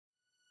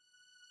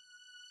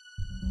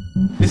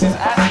This is ACFM.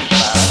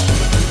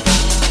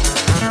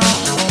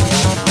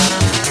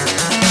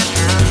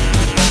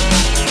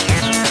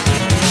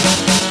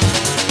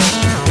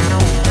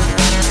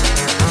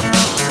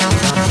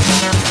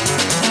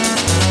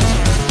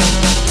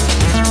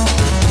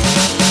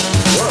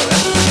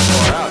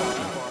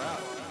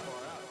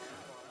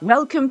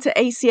 Welcome to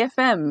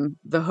ACFM,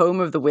 the home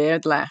of the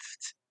weird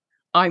left.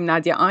 I'm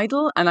Nadia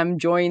Idle, and I'm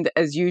joined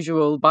as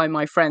usual by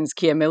my friends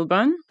Keir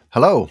Milburn.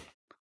 Hello.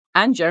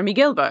 And Jeremy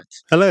Gilbert.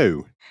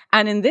 Hello.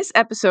 And in this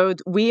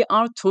episode, we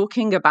are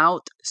talking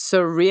about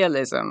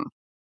surrealism.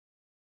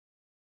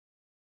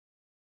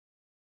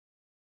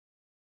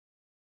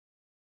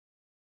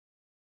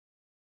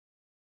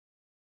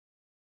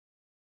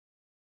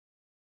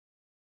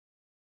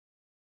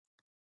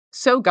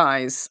 So,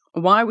 guys,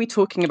 why are we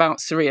talking about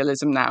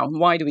surrealism now?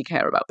 Why do we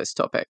care about this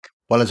topic?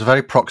 Well, there's a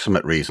very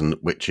proximate reason,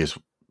 which is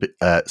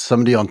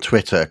somebody on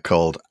Twitter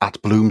called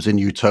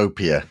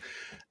 @BloomsInUtopia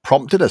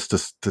prompted us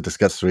to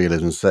discuss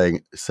surrealism,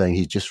 saying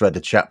he just read a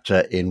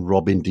chapter in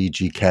Robin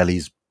D.G.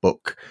 Kelly's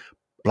book,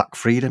 Black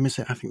Freedom, is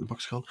it? I think the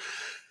book's called.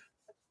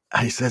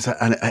 And he says,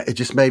 and it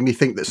just made me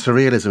think that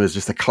surrealism is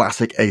just a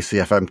classic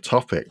ACFM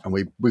topic. And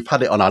we've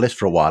had it on our list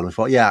for a while. And we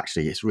thought, yeah,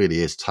 actually, it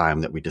really is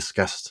time that we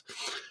discussed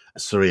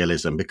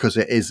surrealism, because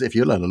it is, if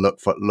you learn to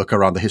look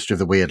around the history of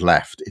the weird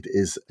left, it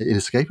is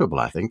inescapable,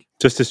 I think.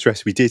 Just to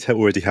stress, we did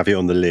already have it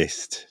on the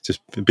list, just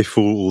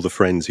before all the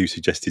friends who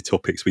suggested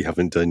topics we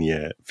haven't done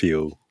yet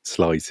feel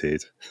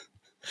slighted.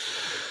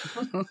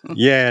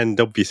 Yeah, and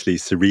obviously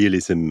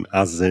surrealism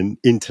as an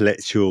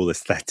intellectual,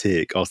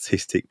 aesthetic,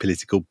 artistic,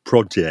 political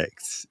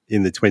project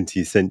in the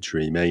 20th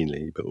century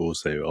mainly, but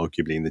also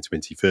arguably in the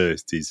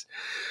 21st,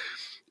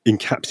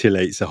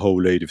 encapsulates a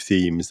whole load of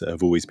themes that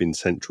have always been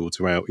central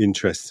to our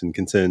interests and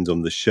concerns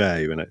on the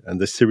show. And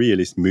the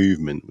surrealist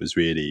movement was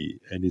really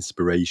an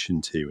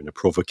inspiration to and a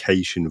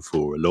provocation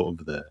for a lot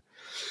of the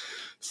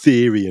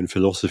theory and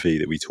philosophy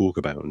that we talk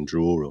about and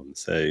draw on.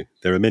 So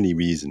there are many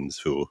reasons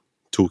for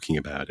talking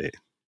about it.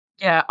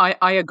 Yeah,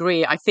 I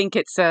agree. I think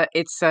it's a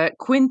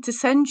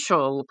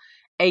quintessential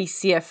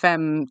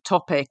ACFM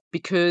topic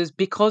because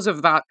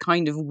of that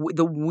kind of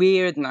the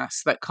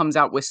weirdness that comes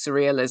out with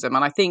surrealism.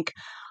 And I think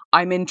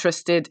I'm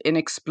interested in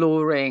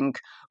exploring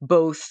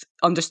both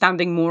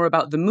understanding more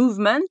about the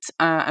movement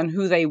and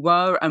who they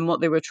were and what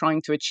they were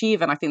trying to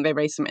achieve. And I think they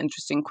raised some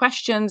interesting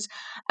questions.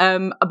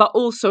 But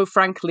also,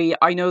 frankly,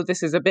 I know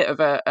this is a bit of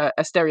a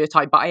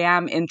stereotype, but I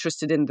am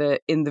interested in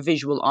the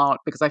visual art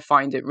because I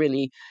find it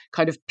really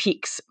kind of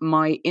piques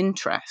my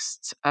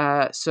interest.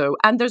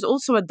 And there's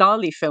also a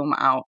Dali film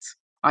out,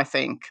 I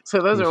think.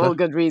 So those are all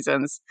good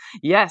reasons.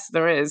 Yes,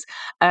 there is.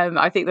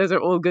 I think those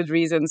are all good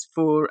reasons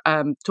for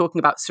talking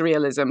about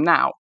surrealism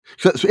now.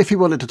 So if you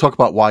wanted to talk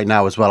about why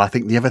now as well, I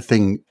think the other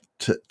thing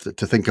to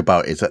think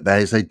about is that there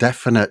is a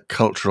definite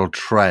cultural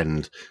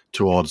trend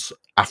towards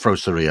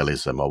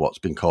Afrosurrealism, or what's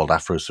been called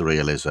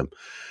Afrosurrealism,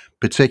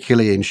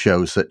 particularly in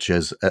shows such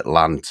as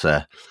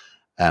Atlanta.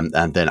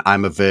 And then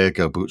I'm a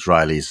Virgo, Boots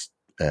Riley's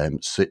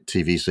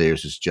TV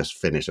series has just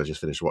finished. I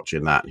just finished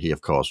watching that. He,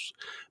 of course,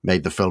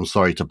 made the film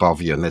Sorry to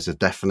Bother You, and there's a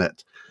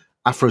definite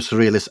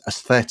Afro-surrealist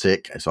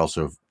aesthetic. It's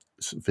also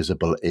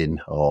visible in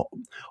or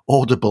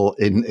audible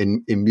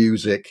in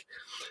music,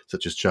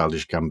 such as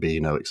Childish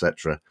Gambino,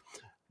 etc.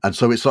 And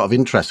so it's sort of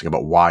interesting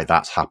about why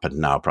that's happened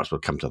now. Perhaps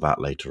we'll come to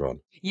that later on.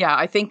 Yeah,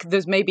 I think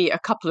there's maybe a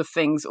couple of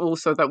things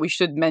also that we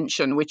should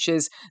mention, which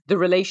is the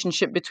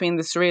relationship between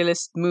the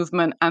surrealist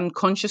movement and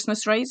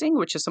consciousness raising,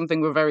 which is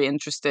something we're very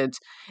interested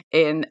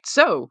in.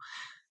 So,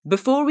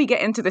 before we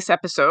get into this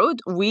episode,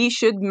 we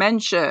should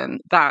mention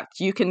that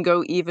you can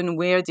go even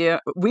weirder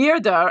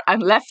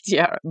and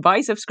leftier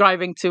by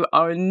subscribing to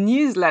our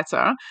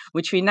newsletter,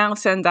 which we now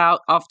send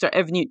out after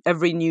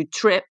every new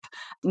trip,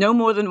 no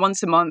more than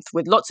once a month,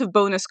 with lots of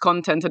bonus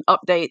content and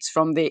updates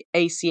from the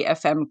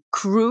ACFM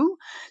crew.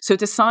 So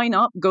to sign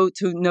up, go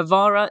to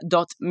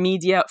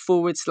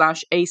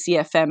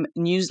navara.media/ACFM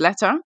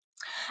newsletter.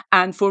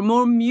 And for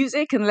more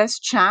music and less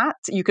chat,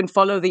 you can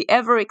follow the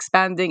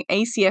ever-expanding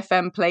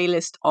ACFM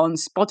playlist on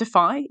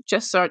Spotify.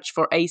 Just search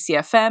for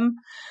ACFM.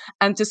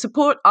 And to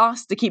support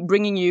us to keep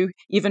bringing you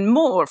even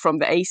more from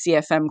the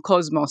ACFM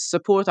cosmos,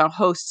 support our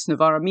hosts,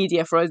 Novara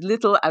Media, for as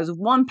little as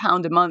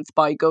 £1 a month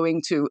by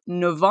going to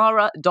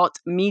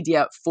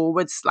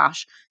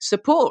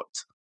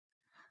novara.media/support.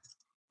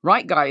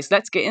 Right, guys,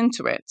 let's get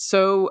into it.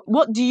 So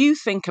what do you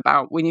think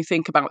about when you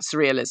think about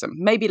surrealism?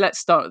 Maybe let's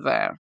start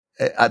there.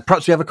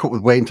 Perhaps the other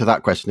way into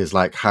that question is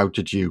like, how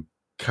did you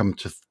come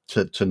to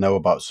know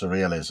about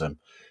surrealism?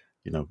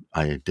 You know,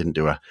 I didn't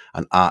do an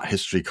art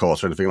history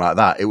course or anything like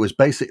that. It was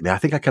basically, I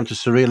think I came to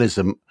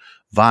surrealism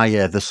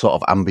via the sort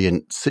of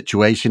ambient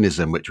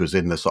situationism, which was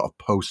in the sort of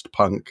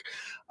post-punk,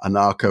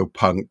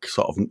 anarcho-punk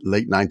sort of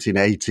late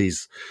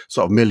 1980s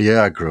sort of milieu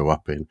I grew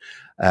up in.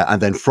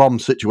 And then from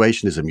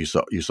situationism, you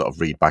sort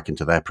of read back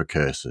into their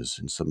precursors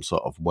in some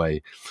sort of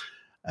way.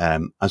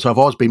 And so I've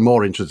always been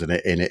more interested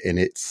in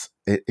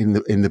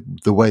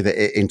the way that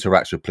it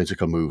interacts with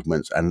political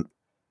movements, and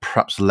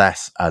perhaps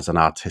less as an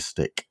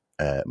artistic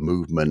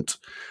movement.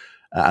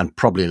 and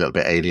probably a little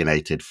bit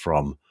alienated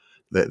from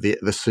the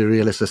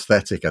surrealist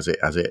aesthetic as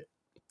it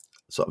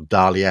sort of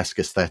Dali-esque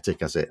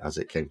aesthetic as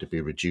it came to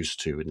be reduced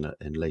to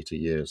in later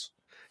years.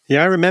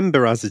 Yeah, I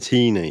remember as a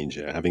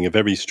teenager having a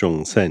very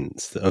strong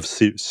sense of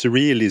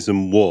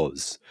surrealism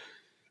was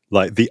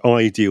like the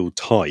ideal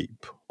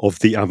type of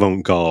the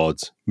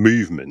avant-garde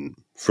movement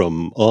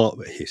from art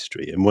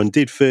history. And one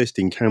did first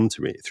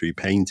encounter it through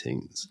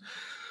paintings.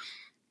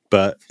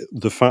 But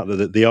the fact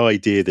that the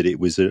idea that it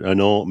was an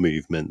art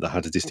movement that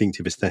had a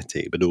distinctive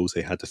aesthetic, but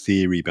also had a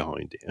theory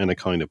behind it and a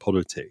kind of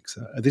politics,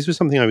 this was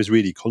something I was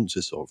really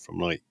conscious of from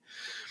like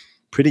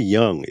pretty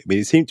young. I mean,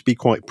 it seemed to be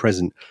quite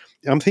present.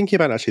 I'm thinking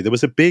about actually, there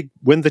was a big,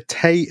 when the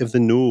Tate of the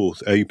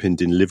North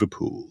opened in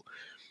Liverpool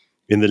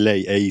in the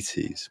late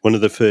 80s, one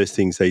of the first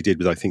things they did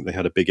was I think they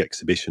had a big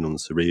exhibition on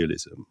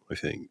surrealism, I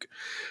think.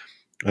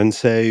 And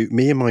so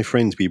me and my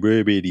friends, we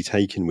were really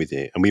taken with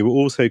it. And we were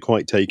also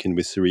quite taken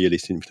with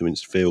surrealist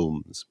influenced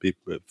films,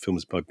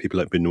 films by people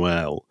like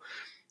Buñuel,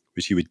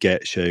 which you would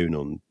get shown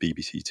on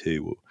BBC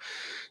Two or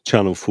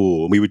Channel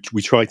 4. And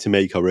we tried to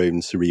make our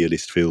own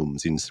surrealist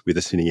films with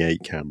a Cine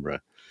 8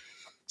 camera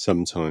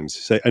sometimes.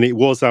 So, and it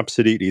was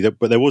absolutely,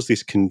 but there was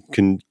this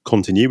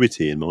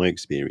continuity in my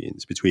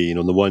experience between,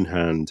 on the one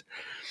hand,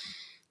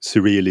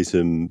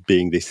 surrealism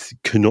being this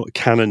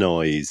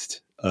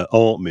canonized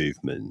art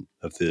movement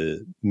of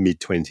the mid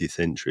 20th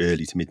century,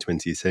 early to mid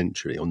 20th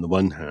century on the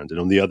one hand, and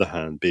on the other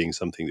hand being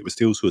something that was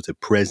still sort of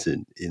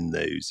present in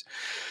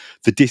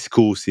the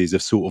discourses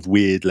of sort of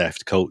weird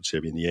left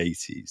culture in the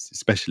 80s,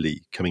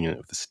 especially coming out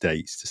of the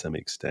States to some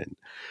extent.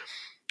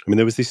 I mean,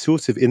 there was this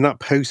sort of, in that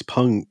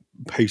post-punk,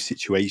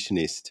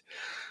 post-situationist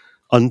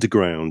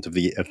underground of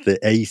the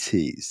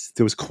 80s,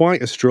 there was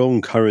quite a strong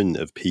current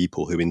of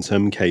people who in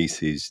some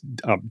cases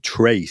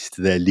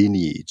traced their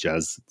lineage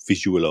as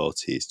visual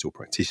artists or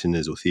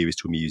practitioners or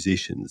theorists or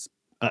musicians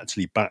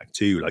actually back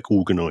to like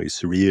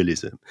organized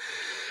surrealism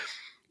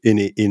in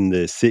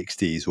the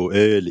 60s or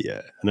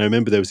earlier. And I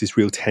remember there was this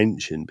real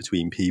tension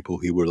between people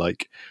who were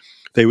like,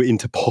 they were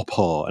into pop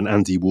art and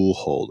Andy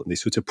Warhol and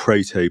this sort of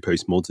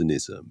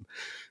proto-postmodernism,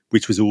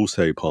 which was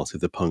also part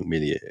of the punk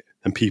milieu,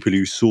 and people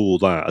who saw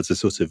that as a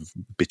sort of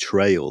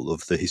betrayal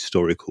of the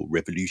historical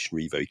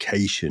revolutionary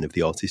vocation of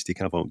the artistic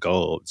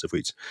avant-gardes, of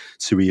which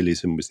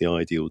surrealism was the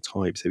ideal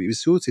type. So it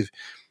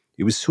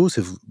was sort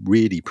of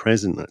really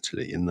present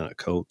actually in that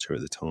culture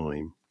at the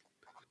time.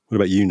 What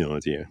about you,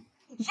 Nadia?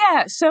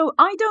 Yeah, so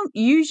I don't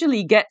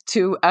usually get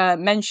to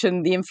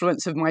mention the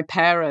influence of my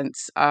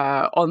parents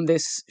on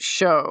this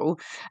show,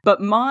 but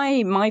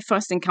my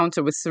first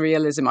encounter with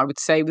surrealism, I would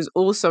say, was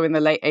also in the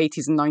late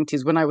 80s and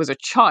 90s when I was a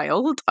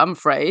child, I'm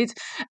afraid.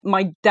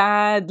 My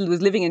dad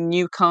was living in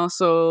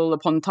Newcastle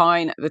upon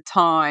Tyne at the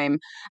time,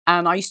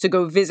 and I used to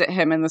go visit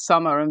him in the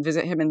summer and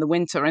visit him in the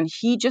winter, and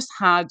he just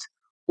had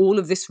all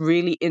of this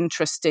really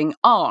interesting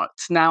art.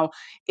 Now,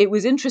 it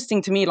was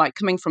interesting to me, like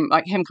coming from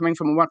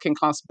a working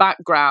class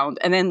background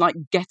and then like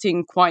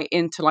getting quite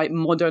into like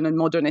modern and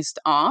modernist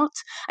art.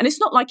 And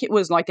it's not like it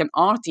was like an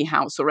arty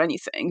house or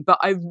anything, but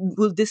I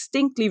will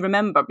distinctly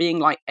remember being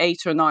like 8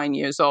 or 9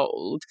 years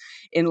old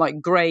in like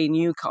grey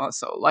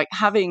Newcastle, like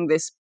having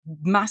this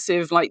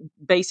massive like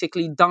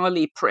basically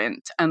Dali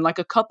print and like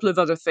a couple of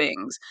other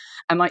things,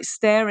 and like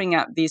staring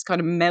at these kind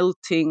of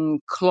melting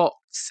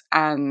clocks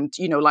and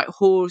like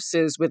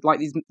horses with like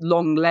these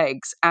long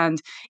legs,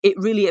 and it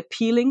really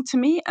appealing to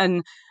me,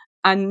 and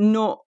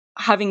not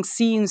having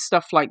seen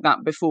stuff like that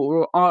before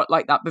or art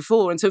like that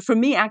before. And so for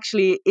me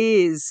actually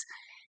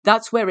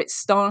that's where it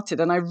started.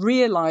 And I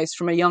realized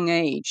from a young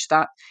age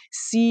that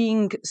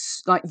seeing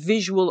like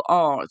visual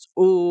art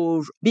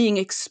or being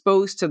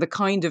exposed to the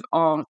kind of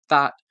art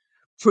that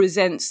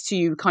presents to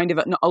you kind of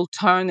an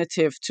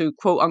alternative to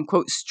quote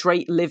unquote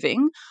straight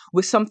living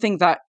was something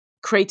that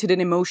created an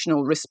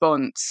emotional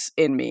response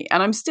in me.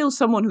 And I'm still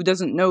someone who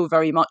doesn't know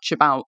very much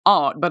about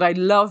art, but I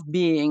love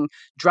being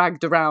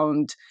dragged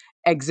around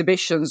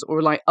exhibitions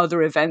or like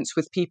other events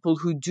with people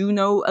who do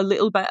know a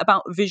little bit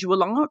about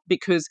visual art,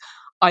 because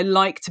I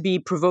like to be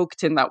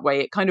provoked in that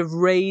way. It kind of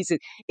raises,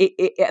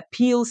 it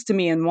appeals to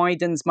me and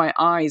widens my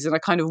eyes in a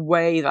kind of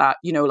way that,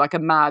 like a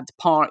mad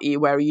party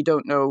where you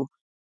don't know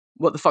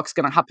what the fuck's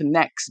going to happen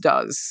next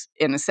does,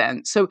 in a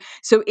sense. So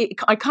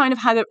I kind of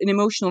had an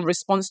emotional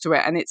response to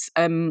it, and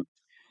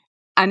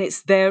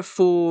it's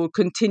therefore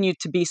continued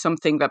to be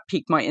something that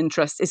piqued my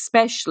interest,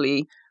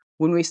 especially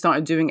when we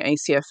started doing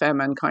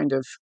ACFM and kind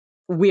of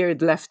weird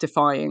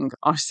leftifying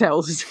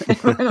ourselves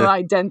an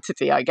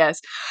identity, I guess.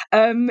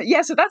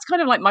 So that's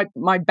kind of like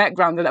my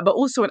background in that, but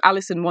also in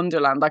Alice in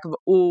Wonderland, like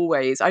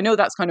I know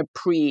that's kind of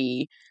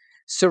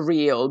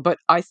surreal, but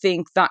I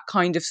think that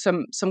kind of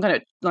some kind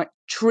of like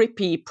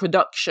trippy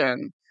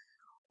production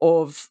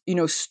of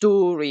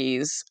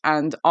stories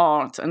and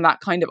art and that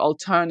kind of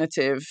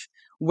alternative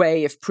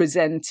way of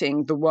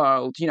presenting the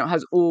world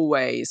has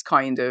always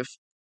kind of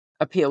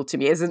appealed to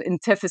me as an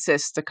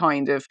antithesis to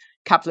kind of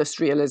capitalist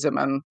realism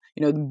and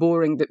the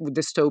boring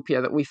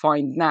dystopia that we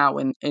find now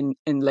in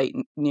late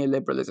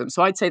neoliberalism.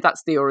 So I'd say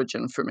that's the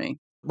origin for me.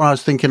 When I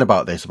was thinking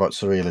about this, about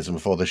surrealism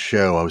before the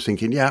show, I was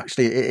thinking, yeah,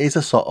 actually, it is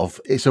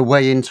it's a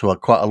way into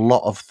quite a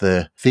lot of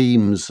the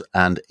themes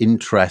and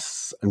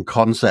interests and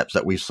concepts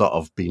that we've sort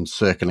of been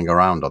circling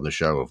around on the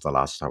show over the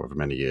last however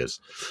many years.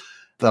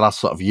 The last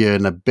sort of year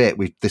and a bit,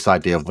 with this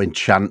idea of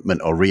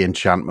enchantment or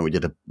re-enchantment.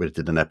 We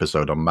did an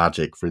episode on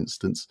magic, for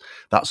instance.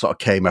 That sort of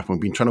came up, and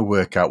we've been trying to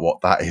work out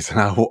what that is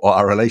and what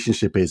our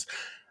relationship is.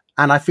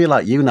 And I feel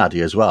like you,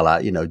 Nadia, as well.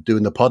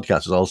 Doing the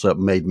podcast has also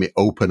made me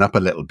open up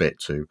a little bit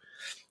to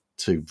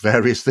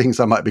various things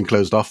I might have been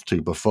closed off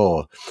to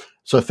before.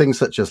 So things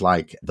such as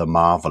like the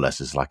marvelous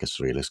is like a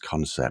surrealist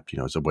concept,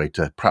 as a way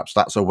to, perhaps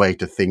that's a way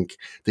to think,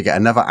 to get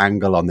another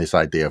angle on this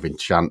idea of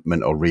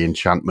enchantment or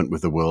re-enchantment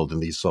with the world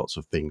and these sorts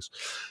of things.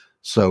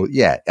 So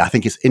yeah, I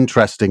think it's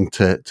interesting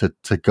to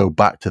go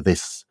back to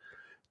this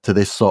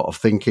sort of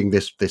thinking,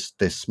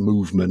 this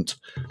movement,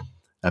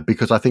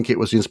 because I think it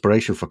was the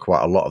inspiration for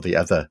quite a lot of the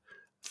other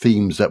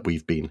themes that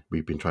we've been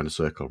trying to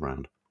circle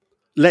around.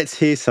 Let's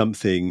hear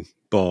something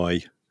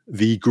by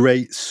the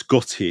great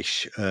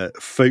Scottish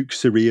folk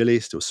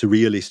surrealist, or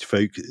surrealist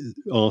folk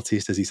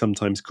artist, as he's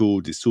sometimes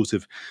called, this sort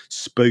of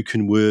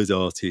spoken word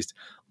artist,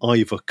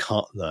 Ivor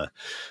Cutler.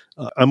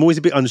 I'm always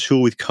a bit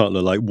unsure with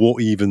Cutler, like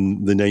what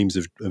even the names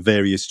of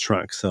various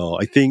tracks are.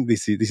 I think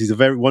this is a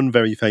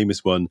very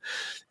famous one.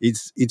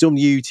 It's on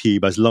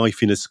YouTube as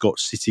Life in a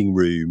Scotch Sitting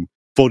Room,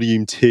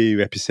 Volume 2,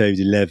 Episode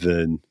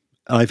 11.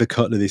 Ivor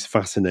Cutler, this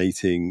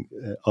fascinating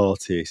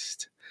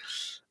artist,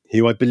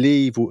 who I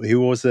believe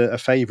who was a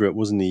favourite,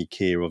 wasn't he,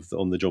 Keir,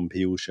 on the John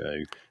Peel show?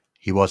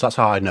 He was. That's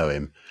how I know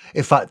him.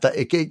 In fact, that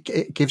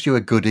it gives you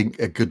a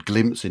good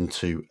glimpse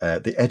into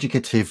the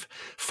educative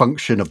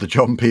function of the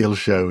John Peel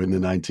show in the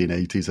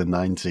 1980s and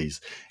 90s.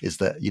 Is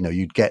that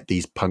you'd get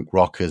these punk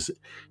rockers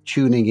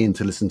tuning in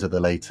to listen to the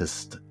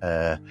latest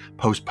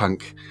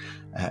post-punk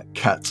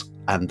cut,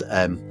 and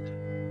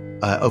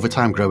over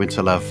time growing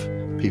to love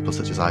people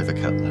such as Ivor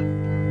Cutler.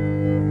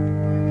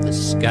 The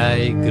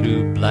sky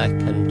grew black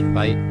and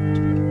white.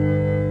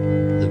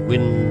 The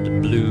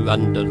wind blew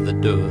under the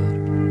door.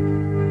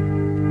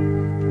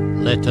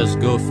 Let us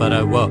go for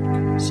a walk,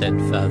 said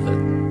Father.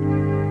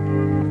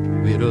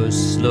 We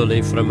rose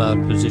slowly from our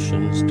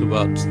positions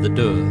towards the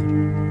door.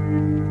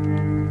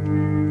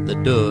 The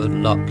door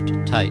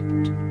locked tight.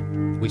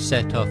 We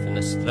set off in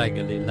a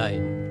straggly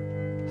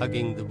line,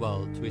 hugging the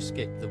wall to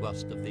escape the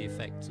worst of the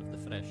effects of the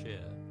fresh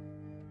air.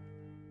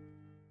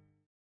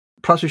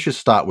 Perhaps we should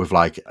start with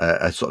like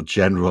a sort of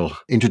general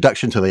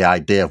introduction to the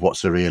idea of what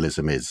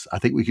surrealism is. I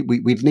think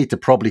we'd need to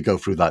probably go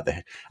through like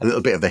a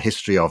little bit of the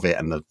history of it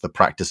and the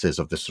practices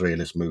of the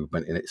surrealist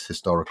movement in its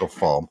historical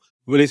form.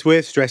 Well, it's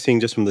worth stressing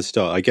just from the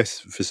start. I guess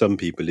for some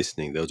people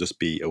listening, they'll just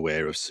be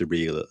aware of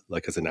surreal,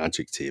 like as an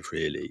adjective,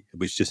 really,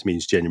 which just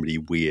means generally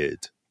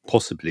weird,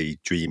 possibly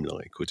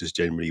dreamlike, or just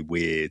generally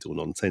weird or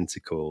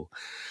nonsensical.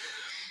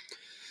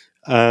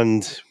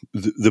 And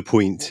the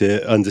point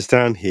to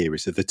understand here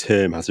is that the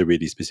term has a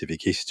really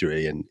specific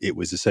history, and it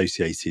was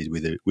associated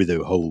with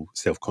a whole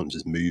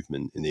self-conscious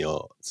movement in the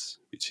arts,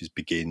 which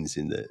begins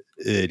in the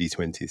early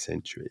 20th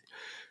century.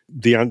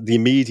 The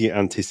immediate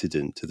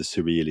antecedent to the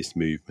surrealist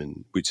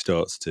movement, which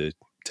starts to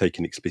take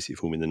an explicit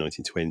form in the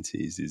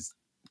 1920s,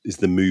 is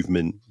the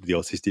movement, the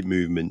artistic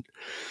movement,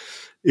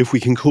 if we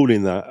can call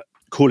it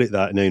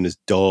that, known as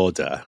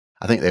Dada.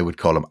 I think they would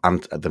call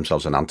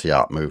themselves an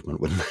anti-art movement,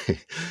 wouldn't they?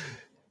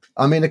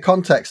 I mean, the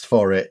context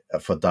for it,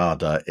 for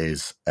Dada,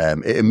 is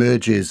it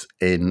emerges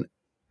in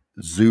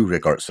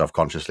Zurich, or it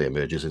self-consciously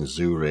emerges in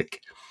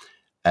Zurich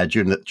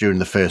during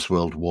the First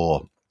World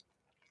War.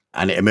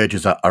 And it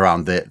emerges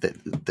around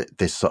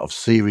this sort of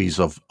series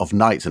of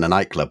nights in a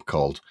nightclub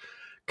called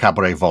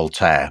Cabaret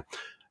Voltaire,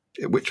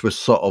 which was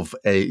sort of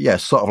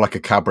like a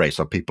cabaret.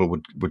 So people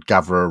would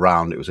gather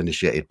around. It was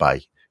initiated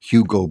by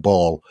Hugo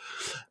Ball.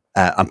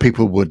 And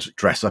people would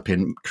dress up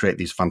create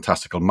these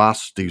fantastical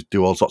masks,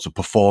 do all sorts of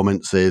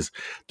performances,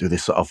 do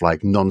this sort of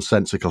like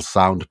nonsensical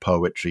sound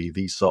poetry,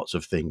 these sorts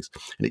of things.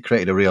 And it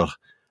created a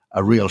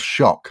real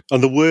shock.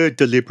 And the word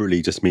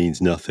deliberately just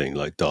means nothing,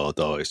 like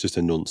Dada. It's just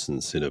a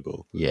nonsense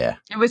syllable. Yeah.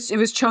 It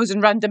was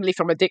chosen randomly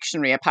from a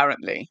dictionary,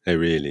 apparently. Oh,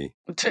 really?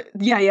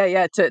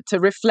 To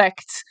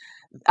reflect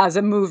as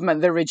a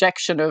movement the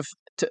rejection of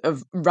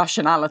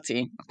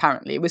rationality.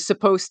 Apparently, it was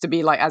supposed to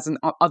be like as in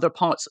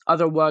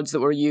other words that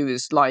were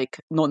used, like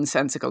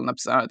nonsensical and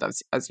absurd,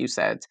 as you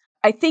said.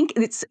 I think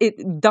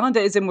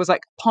Dadaism was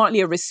like partly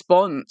a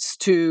response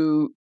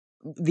to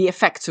the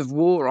effects of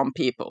war on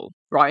people,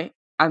 right?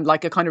 And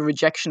like a kind of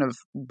rejection of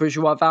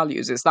bourgeois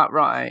values. Is that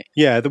right?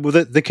 Yeah,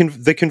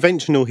 the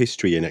conventional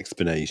history and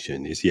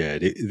explanation is,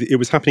 it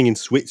was happening in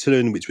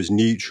Switzerland, which was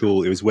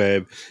neutral. It was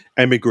where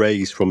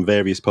emigres from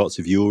various parts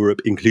of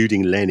Europe,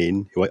 including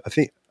Lenin, who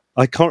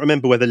I can't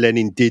remember whether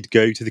Lenin did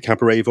go to the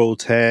Cabaret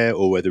Voltaire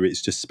or whether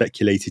it's just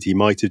speculated he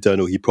might have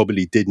done, or he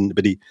probably didn't,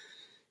 but he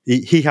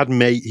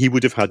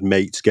would have had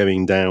mates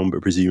going down,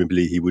 but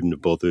presumably he wouldn't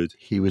have bothered.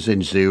 He was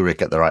in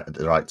Zurich at the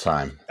right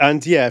time.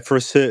 And for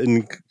a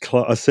certain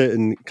class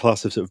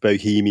of sort of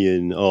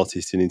bohemian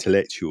artists and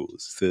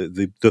intellectuals,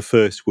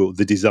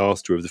 the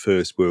disaster of the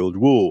First World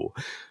War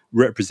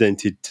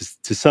represented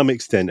to some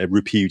extent a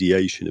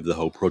repudiation of the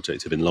whole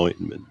project of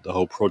enlightenment, the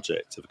whole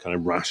project of a kind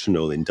of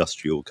rational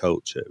industrial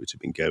culture which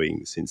had been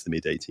going since the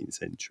mid 18th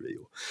century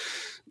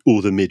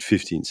or the mid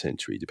 15th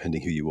century,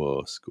 depending who you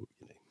ask. Or,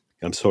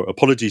 I'm sorry,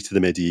 apologies to the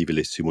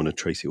medievalists who want to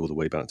trace it all the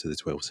way back to the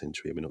 12th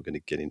century. We're not going to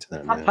get into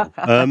that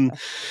now.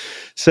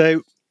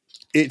 So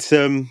it's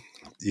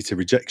a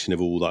rejection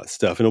of all that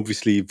stuff, and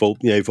obviously,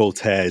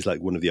 Voltaire is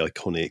like one of the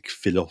iconic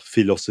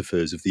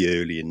philosophers of the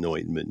early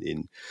Enlightenment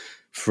in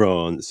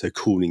France. So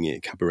calling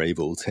it Cabaret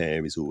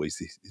Voltaire is always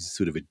this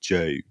sort of a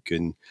joke,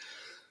 and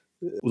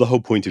the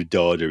whole point of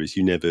Dada is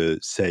you never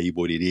say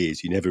what it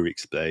is, you never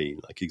explain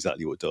like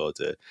exactly what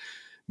Dada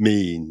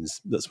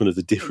means. That's one of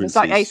the differences.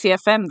 It's like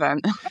ACFM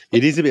then.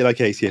 It is a bit like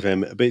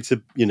ACFM, but it's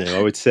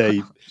I would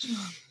say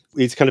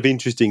it's kind of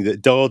interesting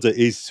that Dada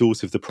is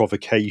sort of the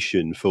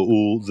provocation for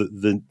all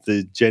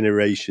the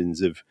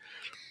generations of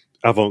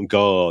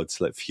avant-gardes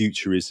like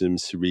Futurism,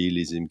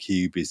 Surrealism,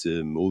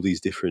 Cubism, all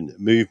these different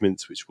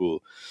movements which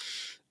will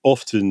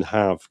often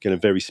have kind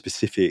of very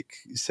specific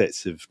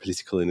sets of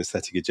political and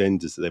aesthetic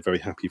agendas that they're very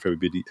happy for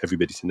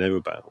everybody to know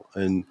about.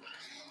 And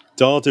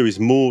Dada is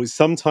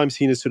sometimes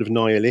seen as sort of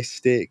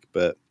nihilistic,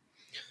 but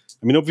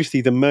I mean, obviously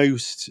the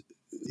most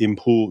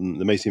important,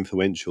 the most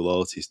influential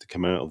artist to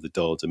come out of the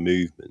Dada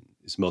movement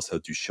is Marcel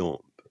Duchamp.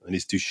 And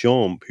it's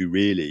Duchamp who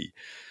really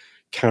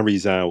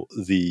carries out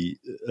the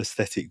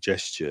aesthetic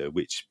gesture,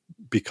 which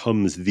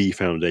becomes the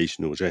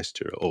foundational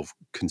gesture of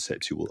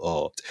conceptual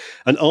art,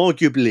 and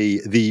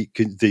arguably the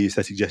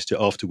aesthetic gesture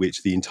after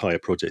which the entire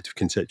project of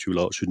conceptual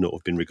art should not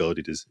have been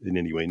regarded as in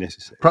any way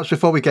necessary. Perhaps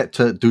before we get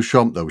to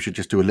Duchamp, though, we should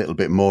just do a little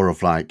bit more of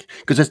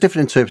because there's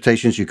different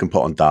interpretations you can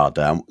put on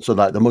Dada. So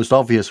like the most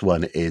obvious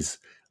one is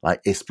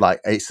it's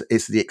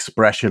the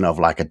expression of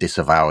like a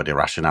disavowed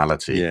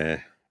irrationality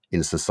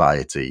in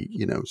society,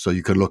 so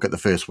you can look at the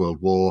First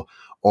World War,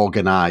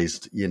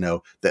 organized,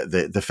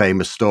 the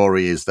famous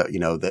story is that,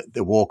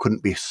 the war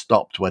couldn't be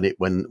stopped when it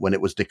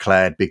was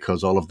declared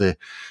because all of the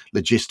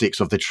logistics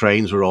of the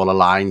trains were all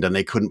aligned and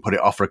they couldn't put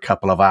it off for a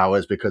couple of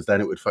hours because then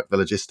it would fuck the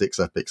logistics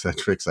up,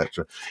 etc.,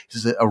 etc.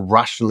 This is a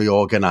rationally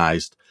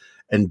organized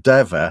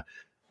endeavor,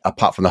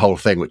 apart from the whole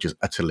thing, which is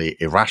utterly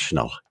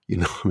irrational,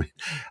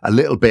 a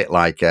little bit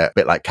like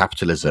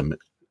capitalism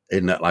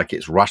in that like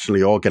it's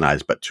rationally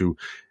organized, but to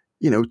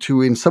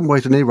in some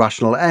ways an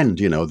irrational end.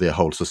 The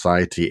whole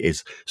society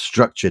is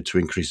structured to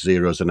increase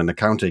zeros in an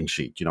accounting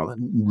sheet,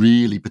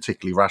 really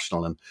particularly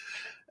rational. And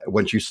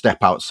once you step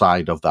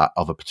outside of that,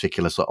 of a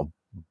particular sort of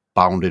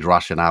bounded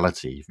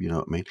rationality, you know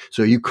what I mean?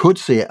 So you could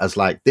see it as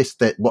like this,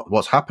 that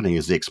what's happening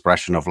is the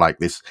expression of like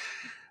this,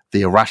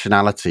 the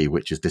irrationality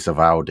which is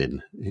disavowed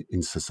in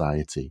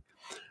society,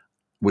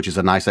 which is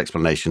a nice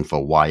explanation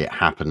for why it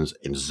happens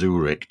in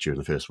Zurich during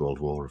the First World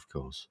War, of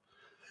course.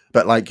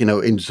 But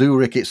in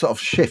Zurich, it sort of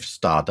shifts,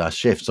 Dada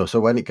shifts. So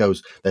when it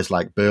goes, there's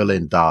like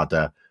Berlin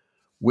Dada,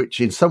 which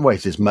in some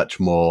ways is much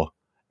more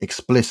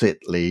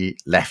explicitly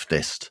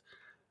leftist.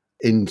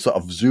 In sort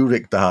of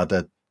Zurich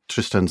Dada,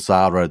 Tristan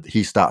Tzara,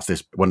 he starts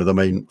this, one of the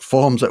main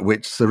forms at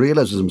which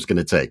Surrealism is going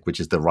to take,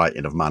 which is the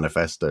writing of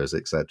manifestos,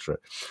 etc.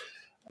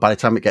 By the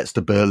time it gets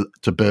to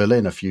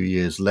Berlin a few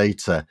years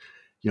later,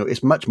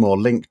 it's much more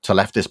linked to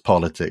leftist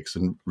politics.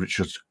 And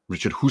Richard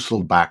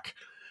Husselbach,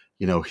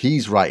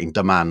 he's writing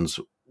demands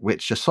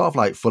which are sort of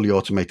like fully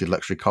automated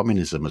luxury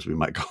communism, as we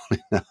might call it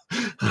now.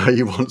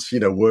 He wants,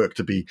 work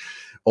to be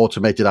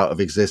automated out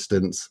of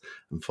existence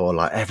and for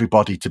like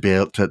everybody to be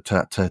able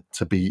to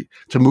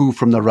move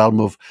from the realm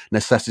of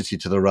necessity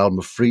to the realm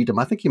of freedom.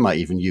 I think he might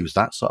even use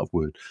that sort of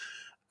word.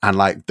 And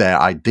like their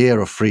idea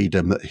of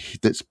freedom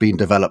that's been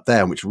developed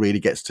there, and which really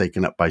gets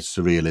taken up by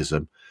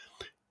Surrealism,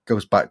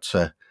 goes back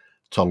to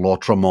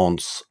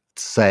Lautremont's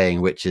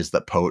saying, which is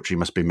that poetry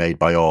must be made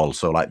by all.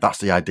 So like that's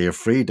the idea of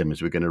freedom,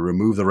 is we're going to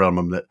remove the realm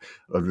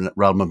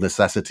of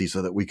necessity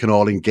so that we can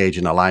all engage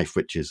in a life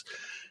which is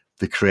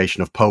the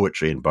creation of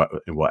poetry in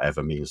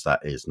whatever means that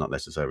is, not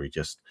necessarily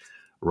just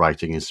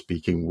writing and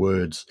speaking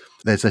words.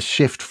 There's a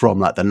shift from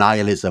like the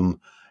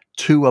nihilism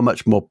to a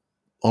much more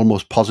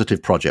almost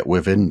positive project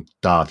within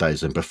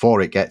Dadaism before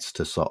it gets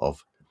to sort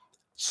of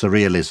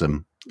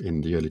Surrealism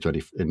in the early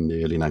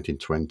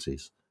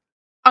 1920s.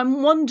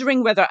 I'm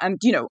wondering whether, and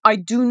I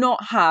do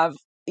not have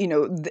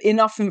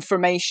enough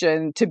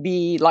information to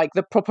be like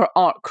the proper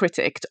art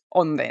critic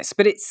on this,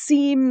 but it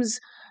seems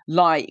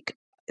like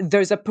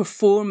there's a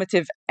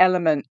performative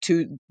element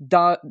to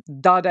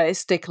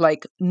Dadaistic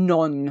like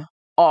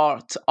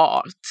non-art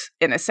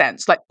in a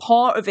sense. Like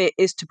part of it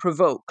is to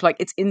provoke, like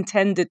it's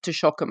intended to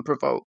shock and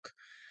provoke,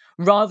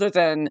 rather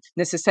than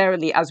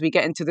necessarily, as we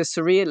get into the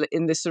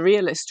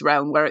surrealist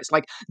realm, where it's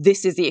like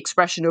this is the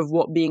expression of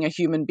what being a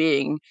human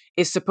being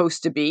is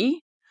supposed to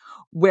be.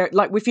 Where,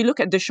 like, if you look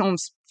at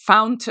Duchamp's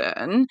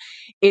Fountain,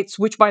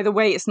 which by the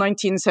way, it's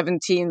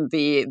 1917,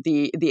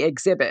 the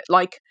exhibit,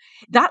 like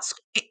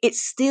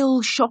it's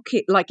still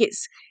shocking. Like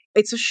it's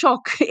a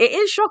shock. It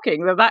is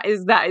shocking that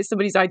is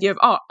somebody's idea of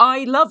art.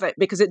 I love it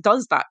because it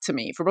does that to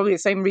me for probably the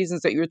same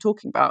reasons that you were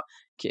talking about,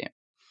 Keir.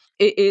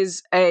 It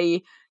is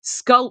a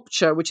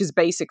sculpture, which is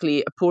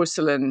basically a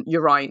porcelain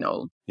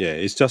urinal. Yeah,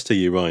 it's just a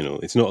urinal.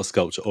 It's not a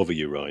sculpture of a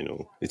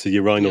urinal. It's a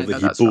urinal Yeah, that no,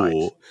 he that's right.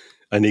 bought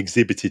and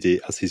exhibited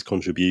it as his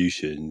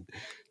contribution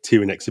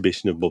to an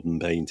exhibition of modern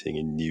painting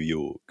in New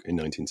York in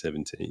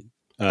 1917.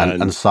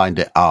 And signed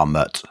it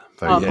Armut.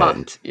 Very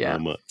important. Yeah.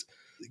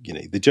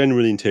 The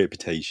general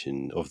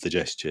interpretation of the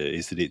gesture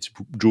is that it's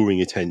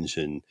drawing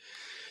attention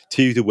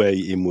to the way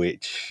in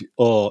which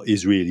art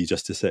is really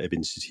just a set of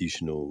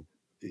institutional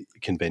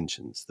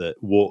conventions, that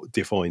what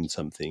defines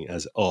something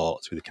as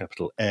art with a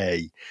capital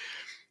A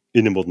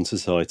in a modern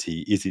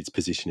society is its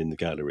position in the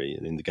gallery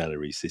and in the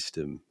gallery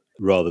system,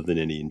 rather than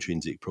any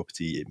intrinsic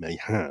property it may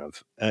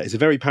have. It's a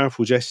very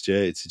powerful gesture.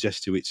 It's a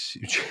gesture which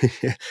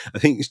I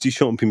think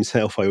Duchamp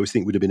himself, I always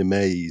think, would have been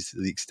amazed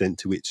at the extent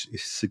to which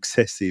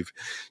successive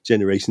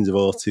generations of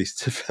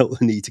artists have felt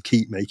the need to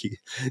keep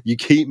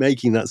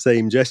making that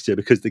same gesture,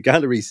 because the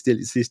gallery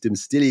system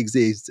still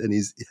exists, and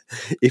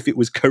if it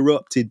was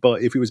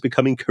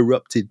becoming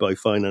corrupted by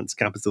finance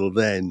capital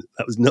then,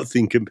 that was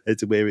nothing compared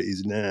to where it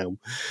is now.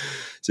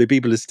 So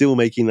people are still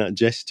making that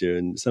gesture,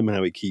 and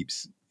somehow it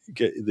keeps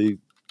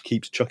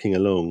chucking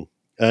along.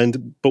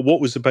 But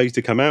what was supposed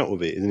to come out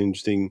of it is an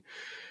interesting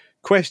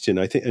question,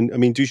 I think. And I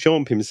mean,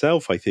 Duchamp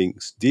himself, I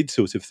think, did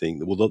sort of think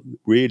that,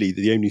 really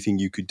the only thing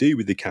you could do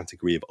with the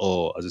category of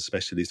art as a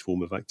specialist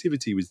form of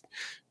activity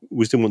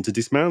was to want to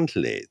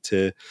dismantle it,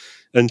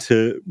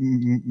 to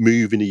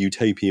move in a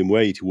utopian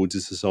way towards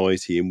a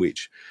society in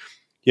which,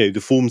 the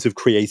forms of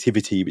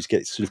creativity which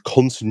get sort of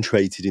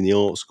concentrated in the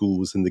art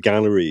schools and the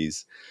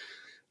galleries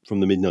from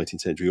the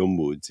mid-19th century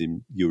onwards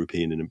in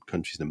European and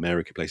countries in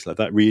America, places like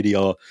that, really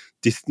are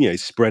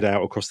spread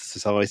out across the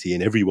society,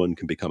 and everyone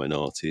can become an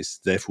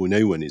artist. Therefore,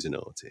 no one is an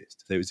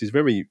artist. So it's this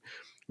very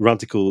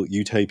radical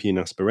utopian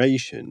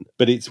aspiration,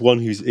 but it's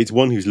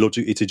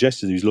a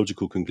gesture whose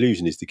logical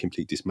conclusion is the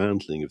complete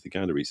dismantling of the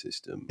gallery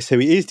system. So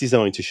it is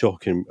designed to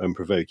shock and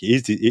provoke.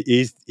 It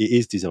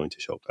is designed to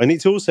shock, and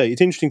it's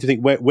interesting to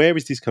think where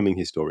is this coming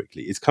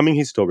historically? It's coming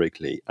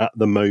historically at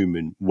the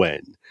moment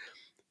when.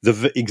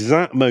 The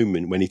exact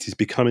moment when it is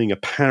becoming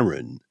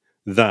apparent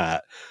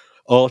that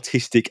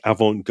artistic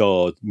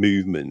avant-garde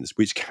movements,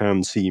 which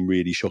can seem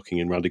really shocking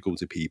and radical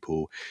to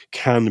people,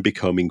 can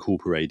become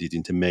incorporated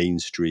into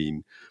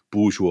mainstream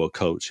bourgeois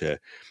culture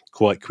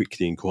quite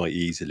quickly and quite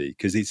easily,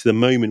 because it's the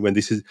moment when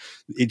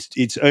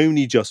it's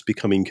only just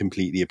becoming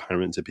completely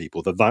apparent to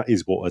people that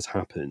is what has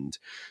happened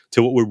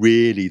to what were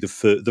really the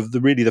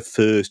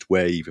first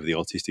wave of the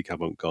artistic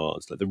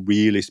avant-gardes, like the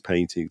realist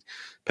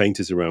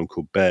painters around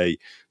Courbet,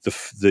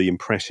 the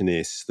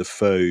Impressionists, the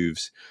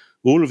Fauves.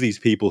 All of these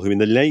people who in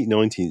the late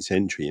 19th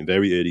century and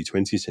very early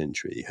 20th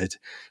century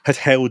had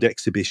held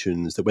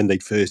exhibitions that, when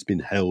they'd first been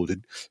held,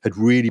 had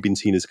really been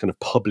seen as kind of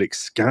public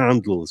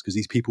scandals, because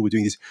these people were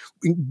doing this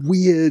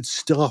weird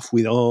stuff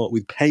with art,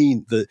 with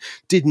paint that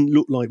didn't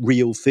look like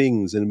real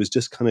things and was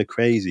just kind of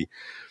crazy.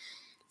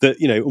 That,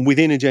 and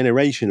within a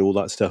generation, all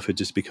that stuff had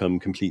just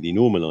become completely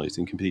normalized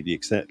and completely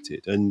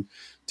accepted. And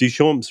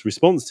Duchamp's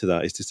response to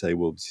that is to say,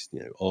 well,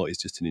 art is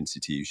just an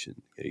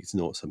institution. It's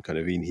not some kind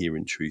of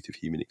inherent truth of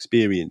human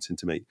experience, and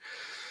to make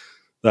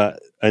that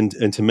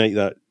and to make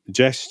that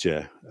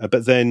gesture.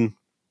 But then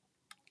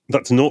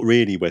that's not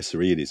really where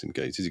Surrealism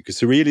goes, is it? Because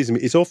Surrealism,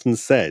 it's often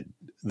said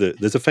that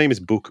there's a famous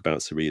book about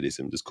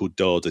Surrealism that's called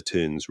Dada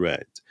Turns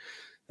Red.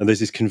 And there's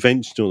this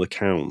conventional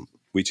account,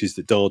 which is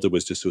that Dada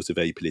was just sort of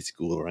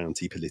apolitical or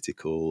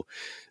anti-political.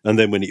 And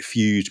then when it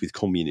fused with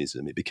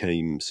communism, it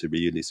became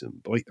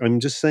Surrealism. But I'm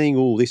just saying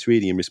all this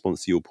really in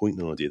response to your point,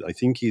 Nadia, that I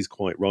think is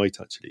quite right,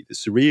 actually. The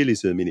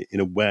Surrealism, in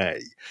a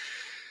way,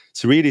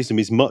 Surrealism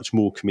is much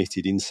more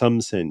committed in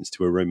some sense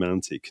to a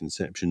romantic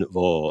conception of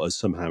art as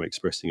somehow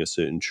expressing a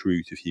certain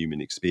truth of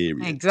human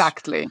experience.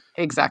 Exactly.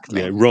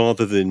 Yeah,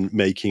 rather than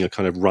making a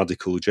kind of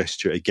radical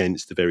gesture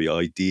against the very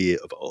idea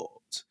of art.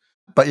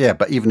 But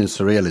even in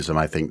Surrealism,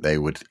 I think they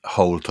would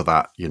hold to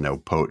that,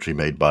 poetry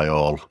made by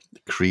all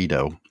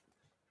credo.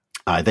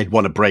 They'd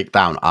want to break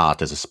down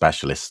art as a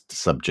specialist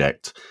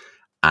subject,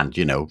 and,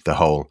 the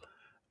whole,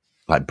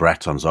 like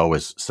Breton's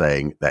always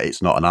saying that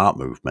it's not an art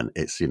movement.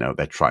 It's,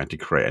 they're trying to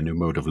create a new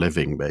mode of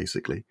living,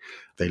 basically.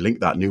 They link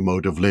that new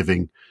mode of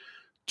living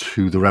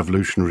to the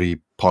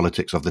revolutionary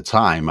politics of the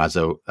time as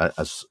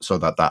so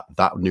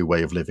that new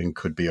way of living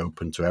could be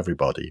open to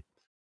everybody.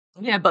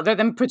 Yeah, but they're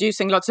then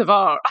producing lots of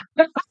art.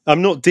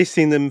 I'm not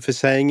dissing them for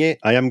saying it.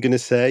 I am going to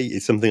say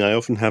it's something I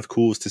often have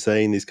cause to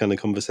say in this kind of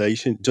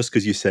conversation. Just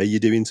because you say you're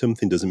doing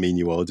something doesn't mean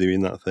you are doing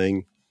that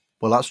thing.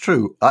 Well, that's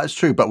true. That's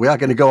true. But we are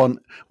going to go on.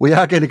 We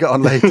are going to get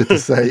on later to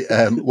say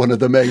one of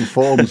the main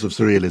forms of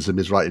Surrealism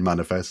is writing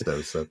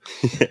manifestos. So.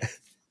 Yeah.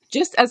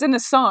 Just as an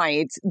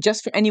aside,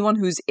 just for anyone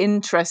who's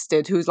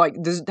interested, who's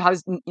like does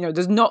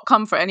not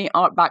come from any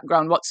art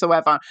background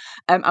whatsoever,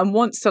 and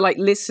wants to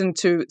listen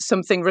to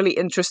something really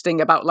interesting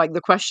about the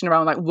question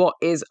around what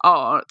is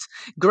art.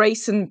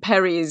 Grayson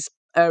Perry's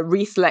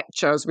Reith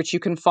lectures, which you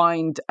can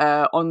find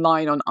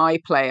online on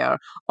iPlayer,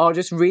 are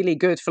just really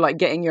good for like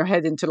getting your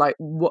head into like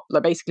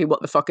basically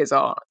what the fuck is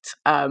art.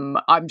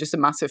 I'm just a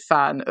massive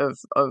fan of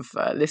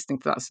listening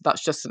to that. So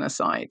that's just an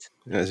aside.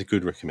 That's a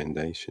good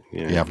recommendation.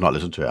 Yeah, I've not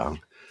listened to it, Alan.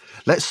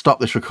 Let's stop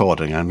this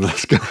recording and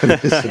let's go and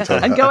listen to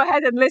that. And go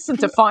ahead and listen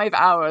to 5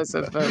 hours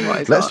of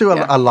what is Let's art.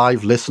 do a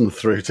live listen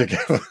through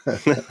together.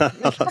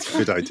 That's a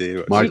good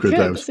idea.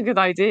 Microdose. That's a good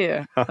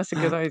idea. That's a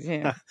good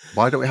idea.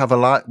 Why don't we have a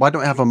live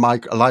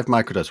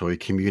microdose where we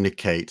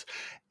communicate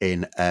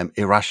in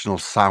irrational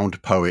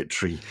sound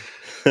poetry?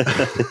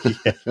 Let's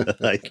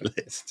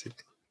do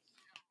it.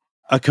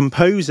 A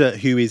composer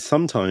who is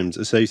sometimes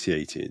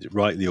associated,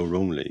 rightly or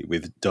wrongly,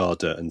 with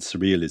Dada and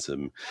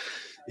Surrealism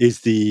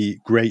is the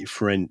great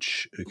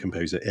French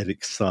composer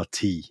Eric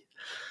Satie.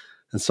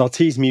 And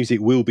Satie's music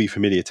will be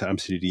familiar to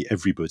absolutely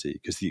everybody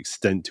because the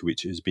extent to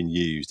which it has been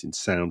used in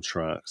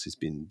soundtracks,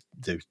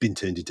 they've been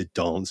turned into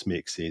dance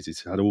mixes,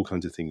 it's had all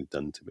kinds of things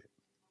done to it.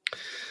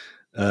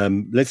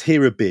 Let's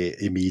hear a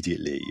bit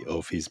immediately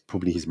of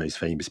probably his most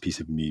famous piece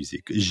of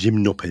music,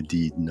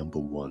 Gymnopédie No.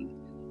 1.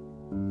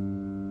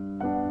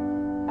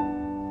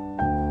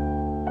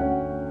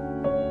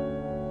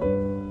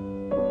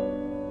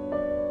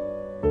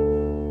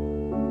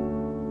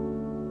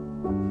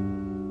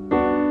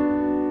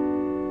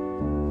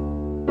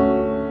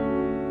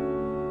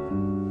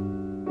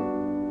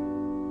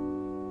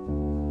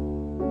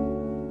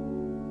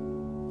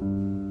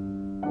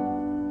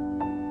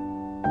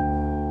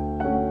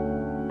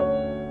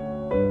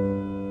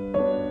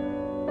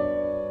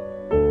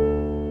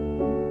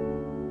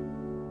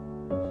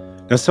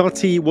 Now,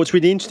 Satie, what's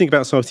really interesting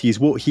about Satie is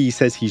what he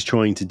says he's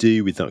trying to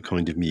do with that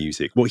kind of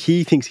music. What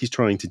he thinks he's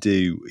trying to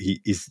do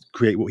is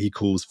create what he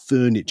calls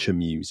furniture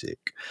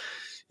music.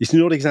 It's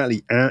not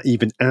exactly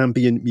even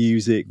ambient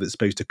music that's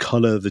supposed to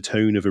colour the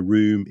tone of a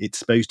room. It's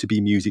supposed to be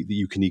music that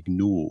you can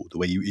ignore, the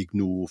way you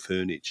ignore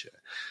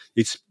furniture.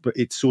 It's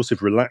sort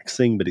of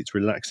relaxing, but it's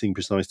relaxing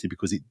precisely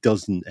because it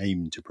doesn't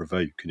aim to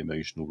provoke an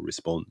emotional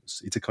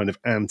response. It's a kind of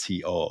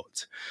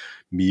anti-art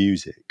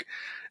music.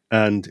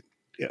 And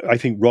I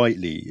think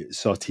rightly,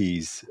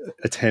 Satie's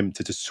attempt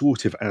at a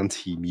sort of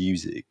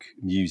anti-music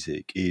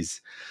is,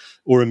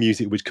 or a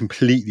music which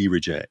completely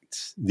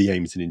rejects the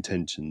aims and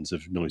intentions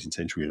of 19th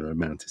century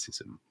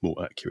romanticism, more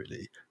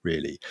accurately,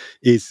 really,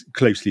 is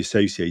closely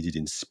associated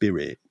in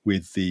spirit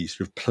with the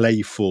sort of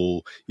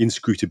playful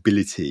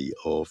inscrutability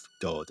of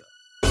Dada.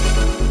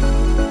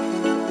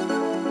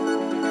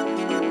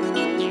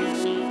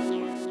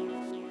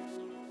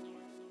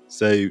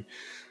 So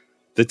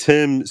the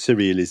term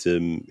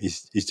surrealism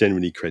is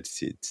generally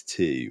credited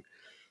to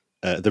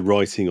the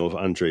writing of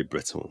André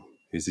Breton,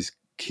 who's this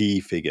key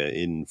figure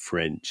in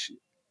French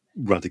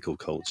radical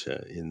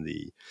culture in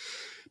the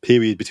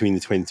period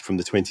from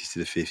the 20s to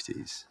the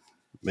 50s,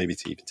 maybe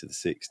even to the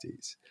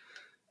 60s.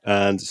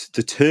 And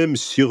the term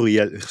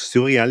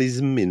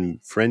surrealism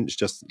in French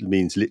just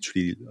means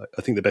literally,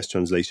 I think the best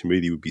translation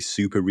really would be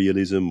super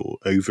realism or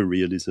over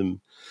realism.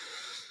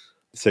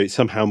 So it's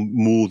somehow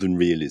more than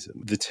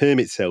realism. The term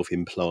itself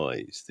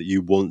implies that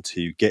you want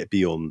to get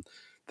beyond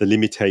the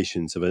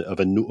limitations of a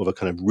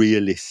kind of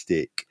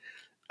realistic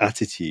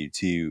attitude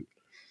to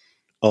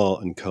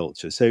art and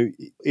culture. So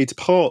it's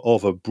part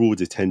of a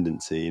broader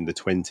tendency in the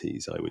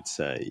 20s, I would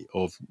say,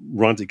 of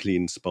radically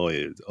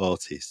inspired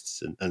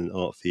artists and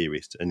art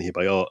theorists. And here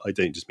by art, I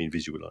don't just mean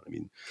visual art, I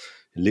mean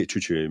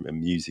literature and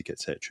music,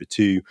 etc.,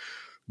 to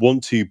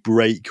want to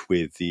break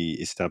with the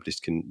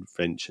established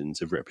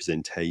conventions of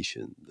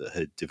representation that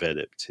had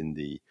developed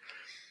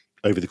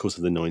over the course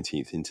of the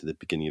 19th into the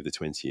beginning of the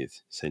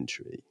 20th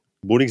century.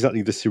 What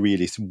exactly the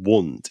surrealists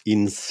want,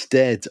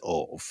 instead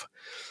of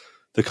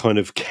the kind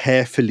of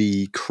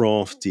carefully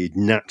crafted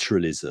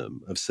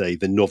naturalism of, say,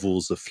 the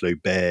novels of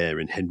Flaubert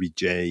and Henry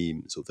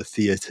James, or the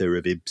theatre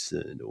of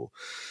Ibsen, or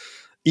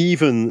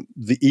even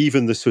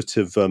the sort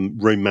of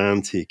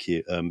romantic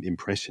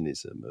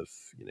impressionism of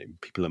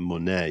people like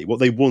Monet. What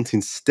they want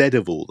instead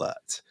of all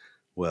that,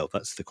 well,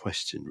 that's the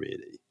question,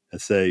 really.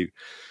 And so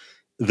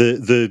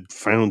the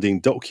founding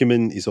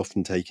document is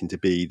often taken to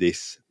be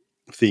this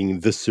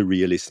thing, the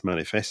Surrealist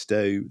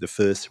Manifesto, the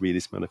first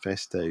Surrealist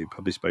Manifesto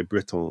published by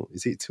Breton.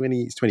 Is it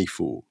 20? It's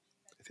 24,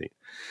 I think.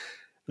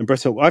 And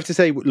Breton, I have to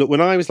say, look, when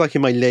I was like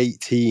in my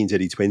late teens,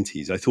 early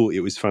 20s, I thought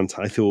it was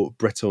fantastic. I thought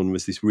Breton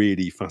was this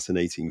really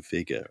fascinating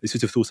figure. I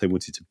sort of thought I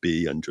wanted to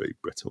be André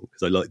Breton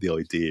because I like the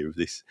idea of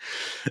this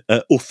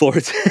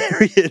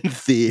authoritarian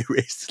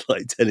theorist,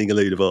 like telling a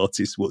load of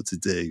artists what to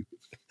do.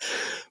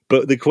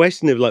 But the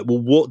question of like,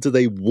 well, what do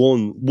they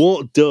want?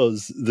 What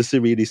does the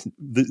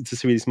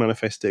Surrealist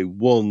Manifesto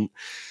want?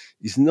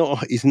 It's not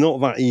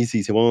that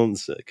easy to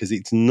answer because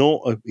it's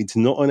not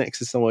an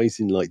exercise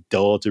in like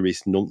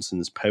Dadaist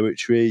nonsense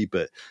poetry,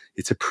 but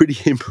it's a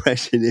pretty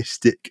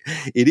impressionistic.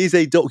 It is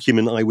a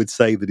document, I would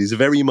say, that is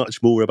very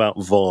much more about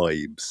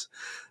vibes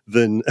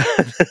than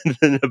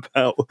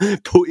about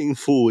putting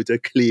forward a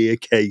clear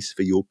case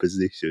for your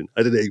position.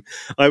 I don't know.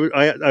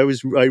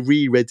 I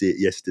reread it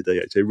yesterday.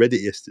 Actually, I read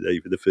it yesterday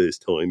for the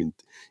first time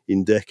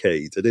in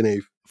decades. I don't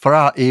know. For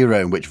our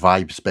era in which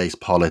vibes-based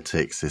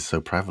politics is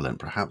so prevalent,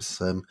 perhaps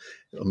it'll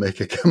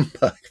make a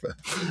comeback. But,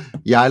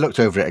 yeah, I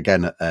looked over it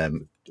again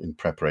in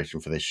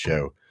preparation for this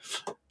show.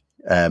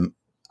 And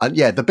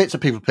yeah, the bits that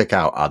people pick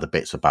out are the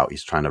bits about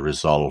he's trying to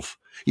resolve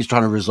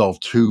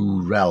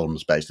two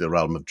realms, basically the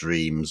realm of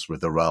dreams with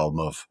the realm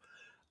of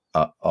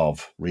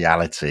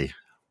reality.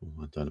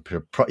 I don't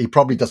know, he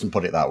probably doesn't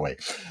put it that way.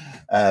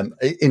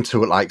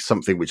 Into like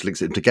something which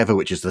links it together,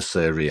 which is the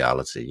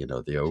surreality,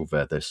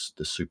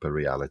 the super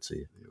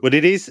reality. Well,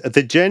 it is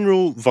the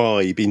general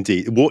vibe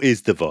indeed. What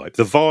is the vibe?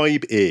 The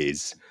vibe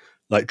is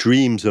like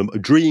dreams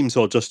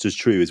are just as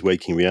true as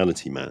waking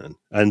reality, man.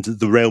 And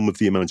the realm of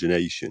the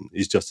imagination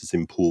is just as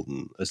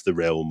important as the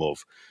realm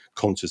of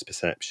conscious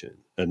perception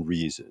and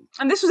reason.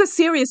 And this was a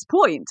serious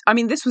point. I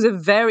mean, this was a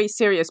very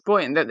serious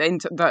point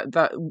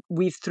that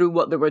weaved through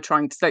what they were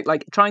trying to say,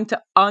 like trying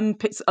to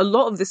unpick. A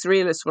lot of the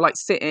surrealists were like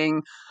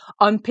sitting,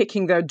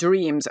 unpicking their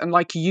dreams and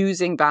like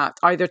using that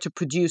either to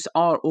produce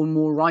art or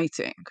more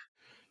writing.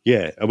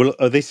 Yeah, well,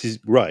 this is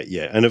right.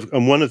 Yeah,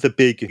 and one of the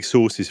big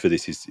sources for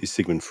this is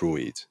Sigmund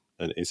Freud,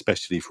 and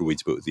especially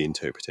Freud's book, The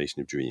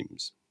Interpretation of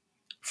Dreams.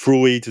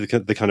 Freud,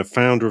 the kind of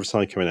founder of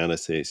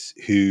psychoanalysis,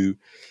 who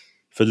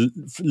for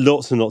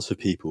lots and lots of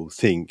people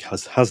think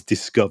has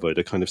discovered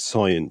a kind of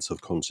science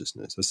of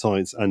consciousness, a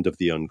science and of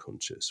the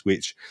unconscious,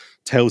 which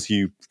tells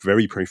you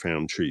very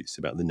profound truths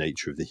about the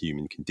nature of the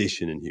human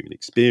condition and human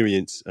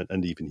experience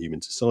and even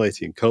human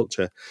society and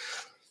culture.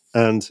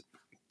 And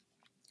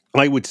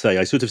I would say,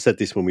 I sort of said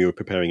this when we were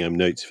preparing our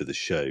notes for the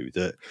show,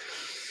 that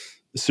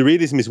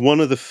surrealism is one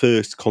of the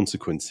first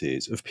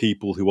consequences of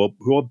people who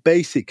are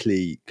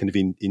basically kind of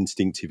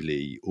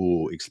instinctively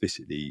or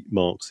explicitly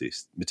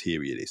Marxist,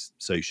 materialist,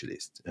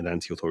 socialist, and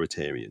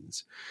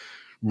anti-authoritarians,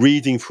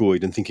 reading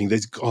Freud and thinking,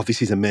 this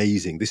is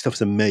amazing. This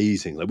stuff's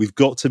amazing. Like we've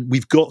got to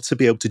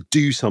be able to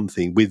do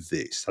something with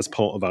this as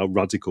part of our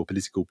radical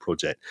political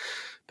project,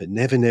 but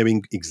never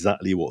knowing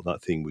exactly what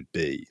that thing would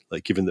be.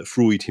 Like, given that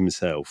Freud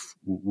himself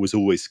was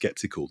always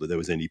skeptical that there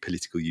was any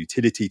political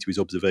utility to his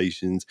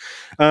observations,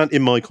 and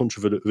in my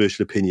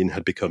controversial opinion,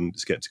 had become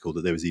skeptical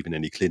that there was even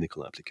any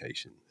clinical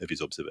application of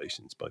his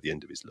observations by the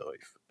end of his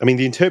life. I mean,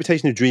 The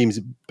Interpretation of Dreams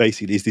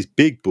basically is this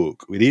big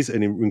book. It is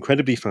an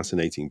incredibly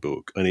fascinating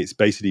book, and it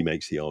basically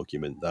makes the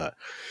argument that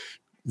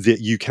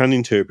you can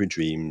interpret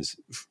dreams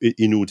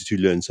in order to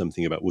learn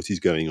something about what is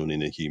going on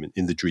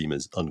in the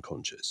dreamer's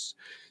unconscious.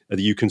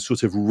 You can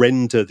sort of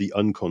render the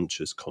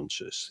unconscious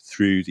conscious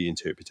through the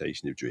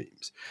interpretation of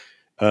dreams.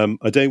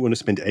 I don't want to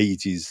spend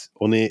ages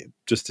on it,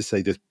 just to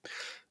say that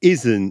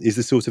is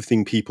the sort of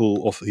thing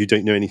people who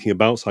don't know anything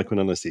about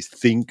psychoanalysis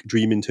think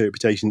dream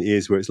interpretation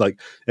is, where it's like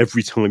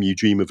every time you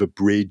dream of a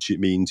bridge, it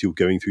means you're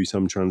going through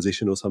some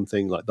transition or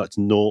something. Like, that's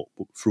not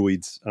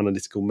Freud's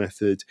analytical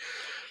method.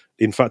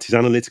 In fact, his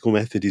analytical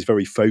method is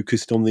very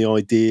focused on the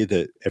idea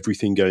that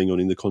everything going on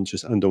in the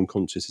conscious and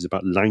unconscious is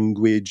about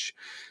language.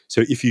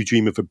 So if you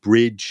dream of a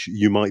bridge,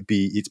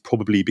 it's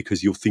probably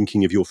because you're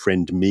thinking of your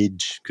friend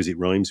Midge, because it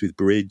rhymes with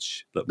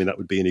bridge. I mean, that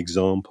would be an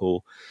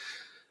example.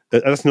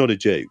 That's not a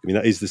joke. I mean,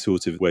 that is the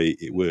sort of way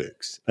it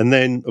works. And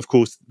then, of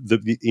course, the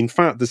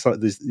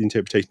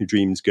interpretation of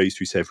dreams goes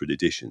through several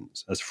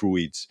editions as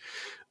Freud's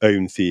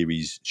own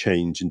theories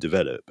change and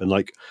develop. And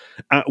like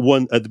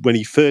when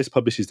he first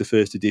publishes the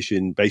first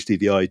edition, basically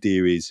the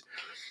idea is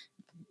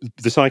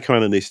the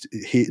psychoanalyst,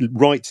 he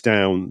writes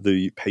down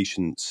the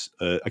patient's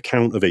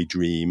account of a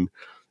dream,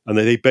 and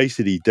they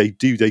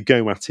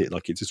go at it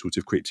like it's a sort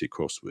of cryptic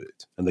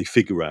crossword, and they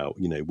figure out,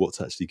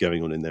 what's actually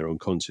going on in their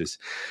unconscious.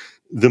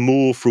 The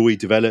more Freud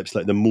develops,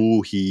 like the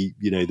more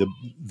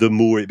the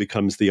more it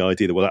becomes the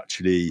idea that, well,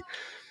 actually,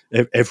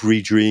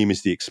 every dream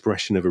is the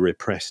expression of a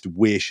repressed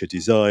wish, a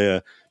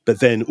desire,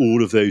 but then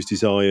all of those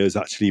desires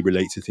actually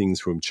relate to things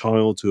from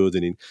childhood,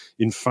 and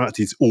in fact,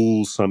 it's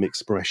all some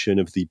expression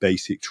of the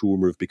basic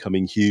trauma of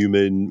becoming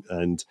human.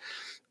 And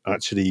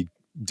actually,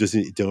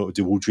 do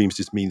all dreams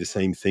just mean the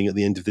same thing at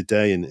the end of the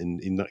day? And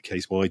in that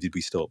case, why did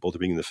we start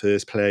bothering in the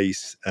first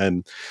place?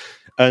 And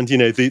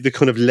the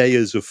kind of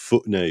layers of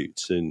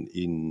footnotes and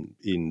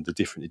in the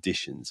different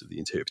editions of the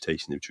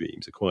interpretation of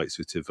dreams are quite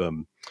sort of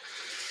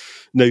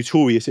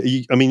notorious.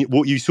 I mean,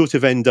 what you sort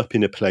of end up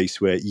in a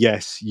place where,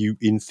 yes,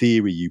 in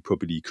theory, you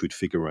probably could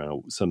figure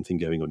out something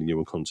going on in your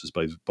unconscious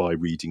by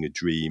reading a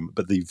dream,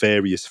 but the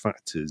various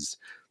factors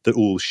that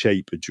all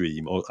shape a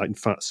dream are in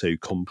fact so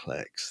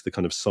complex. The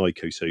kind of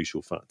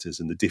psychosocial factors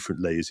and the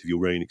different layers of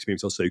your own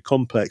experience are so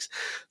complex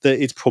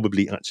that it's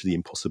probably actually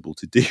impossible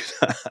to do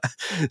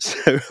that.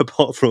 So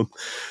apart from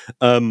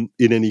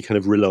in any kind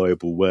of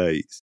reliable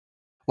ways.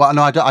 Well,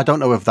 no, I don't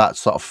know if that's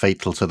sort of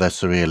fatal to the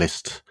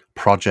surrealist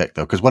project,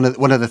 though, because one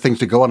of the things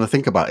to go on and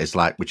think about is,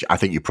 like, which I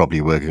think you probably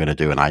were going to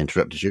do, and I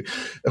interrupted you,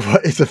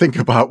 is to think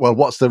about, well,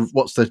 what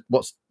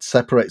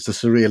separates the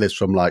surrealist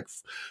from like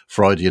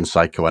Freudian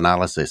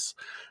psychoanalysis.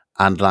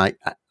 And like,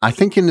 I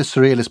think in the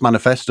Surrealist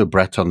manifesto,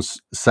 Breton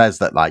says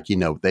that, like,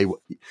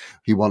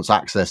 he wants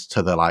access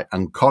to the like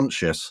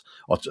unconscious,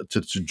 or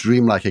to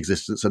dreamlike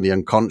existence and the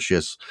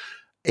unconscious,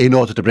 in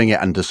order to bring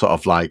it under sort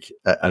of like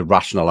a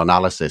rational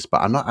analysis.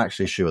 But I'm not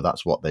actually sure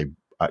that's what they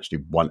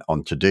actually went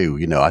on to do.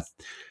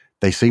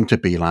 They seem to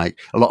be like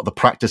a lot of the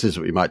practices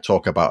that we might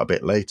talk about a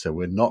bit later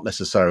were not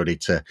necessarily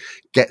to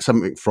get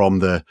something from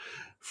the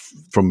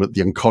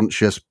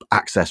unconscious,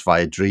 access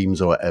via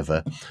dreams or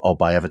whatever, or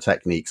by other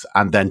techniques,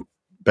 and then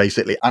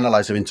basically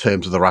analyze them in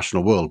terms of the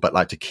rational world, but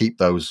like to keep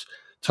those,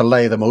 to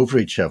lay them over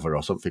each other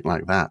or something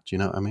like that. Do you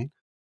know what I mean?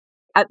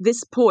 At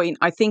this point,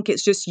 I think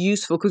it's just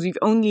useful because we've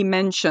only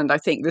mentioned, I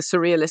think, the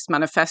Surrealist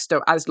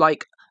manifesto as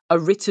like a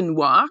written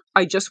work.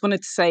 I just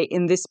wanted to say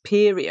in this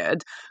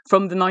period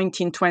from the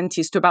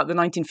 1920s to about the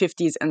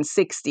 1950s and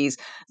 60s,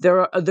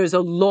 there's a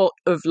lot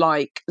of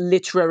like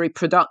literary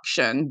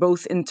production,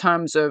 both in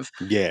terms of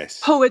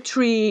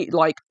poetry,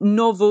 like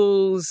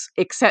novels,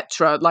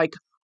 etc., like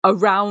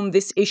around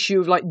this issue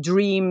of like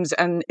dreams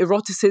and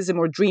eroticism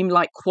or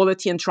dreamlike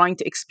quality and trying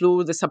to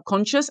explore the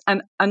subconscious.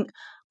 And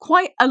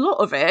quite a lot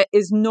of it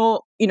is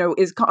not,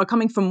 is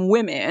coming from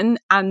women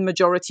and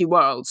majority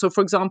world. So,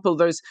 for example,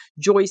 there's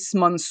Joyce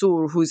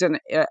Mansour, who's an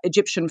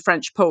Egyptian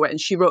French poet, and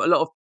she wrote a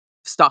lot of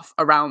stuff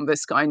around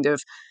this kind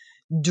of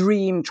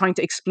dream, trying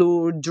to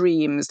explore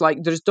dreams. Like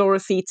there's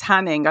Dorothy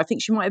Tanning. I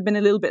think she might have been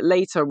a little bit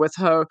later with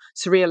her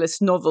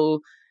surrealist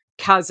novel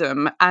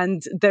Chasm.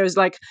 And there's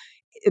like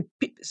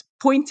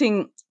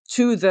pointing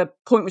to the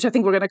point, which I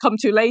think we're going to come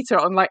to later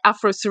on, like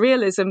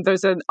Afro-surrealism.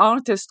 There's an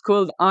artist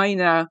called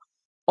Aina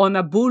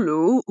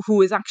Onabulu,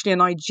 who is actually a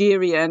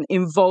Nigerian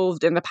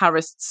involved in the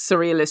Paris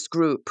Surrealist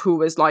group, who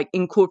was like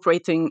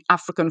incorporating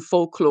African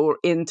folklore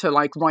into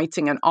like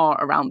writing and art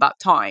around that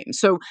time.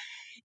 So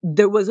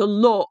there was a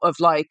lot of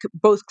like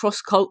both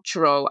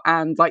cross-cultural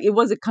and like it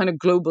was a kind of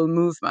global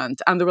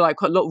movement, and there were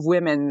like a lot of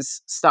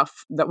women's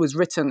stuff that was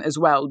written as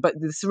well. But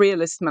the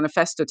Surrealist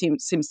manifesto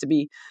seems to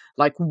be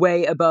like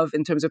way above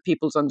in terms of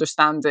people's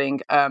understanding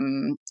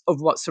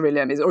of what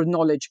surrealism is, or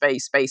knowledge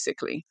base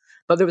basically.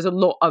 But there was a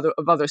lot of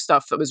other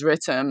stuff that was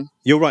written.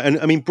 You're right. And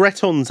I mean,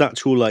 Breton's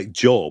actual like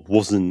job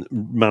wasn't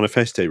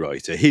manifesto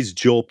writer. His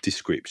job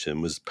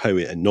description was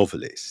poet and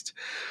novelist.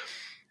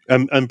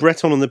 And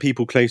Breton and the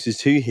people closest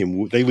to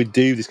him, they would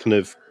do this kind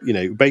of,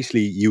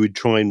 basically you would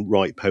try and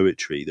write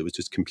poetry that was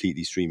just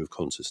completely stream of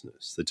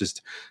consciousness. That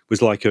just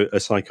was like a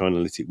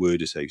psychoanalytic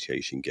word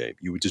association game.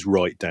 You would just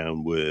write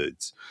down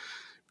words.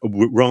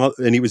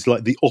 And it was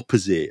like the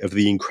opposite of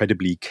the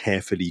incredibly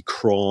carefully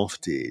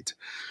crafted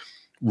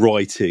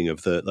writing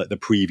of the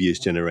previous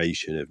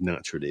generation of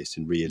naturalist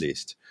and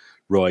realist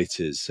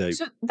writers. So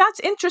that's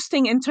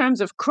interesting in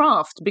terms of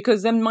craft,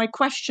 because then my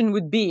question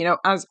would be,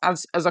 as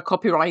a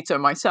copywriter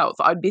myself,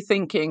 I'd be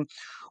thinking,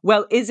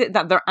 well, is it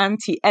that they're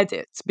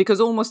anti-edits?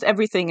 Because almost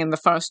everything in the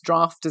first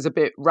draft is a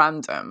bit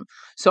random.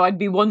 So I'd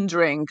be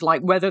wondering,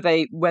 like, whether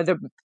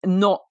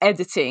not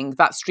editing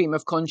that stream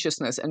of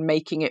consciousness and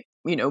making it,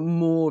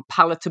 more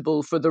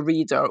palatable for the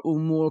reader or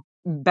more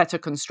better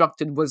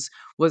constructed was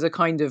a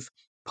kind of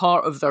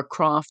part of their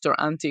craft or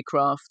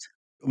anti-craft.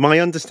 My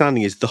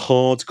understanding is the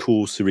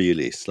hardcore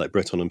surrealists, like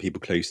Breton and people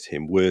close to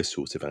him, were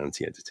sort of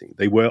anti-editing.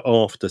 They were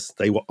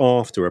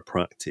after a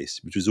practice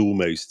which was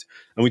almost,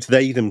 and which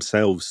they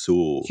themselves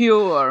saw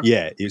pure.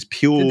 Yeah, it was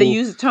pure. Did they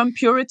use the term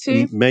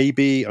purity?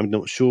 Maybe, I'm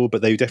not sure,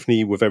 but they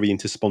definitely were very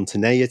into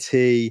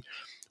spontaneity.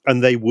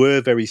 And they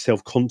were very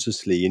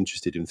self-consciously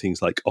interested in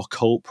things like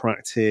occult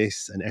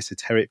practice and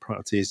esoteric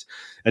practice.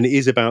 And it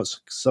is about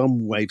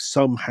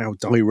somehow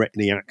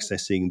directly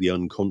accessing the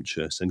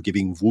unconscious and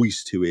giving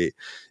voice to it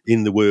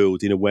in the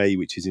world in a way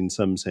which is in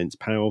some sense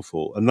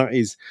powerful. And that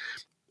is,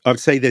 I'd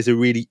say there's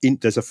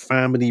a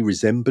family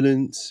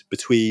resemblance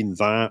between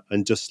that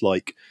and just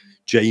like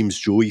James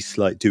Joyce,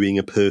 like doing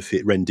a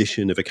perfect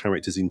rendition of a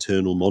character's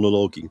internal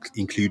monologue,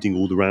 including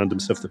all the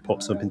random stuff that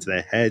pops up into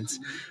their heads.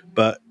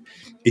 But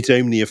it's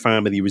only a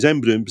family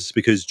resemblance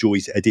because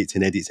Joyce edits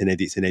and edits and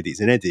edits and edits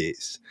and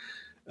edits.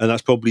 And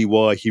that's probably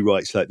why he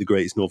writes like the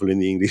greatest novel in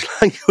the English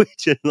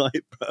language.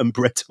 And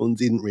Breton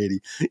didn't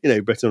really,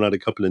 Breton had a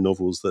couple of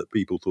novels that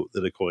people thought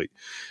that are quite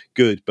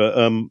good. But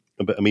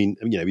I mean,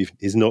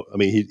 his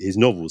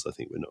novels, I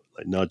think, were not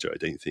like Nadia. I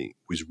don't think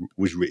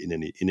was written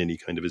in any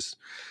kind of as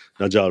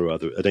Nadia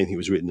rather. I don't think it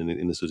was written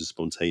in a sort of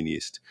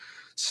spontaneous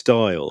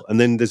style. And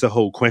then there's a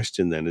whole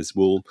question then as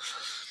well.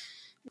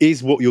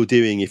 Is what you're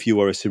doing, if you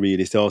are a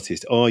surrealist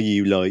artist, are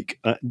you like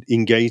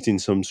engaged in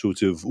some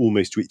sort of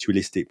almost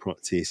ritualistic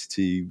practice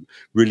to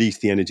release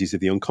the energies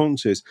of the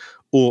unconscious,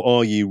 or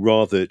are you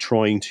rather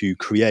trying to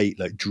create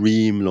like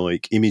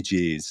dream-like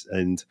images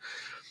and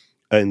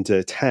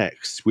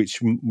texts,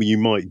 which you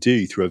might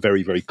do through a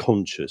very, very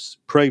conscious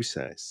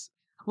process?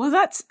 Well,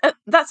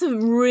 that's a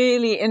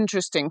really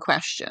interesting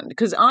question,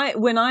 because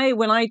when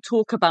I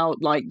talk about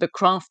like the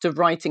craft of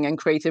writing and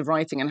creative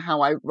writing and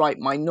how I write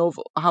my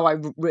novel, how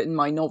I've written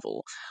my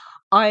novel,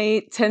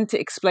 I tend to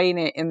explain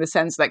it in the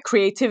sense that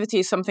creativity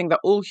is something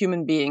that all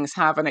human beings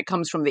have, and it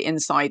comes from the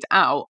inside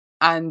out,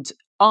 and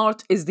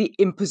art is the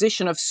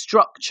imposition of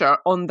structure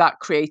on that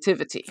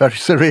creativity. Very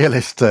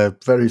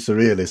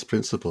surrealist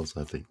principles,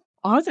 I think.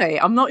 Are they?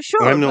 I'm not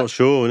sure. I'm not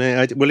sure.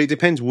 Well, it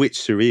depends which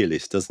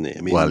surrealist, doesn't it?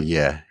 I mean, well,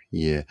 yeah.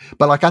 Yeah.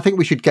 But like, I think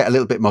we should get a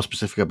little bit more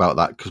specific about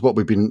that, because what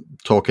we've been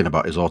talking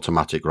about is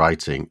automatic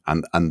writing,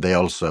 and they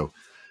also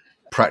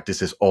practice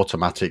this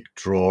automatic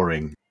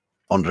drawing.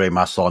 André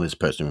Masson is the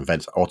person who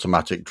invents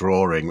automatic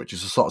drawing, which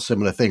is a sort of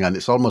similar thing. And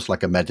it's almost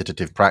like a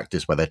meditative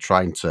practice where you're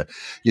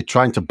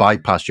trying to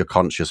bypass your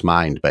conscious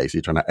mind,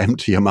 basically trying to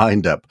empty your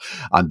mind up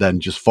and then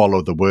just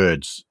follow the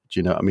words. Do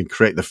you know what I mean?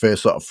 Create the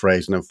first sort of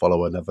phrase and then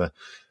follow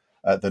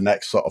the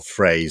next sort of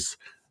phrase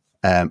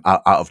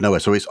out of nowhere.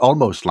 So it's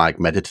almost like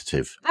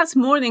meditative. That's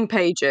morning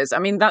pages. I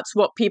mean, that's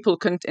what people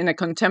in a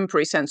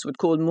contemporary sense would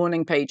call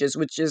morning pages,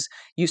 which is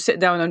you sit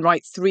down and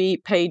write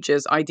 3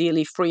 pages,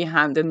 ideally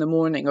freehand in the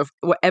morning, of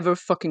whatever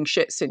fucking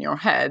shit's in your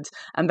head.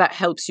 And that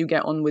helps you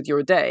get on with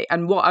your day.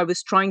 And what I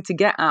was trying to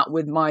get at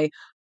with my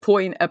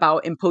point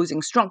about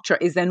imposing structure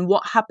is then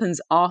what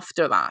happens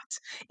after that.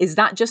 Is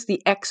that just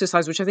the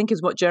exercise, which I think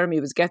is what Jeremy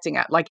was getting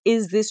at? Like,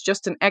 is this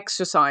just an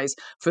exercise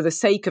for the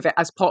sake of it,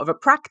 as part of a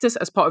practice,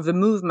 as part of the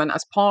movement,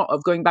 as part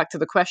of going back to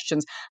the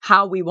questions,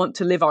 how we want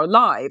to live our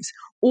lives?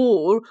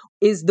 Or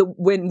is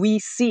when we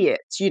see it,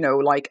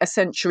 like a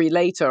century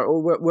later,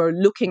 or we're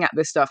looking at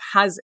this stuff,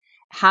 has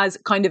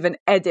kind of an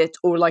edit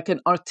or like an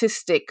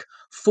artistic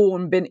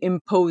form been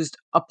imposed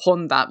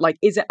upon that? Like,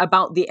 is it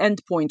about the end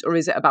point or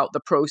is it about the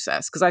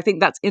process? Because I think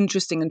that's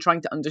interesting in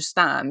trying to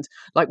understand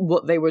like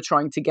what they were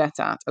trying to get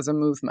at as a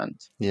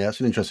movement. Yeah, that's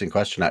an interesting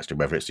question, actually,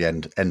 whether it's the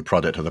end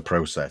product or the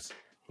process.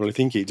 Well, I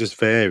think it just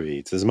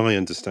varied. As my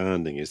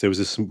understanding is, there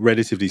was a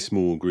relatively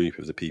small group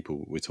of the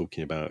people we're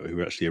talking about who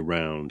were actually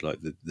around,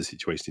 like the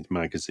Situationist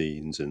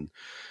magazines and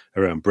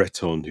around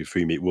Breton, who for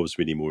me it was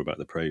really more about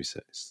the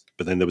process.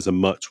 But then there was a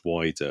much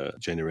wider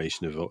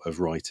generation of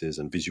writers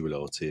and visual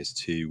artists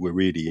who were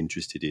really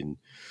interested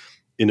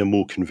in a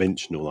more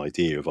conventional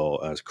idea of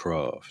art as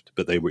craft,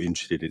 but they were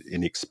interested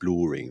in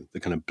exploring the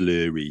kind of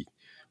blurry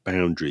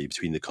boundary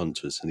between the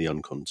conscious and the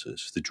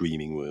unconscious, the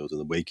dreaming world and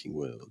the waking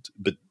world.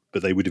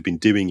 But they would have been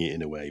doing it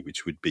in a way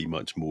which would be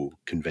much more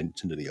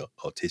conventionally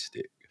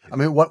artistic. I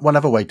mean, one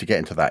other way to get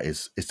into that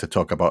is to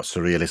talk about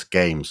surrealist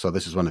games. So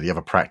this is one of the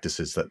other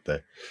practices that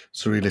the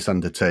surrealists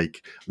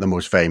undertake. The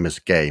most famous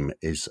game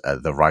is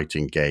the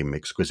writing game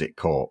Exquisite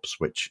Corpse,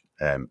 which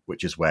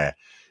is where,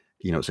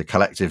 it's a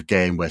collective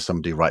game where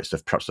somebody writes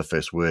perhaps the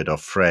first word or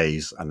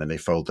phrase, and then they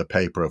fold the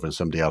paper over and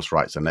somebody else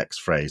writes the next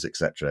phrase,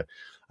 etc.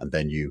 And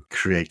then you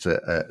create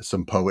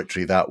some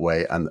poetry that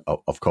way. And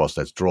of course,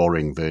 there's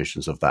drawing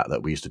versions of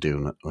that we used to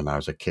do when I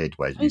was a kid.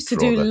 Where I used to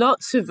do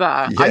lots of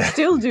that. Yeah. I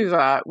still do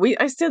that.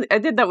 I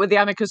did that with the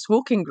Amicus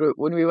Walking Group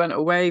when we went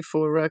away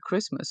for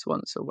Christmas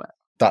once a while.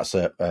 That's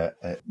a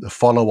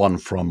follow-on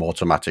from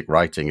automatic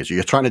writing. Is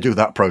you're trying to do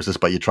that process,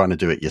 but you're trying to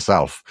do it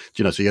yourself.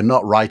 So you're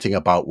not writing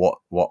about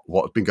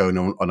what's been going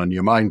on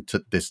your mind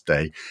to this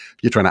day.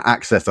 You're trying to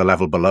access the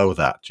level below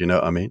that. Do you know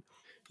what I mean?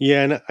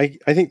 Yeah, and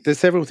I think there's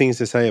several things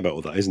to say about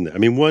all that, isn't there? I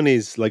mean, one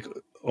is, like,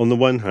 on the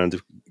one hand,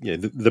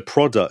 the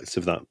products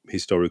of that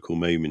historical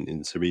moment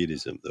in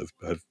surrealism that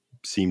have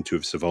seemed to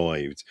have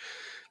survived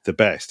the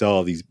best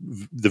are the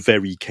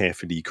very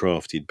carefully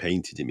crafted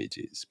painted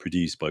images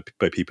produced by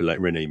people like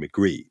René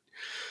Magritte.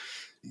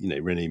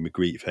 René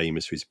Magritte,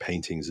 famous for his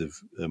paintings of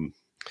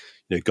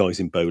guys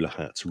in bowler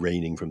hats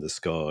raining from the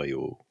sky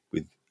or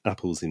with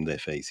apples in their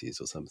faces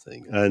or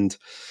something. And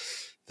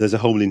there's a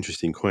whole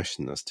interesting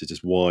question as to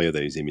just why are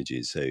those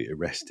images so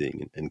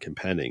arresting and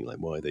compelling? Like,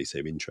 why are they so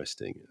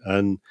interesting?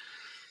 And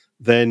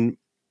then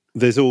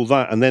there's all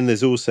that, and then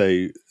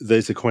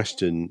there's a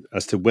question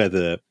as to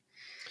whether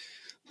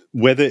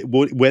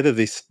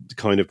this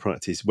kind of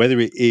practice, whether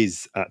it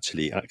is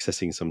actually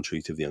accessing some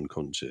truth of the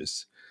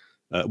unconscious,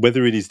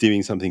 whether it is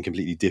doing something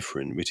completely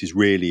different, which is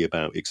really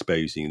about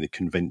exposing the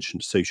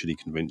socially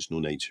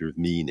conventional nature of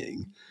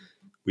meaning,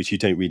 which you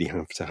don't really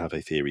have to have a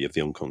theory of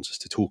the unconscious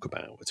to talk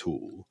about at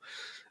all.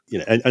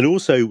 And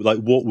also, like,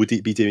 what would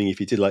it be doing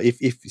if it did? Like,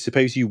 if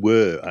suppose you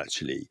were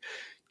actually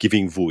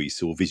giving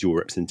voice or visual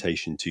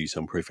representation to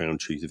some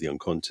profound truth of the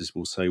unconscious,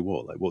 well, so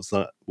what? Like, what's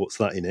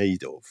that in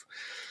aid of?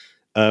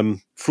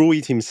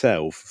 Freud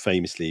himself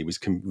famously was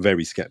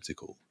very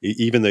skeptical,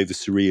 even though the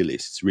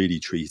surrealists really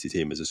treated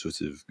him as a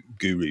sort of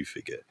guru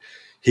figure.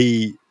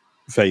 He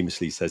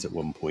famously says at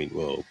one point,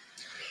 well,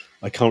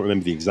 I can't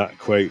remember the exact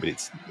quote,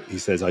 but he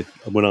says, the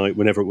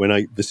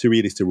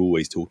surrealists are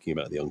always talking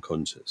about the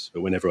unconscious,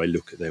 but whenever I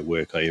look at their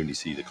work, I only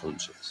see the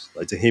conscious.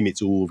 Like, to him,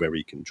 it's all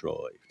very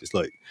contrived. It's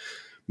like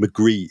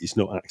Magritte is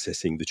not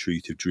accessing the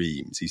truth of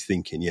dreams. He's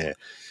thinking,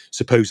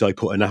 suppose I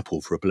put an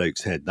apple for a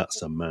bloke's head. That's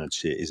some mad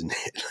shit, isn't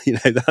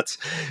it?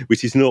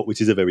 Which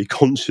is a very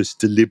conscious,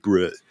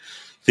 deliberate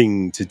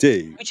thing to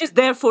do. Which is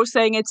therefore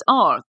saying it's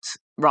art,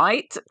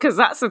 right? Because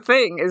that's the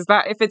thing, is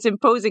that if it's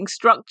imposing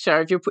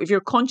structure, if you're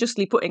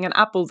consciously putting an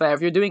apple there,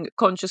 if you're doing it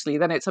consciously,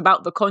 then it's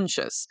about the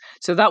conscious.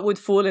 So that would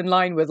fall in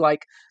line with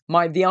like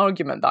the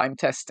argument that I'm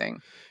testing.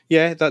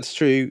 Yeah, that's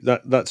true.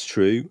 That's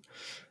true.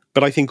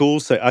 But I think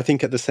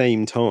at the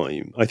same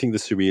time, I think the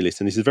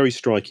surrealists, and this is very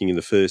striking in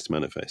the first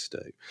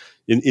manifesto,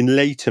 in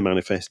later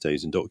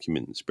manifestos and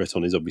documents,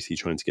 Breton is obviously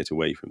trying to get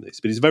away from this,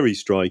 but it's very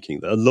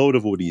striking that a lot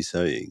of what he's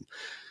saying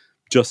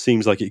just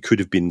seems like it could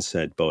have been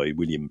said by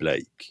William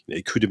Blake.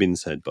 It could have been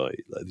said by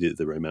the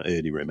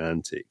early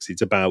Romantics.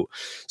 It's about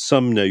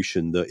some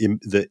notion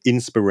that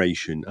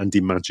inspiration and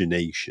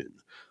imagination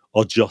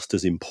are just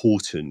as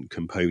important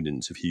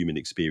components of human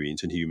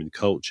experience and human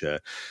culture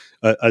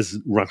as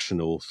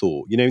rational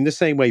thought. In the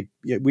same way,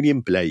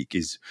 William Blake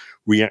is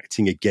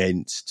reacting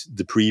against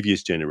the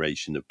previous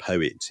generation of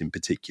poets in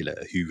particular,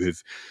 who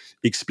have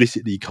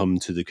explicitly come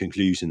to the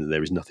conclusion that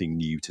there is nothing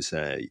new to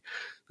say,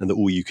 and that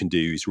all you can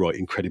do is write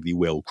incredibly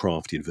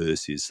well-crafted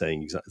verses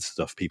saying exact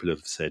stuff people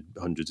have said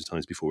hundreds of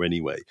times before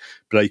anyway.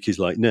 Blake is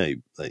like, no,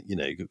 I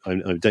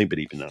don't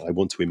believe in that. I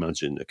want to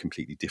imagine a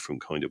completely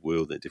different kind of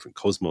world, a different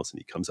cosmos, and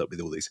he comes up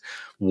with all this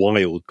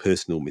wild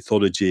personal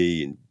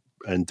mythology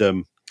and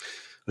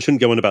I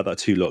shouldn't go on about that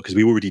too long, because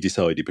we already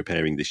decided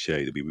preparing this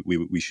show that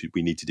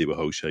we need to do a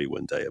whole show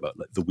one day about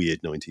like the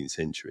weird 19th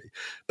century.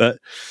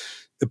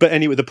 But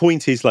anyway, the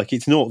point is, like,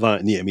 it's not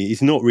that new. I mean,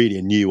 it's not really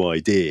a new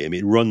idea. I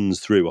mean, it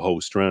runs through a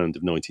whole strand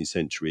of 19th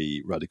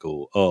century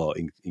radical art,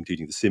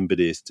 including the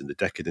symbolists and the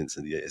decadents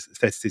and the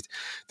aestheticists.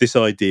 This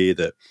idea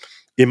that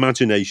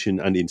imagination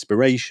and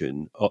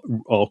inspiration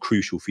are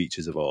crucial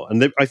features of art,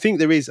 and I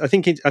think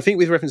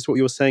with reference to what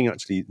you're saying,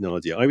 actually,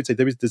 Nadia, I would say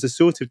there's a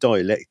sort of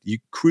dialect. You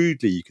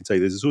can say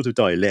there's a sort of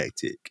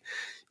dialectic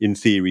in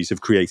theories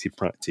of creative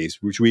practice,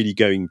 which really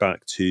going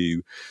back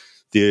to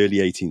the early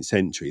 18th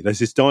century. There's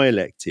this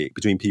dialectic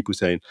between people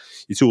saying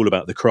it's all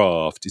about the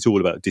craft, it's all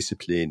about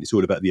discipline, it's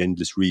all about the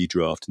endless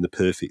redraft and the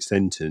perfect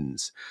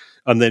sentence.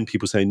 And then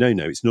people say, no,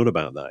 it's not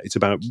about that. It's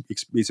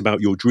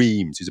about your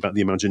dreams, it's about the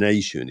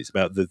imagination, it's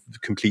about the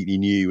completely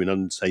new and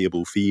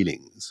unsayable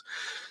feelings.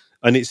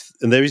 And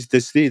there is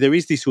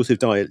this sort of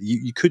dialectic.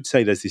 You could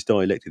say there's this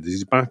dialectic, there's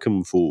this back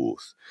and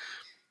forth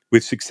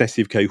with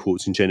successive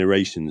cohorts and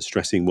generations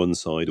stressing one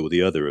side or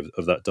the other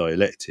of that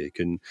dialectic.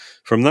 And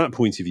from that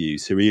point of view,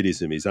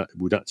 surrealism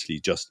would actually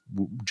just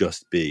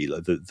be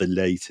like the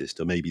latest,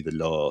 or maybe the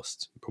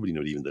last, probably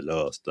not even the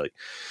last, like,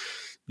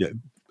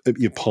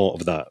 you're part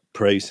of that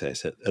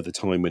process at the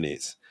time when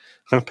it's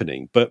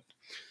happening. But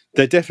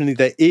there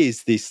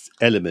is this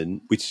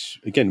element,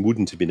 which again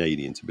wouldn't have been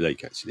alien to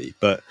Blake actually,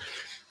 but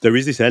there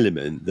is this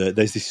element that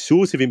there's this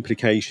sort of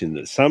implication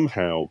that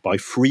somehow by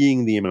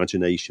freeing the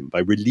imagination, by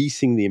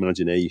releasing the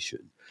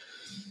imagination,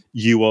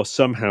 you are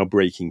somehow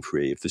breaking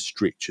free of the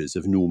strictures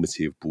of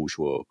normative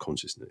bourgeois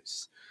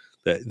consciousness.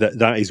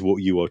 That is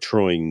what you are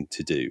trying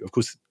to do. Of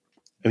course,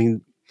 I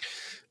mean,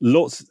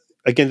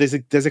 again,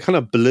 there's a kind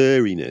of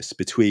blurriness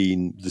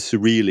between the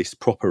surrealist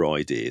proper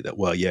idea that,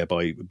 well, yeah,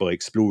 by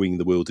exploring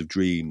the world of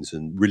dreams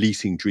and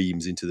releasing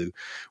dreams into the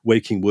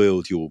waking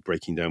world, you're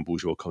breaking down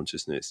bourgeois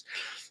consciousness.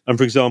 And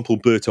for example,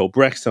 Bertolt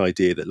Brecht's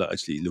idea that,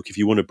 actually, look, if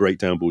you want to break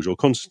down bourgeois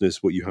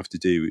consciousness, what you have to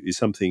do is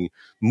something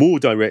more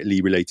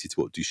directly related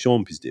to what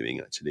Duchamp is doing,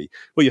 actually.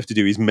 What you have to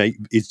do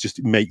is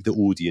just make the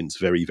audience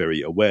very,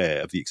 very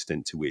aware of the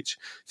extent to which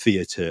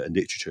theatre and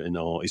literature and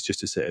art is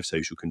just a set of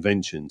social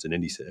conventions, and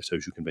any set of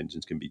social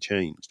conventions can be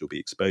changed or be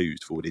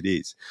exposed for what it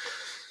is.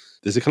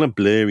 There's a kind of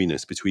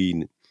blurriness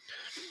between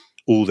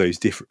all those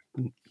different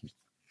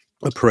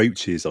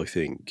approaches, I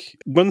think.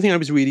 One thing I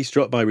was really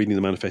struck by reading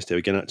the manifesto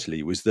again,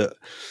 actually, was that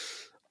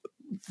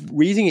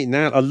reading it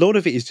now, a lot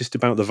of it is just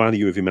about the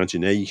value of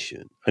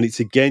imagination, and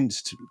it's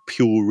against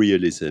pure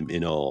realism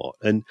in art.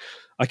 And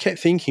I kept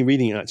thinking,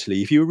 reading it,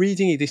 actually, if you were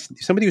reading it, if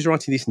somebody was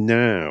writing this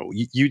now,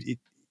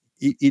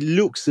 it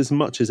looks as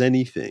much as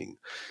anything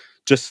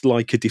just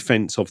like a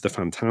defense of the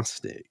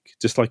fantastic,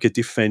 just like a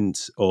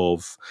defense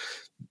of,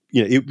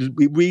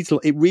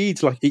 it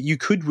reads like you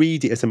could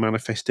read it as a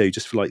manifesto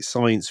just for like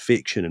science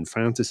fiction and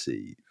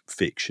fantasy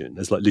fiction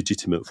as like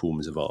legitimate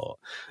forms of art,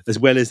 as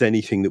well as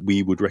anything that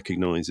we would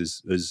recognize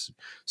as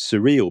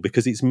surreal,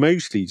 because it's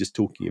mostly just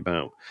talking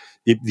about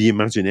the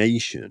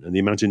imagination, and the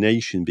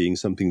imagination being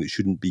something that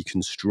shouldn't be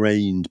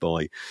constrained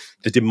by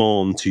the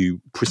demand to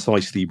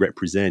precisely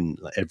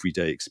represent like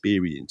everyday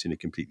experience in a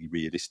completely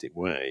realistic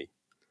way.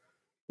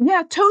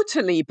 Yeah,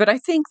 totally. But I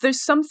think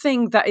there's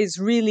something that is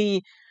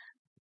really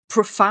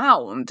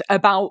profound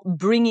about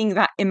bringing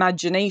that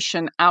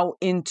imagination out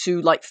into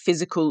like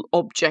physical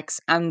objects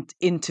and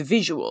into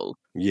visual.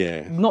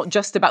 Yeah. Not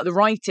just about the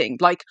writing.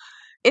 Like,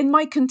 in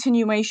my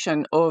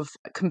continuation of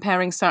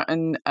comparing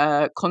certain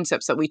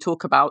concepts that we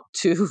talk about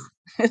to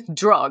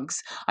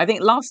drugs, I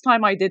think last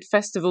time I did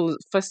festivals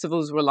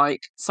were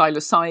like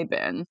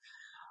psilocybin.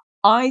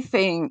 I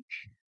think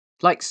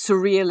like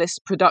surrealist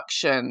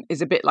production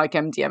is a bit like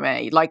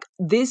MDMA. Like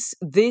this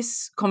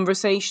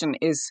conversation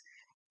is,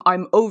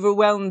 I'm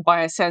overwhelmed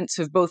by a sense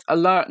of both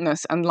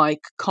alertness and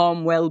like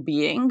calm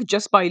well-being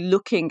just by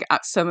looking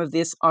at some of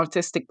this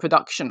artistic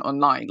production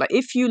online. Like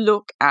if you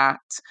look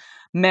at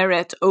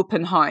Meret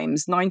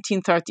Oppenheim's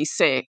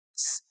 1936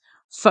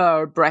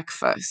 fur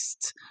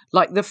breakfast,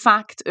 like the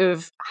fact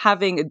of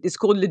having, it's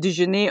called le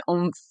déjeuner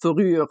en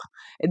fourrure.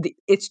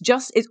 It's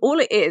all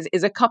it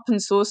is a cup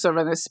and saucer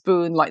and a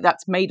spoon, like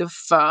that's made of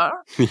fur.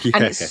 Yeah.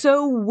 And it's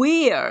so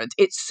weird,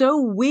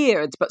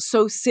 but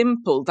so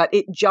simple that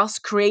it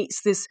just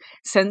creates this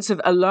sense of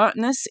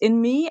alertness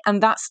in me.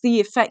 And that's the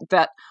effect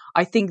that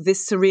I think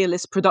this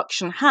surrealist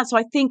production has. So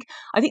I think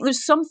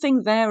there's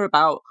something there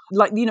about,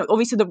 like,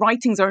 obviously the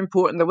writings are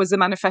important. There was the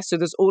manifesto,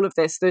 there's all of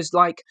this. There's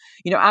like,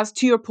 as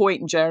to your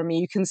point, Jeremy,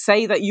 you can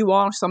say that you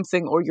are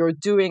something or you're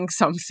doing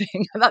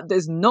something. That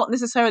does not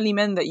necessarily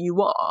mean that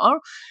you are.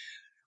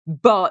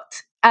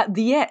 But at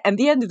the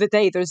end of the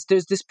day, there's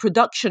this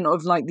production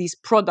of like these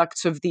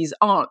products of these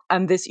art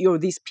and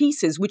these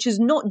pieces, which is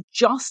not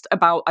just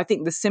about, I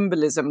think, the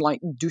symbolism like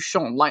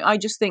Duchamp. Like, I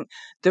just think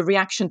the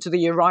reaction to the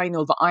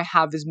urinal that I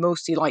have is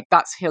mostly like,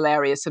 that's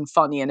hilarious and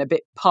funny and a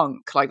bit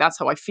punk. Like, that's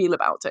how I feel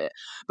about it.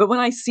 But when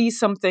I see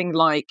something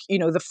like,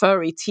 the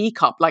furry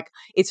teacup, like,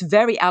 it's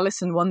very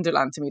Alice in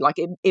Wonderland to me. Like,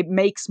 it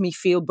makes me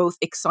feel both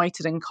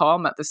excited and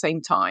calm at the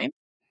same time.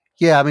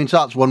 Yeah, I mean, so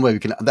that's one way we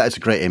can. That's a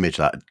great image,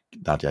 that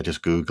Nadia. I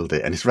just Googled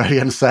it, and it's very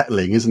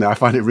unsettling, isn't it? I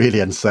find it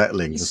really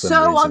unsettling. For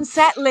some reason.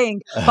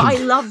 Unsettling, but I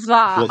love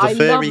that. I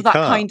love that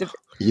kind of.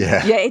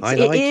 Yeah,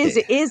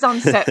 it is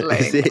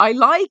unsettling. I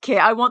like it.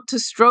 I want to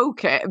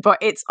stroke it, but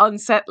it's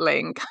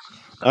unsettling.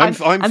 I'm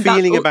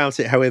feeling about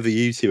it however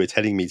you two are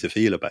telling me to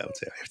feel about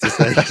it, I have to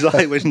say. It's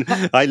like when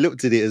I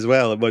looked at it as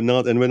well, and when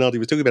Nadia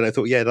was talking about it, I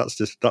thought, yeah,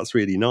 that's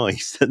really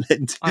nice. And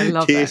then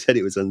Keir said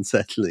it was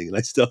unsettling, and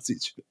I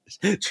started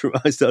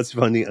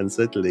finding it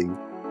unsettling.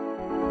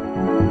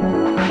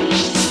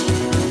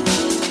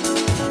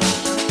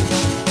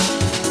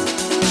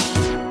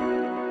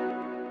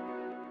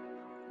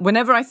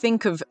 Whenever I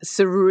think of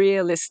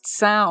surrealist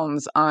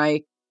sounds,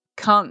 I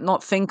can't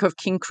not think of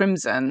King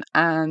Crimson,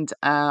 and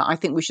I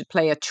think we should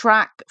play a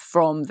track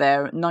from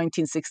their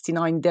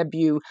 1969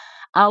 debut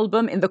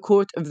album, In the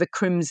Court of the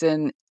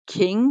Crimson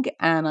King,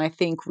 and I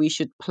think we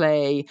should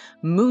play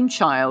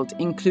Moonchild,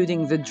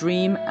 including The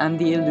Dream and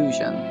the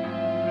Illusion.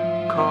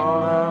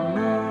 Call her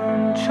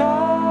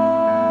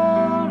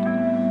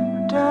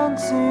Moonchild,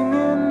 dancing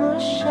in the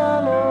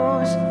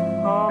shallows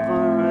of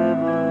a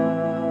river.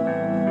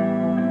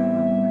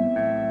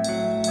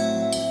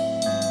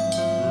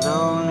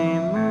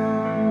 Lonely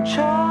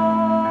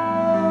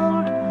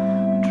child,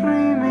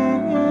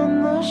 dreaming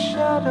in the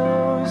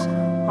shadows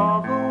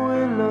of a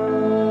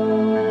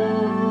willow,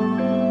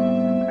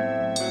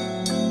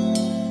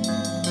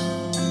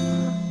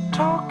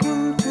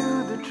 talking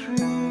to the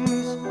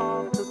trees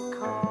of the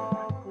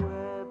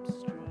cobweb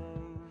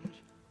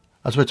strange.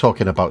 As we're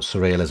talking about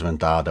surrealism and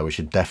Dada, we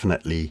should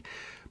definitely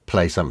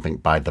play something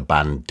by the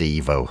band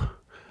Devo.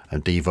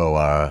 And Devo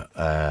are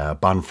a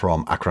band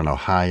from Akron,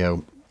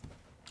 Ohio.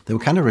 They were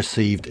kind of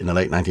received in the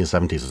late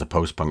 1970s as a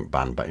post-punk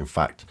band, but in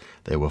fact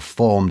they were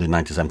formed in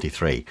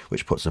 1973,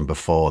 which puts them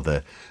before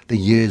the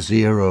year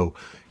zero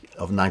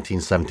of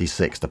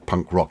 1976, the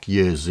punk rock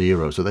year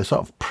zero. So they're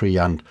sort of pre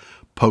and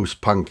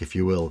post-punk, if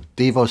you will.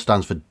 Devo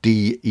stands for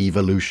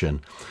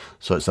de-evolution.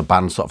 So it's a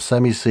band sort of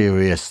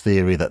semi-serious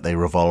theory that they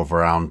revolve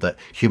around, that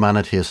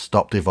humanity has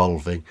stopped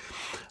evolving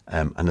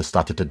and has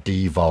started to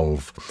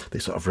devolve. They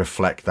sort of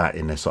reflect that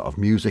in their sort of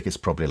music. It's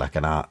probably like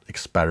an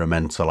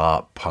experimental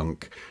art,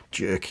 punk,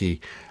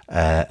 jerky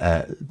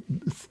kind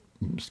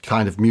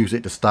of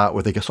music to start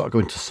with. They sort of go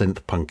into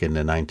synth punk in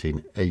the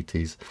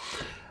 1980s.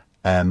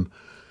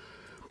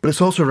 But it's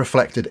also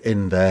reflected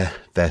in their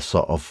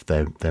sort of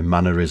their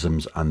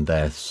mannerisms and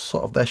their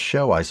sort of their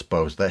show, I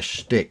suppose, their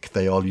shtick.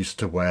 They all used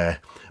to wear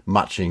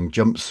matching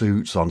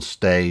jumpsuits on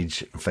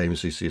stage.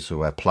 Famously used to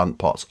wear plant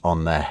pots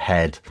on their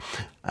head.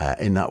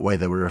 In that way,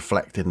 they were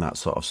reflecting that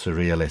sort of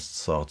surrealist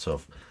sort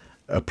of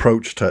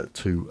approach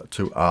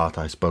to art,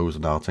 I suppose,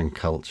 and art and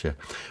culture.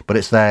 But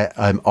it's their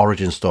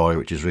origin story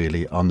which is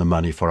really on the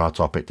money for our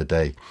topic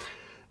today.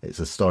 It's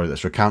a story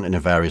that's recounted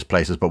in various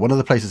places, but one of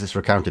the places it's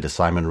recounted is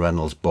Simon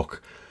Reynolds'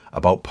 book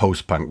about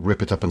post-punk,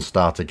 Rip It Up and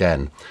Start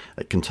Again.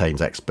 It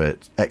contains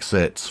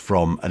excerpts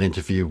from an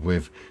interview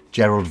with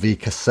Gerald V.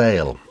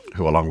 Casale,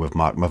 who, along with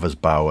Mark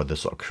Mothersbaugh, are the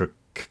sort of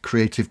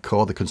creative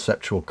core, the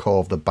conceptual core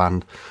of the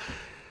band.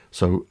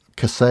 So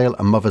Casale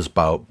and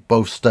Mothersbaugh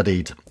both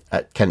studied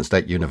at Kent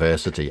State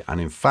University,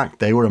 and in fact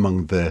they were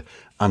among the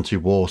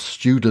anti-war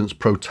students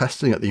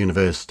protesting at the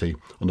university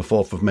on the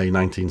 4th of May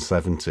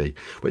 1970,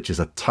 which is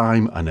a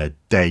time and a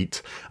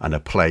date and a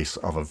place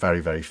of a very,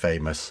 very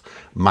famous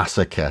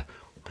massacre.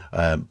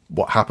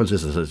 What happens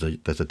is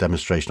there's a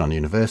demonstration on the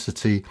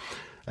university,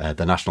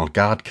 the National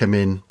Guard come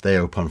in, they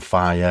open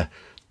fire,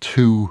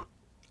 4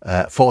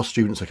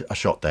 students are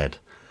shot dead.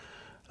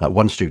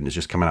 One student is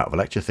just coming out of a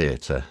lecture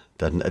theatre.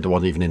 It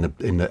wasn't even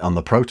on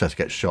the protest,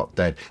 gets shot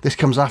dead. This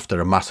comes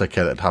after a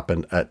massacre that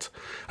happened at,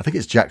 I think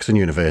it's Jackson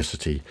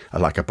University,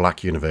 like a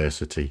black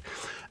university.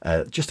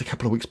 Just a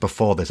couple of weeks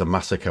before, there's a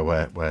massacre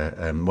where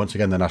once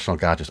again the National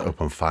Guard just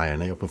opened fire,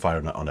 and they opened fire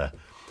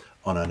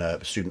on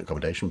a student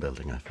accommodation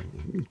building, I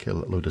think,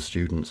 kill a load of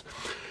students.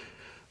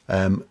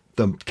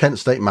 The Kent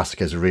State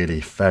massacre is a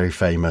really very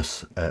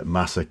famous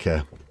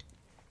massacre,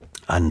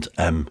 and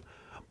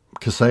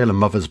Casale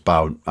and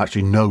Mothersbaugh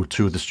actually know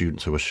 2 of the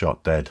students who were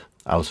shot dead,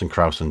 Alison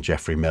Krauss and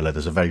Jeffrey Miller.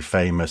 There's a very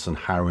famous and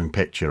harrowing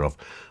picture of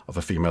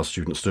a female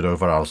student stood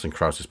over Alison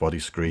Krauss's body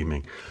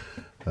screaming.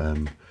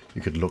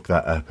 You could look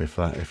that up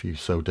if you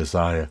so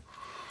desire.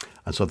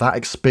 And so that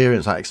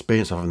experience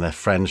of having their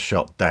friends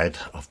shot dead,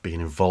 of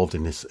being involved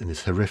in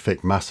this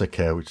horrific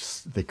massacre,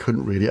 which they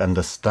couldn't really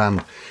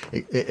understand,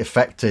 it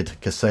affected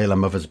Kasela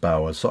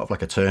Mothersbaugh as sort of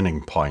like a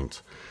turning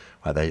point.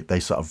 Where they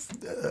sort of,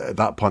 at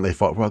that point, they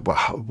thought, well,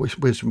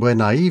 we're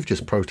naive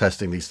just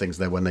protesting these things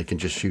there when they can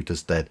just shoot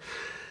us dead.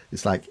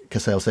 It's like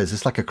Cassell says,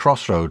 it's like a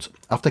crossroads.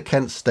 After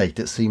Kent State,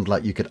 it seemed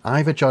like you could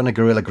either join a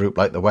guerrilla group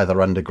like the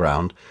Weather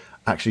Underground,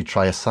 actually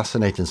try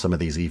assassinating some of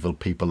these evil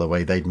people the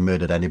way they'd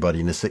murdered anybody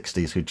in the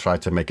 60s who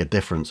tried to make a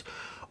difference,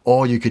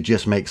 or you could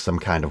just make some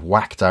kind of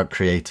whacked out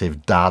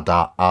creative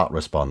Dada art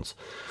response,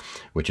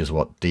 which is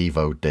what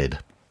Devo did.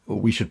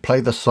 We should play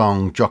the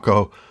song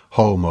Jocko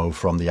Homo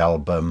from the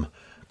album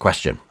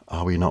Question: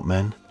 Are we not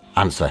men?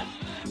 Answer: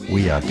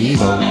 we are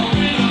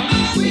Devo.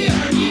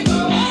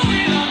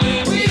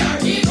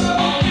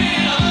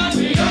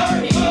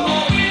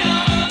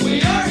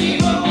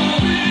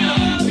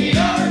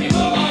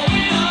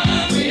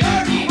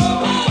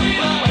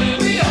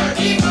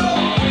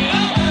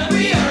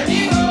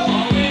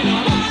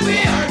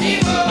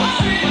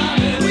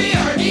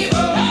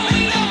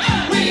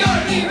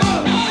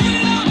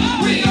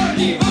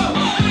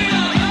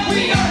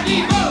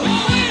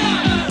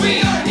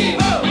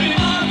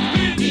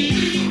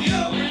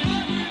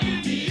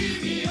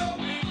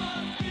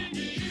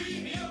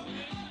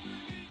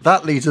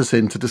 That leads us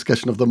into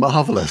discussion of the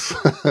marvelous,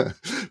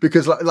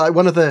 because like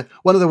one of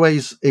the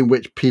ways in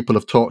which people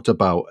have talked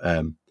about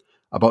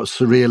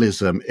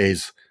surrealism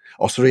is,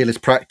 or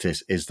surrealist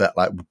practice, is that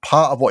like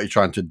part of what you're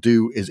trying to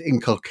do is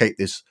inculcate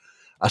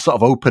a sort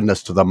of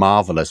openness to the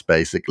marvelous,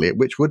 basically,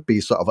 which would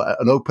be sort of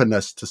an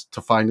openness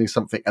to finding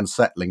something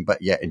unsettling, but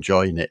yet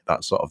enjoying it,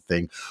 that sort of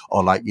thing.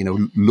 Or like,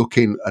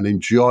 looking and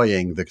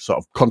enjoying the sort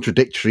of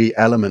contradictory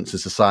elements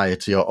of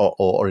society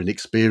or an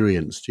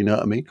experience. Do you know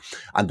what I mean?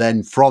 And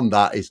then from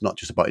that, it's not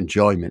just about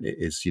enjoyment. It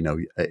is,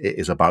 it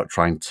is about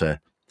trying to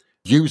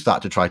use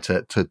that to try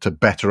to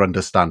better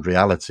understand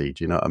reality.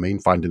 Do you know what I mean?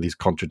 Finding these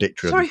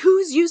contradictory... Sorry,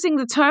 who's using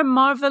the term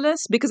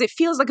marvelous? Because it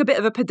feels like a bit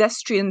of a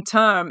pedestrian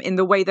term in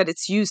the way that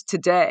it's used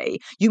today.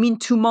 You mean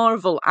to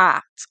marvel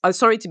at? I'm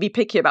sorry to be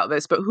picky about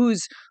this, but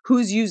who's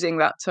using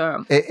that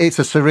term? It's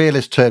a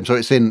surrealist term, so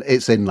it's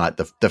in like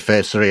the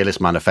first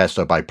Surrealist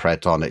manifesto by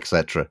Breton,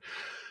 etc.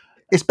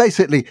 It's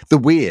basically the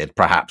weird,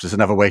 perhaps, is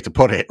another way to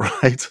put it,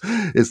 right?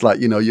 It's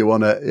like, you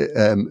want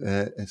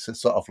to, it's a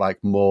sort of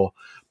like more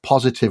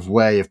positive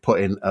way of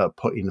putting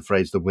the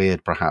phrase the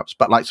weird, perhaps.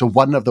 But like, so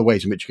one of the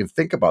ways in which you can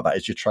think about that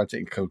is you try to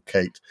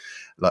inculcate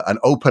like an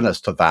openness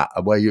to that,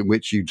 a way in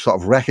which you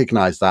sort of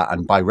recognize that.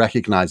 And by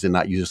recognizing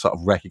that, you just sort of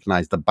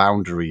recognize the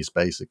boundaries,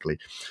 basically,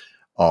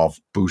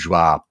 of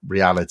bourgeois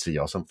reality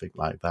or something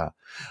like that.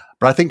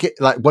 But I think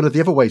like one of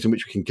the other ways in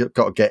which we can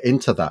get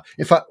into that.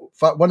 In fact,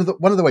 one of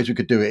the ways we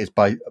could do it is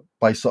by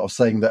sort of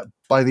saying that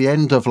by the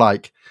end of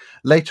like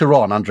later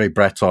on, André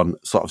Breton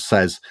sort of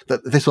says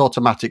that this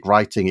automatic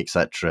writing,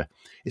 etc.,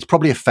 is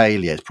probably a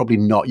failure. It's probably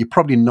not. You're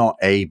probably not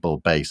able,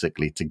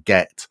 basically, to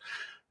get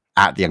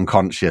at the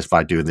unconscious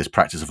by doing this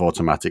practice of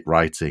automatic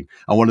writing.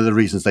 And one of the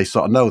reasons they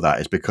sort of know that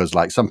is because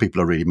like some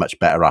people are really much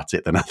better at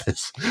it than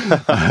others.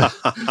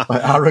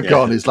 Like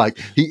Aragon is like,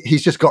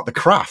 he's just got the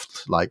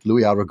craft, like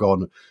Louis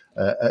Aragon.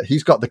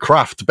 He's got the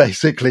craft,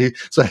 basically.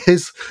 So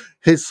his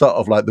sort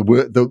of like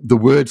the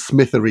word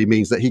smithery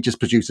means that he just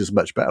produces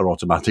much better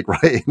automatic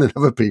writing than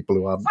other people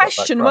who haven't.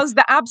 Question: was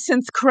the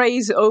absinthe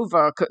craze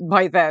over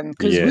by then?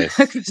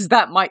 Because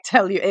that might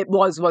tell you it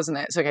wasn't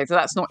it? Okay, so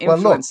that's not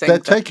influencing. Well,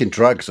 look, they're taking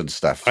drugs and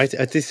stuff. The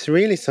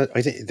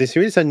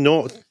surrealists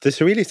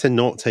are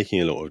not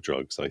taking a lot of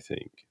drugs. I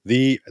think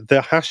the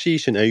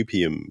hashish and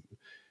opium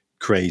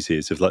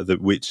crazes of like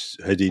which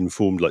had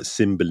informed like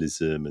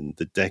symbolism and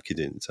the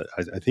decadence,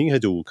 I think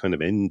had all kind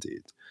of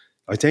ended.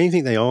 I don't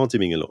think they are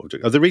doing a lot of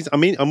drugs. The reason, I'm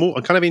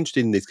kind of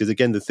interested in this because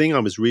again, the thing I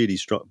was really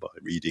struck by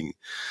reading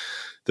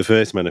the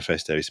first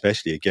manifesto,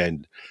 especially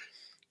again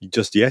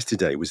just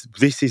yesterday, was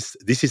this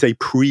is a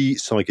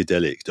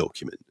pre-psychedelic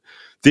document.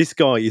 This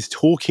guy is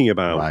talking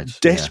about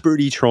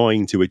desperately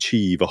trying to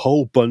achieve a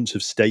whole bunch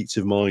of states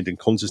of mind and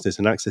consciousness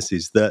and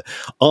accesses that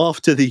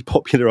after the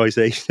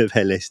popularization of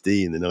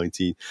LSD in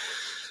the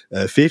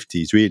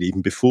 1950s, really,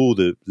 even before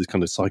the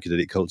kind of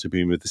psychedelic culture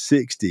boom of the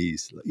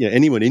 60s,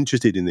 anyone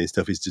interested in this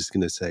stuff is just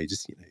going to say,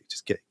 just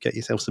get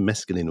yourself some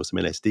mescaline or some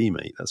LSD,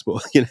 mate. That's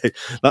what,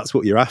 that's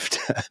what you're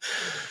after.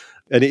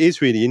 And it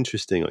is really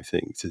interesting, I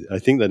think. I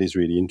think that is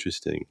really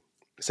interesting.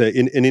 So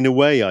in a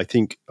way, I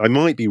think I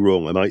might be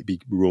wrong. I might be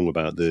wrong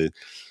about the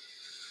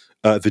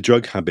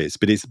drug habits,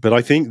 but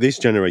I think this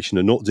generation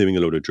are not doing a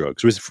lot of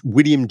drugs. Whereas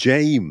William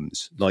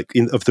James,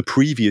 of the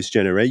previous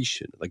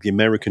generation, like the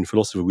American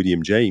philosopher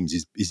William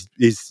James,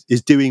 is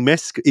doing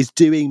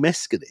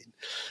mescaline.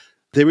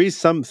 There is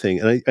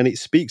something, and it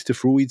speaks to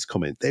Freud's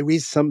comment. There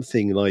is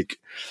something like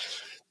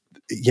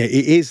yeah,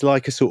 it is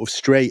like a sort of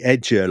straight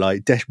edger,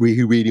 like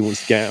who really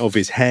wants to get out of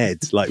his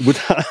head. Like,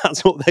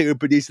 that's what they were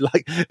producing.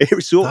 Like, it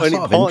was sort That's of,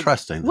 sort of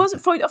interesting.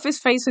 Wasn't Freud off his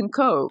face and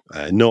coke?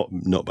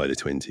 not by the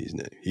 20s.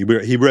 No, he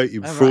wrote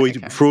Oh, Freud. right,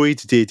 okay. Freud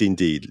did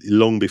indeed,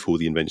 long before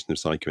the invention of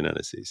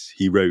psychoanalysis.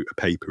 He wrote a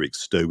paper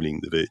extolling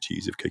the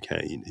virtues of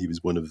cocaine. He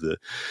was one of the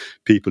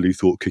people who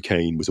thought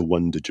cocaine was a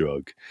wonder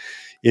drug.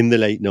 In the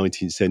late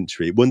 19th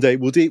century, one day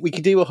we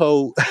could do a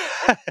whole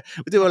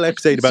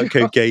episode about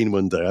cocaine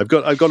one day. I've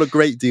got a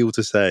great deal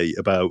to say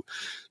about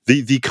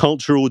the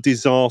cultural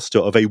disaster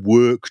of a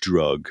work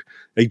drug,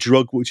 a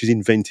drug which is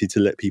invented to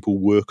let people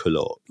work a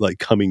lot, like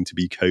coming to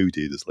be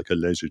coded as like a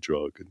leisure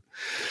drug.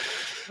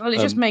 Well, it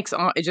just makes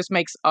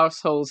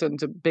arseholes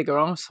into bigger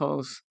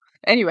arseholes.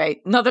 Anyway,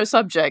 another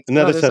subject.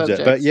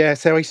 But yeah,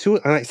 so I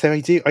sort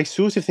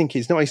of think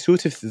it's not. I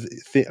sort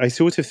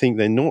of think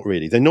they're not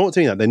really. They're not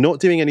doing that. They're not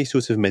doing any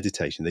sort of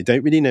meditation. They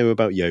don't really know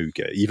about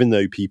yoga, even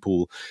though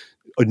people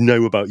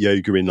know about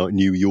yoga in like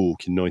New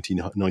York in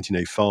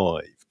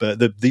 1905.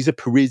 But these are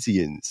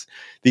Parisians.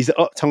 These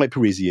are uptight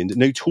Parisians.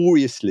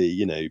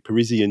 Notoriously,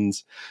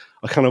 Parisians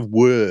are kind of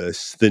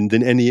worse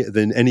than any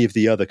of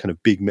the other kind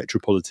of big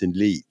metropolitan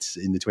elites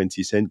in the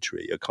 20th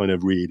century. Are kind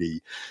of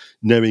really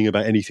knowing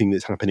about anything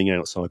that's happening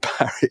outside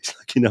Paris,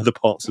 like in other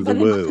parts of the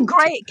world.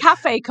 Great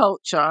cafe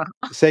culture.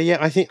 So yeah,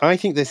 I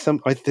think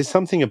there's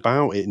something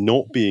about it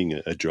not being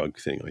a drug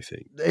thing. I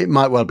think it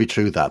might well be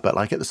true that, but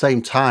like at the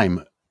same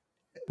time,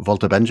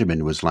 Walter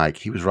Benjamin was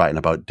writing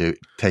about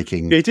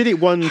taking. He did it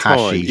one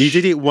time. He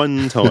did it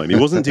one time. He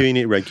wasn't doing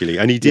it regularly,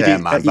 and he did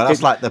it. Man, but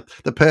that's like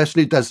the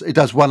person who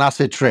does one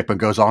acid trip and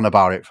goes on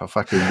about it for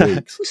fucking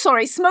weeks.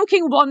 Sorry,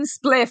 smoking one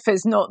spliff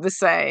is not the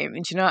same.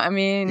 Do you know what I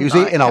mean? He was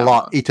eating a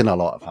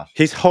lot of hashish.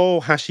 His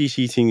whole hashish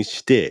eating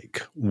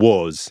shtick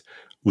was,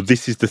 well,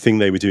 this is the thing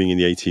they were doing in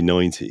the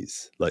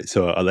 1890s. Like,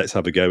 so let's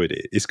have a go at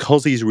it. It's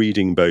because he's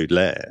reading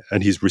Baudelaire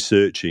and he's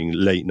researching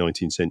late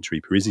 19th century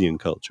Parisian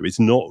culture. It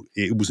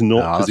was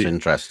not. That's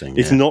interesting.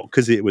 It's not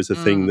because it was a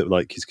thing that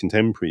like his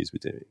contemporaries were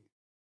doing.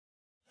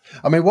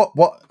 I mean,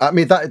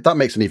 that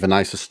makes an even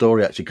nicer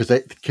story actually,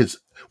 because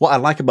what I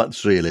like about the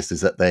Surrealists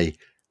is that they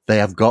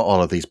have got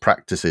all of these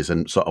practices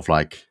and sort of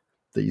like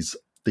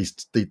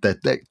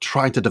they're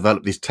trying to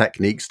develop these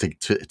techniques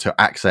to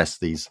access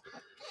these.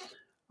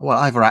 Well,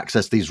 either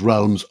access these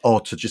realms or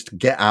to just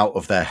get out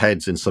of their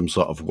heads in some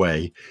sort of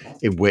way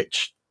in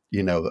which,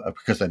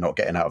 because they're not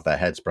getting out of their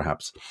heads,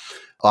 perhaps.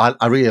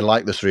 I really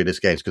like the Surrealist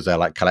games because they're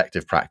like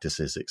collective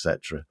practices,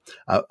 etc.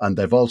 And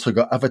they've also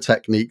got other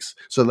techniques.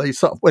 So they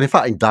sort of, well, in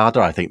fact, in Dada,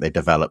 I think they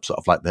developed sort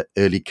of like the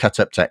early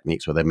cut-up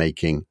techniques where they're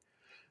making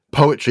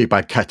poetry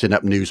by cutting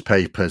up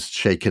newspapers,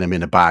 shaking them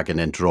in a bag and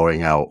then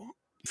drawing out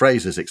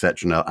phrases,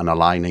 etc., and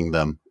aligning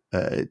them.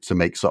 To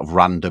make sort of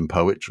random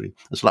poetry.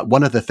 It's like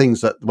one of the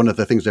things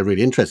they're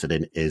really interested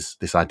in is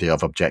this idea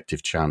of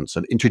objective chance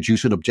and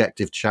introducing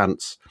objective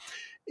chance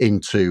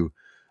into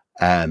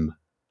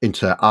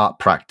art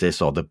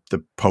practice or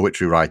the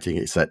poetry writing,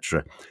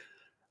 etc.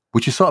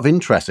 Which is sort of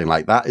interesting.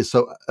 Like that is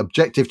so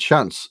objective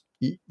chance.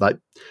 Like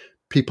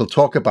people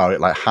talk about it.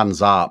 Like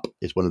Hans Arp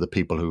is one of the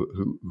people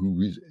who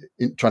is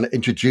trying to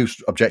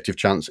introduce objective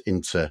chance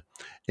into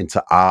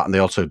art, and they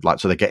also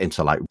they get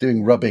into like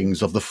doing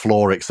rubbings of the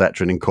floor,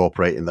 etc., and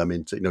incorporating them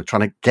into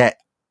trying to get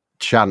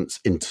chance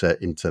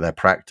into their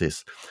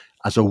practice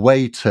as a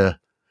way to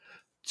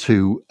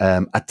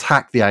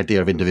attack the idea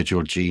of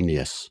individual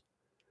genius.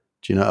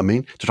 Do you know what I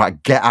mean? To try to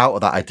get out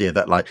of that idea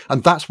that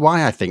and that's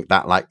why I think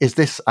that is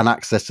this an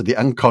access to the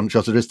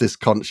unconscious or is this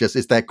conscious?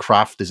 Is there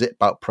craft? Is it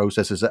about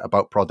process? Is it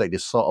about product?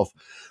 Is sort of,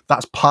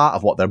 that's part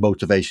of what their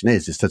motivation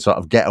is to sort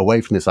of get away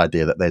from this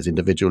idea that there's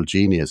individual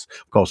genius.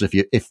 Of course, if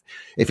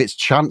it's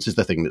chance is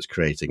the thing that's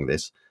creating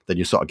this, then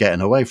you're sort of getting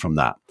away from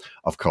that.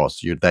 Of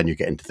course, you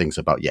get into things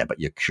about, but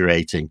you're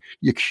curating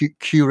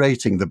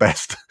the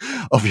best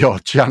of your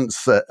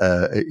chance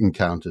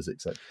encounters,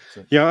 etc.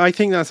 Yeah, I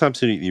think that's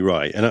absolutely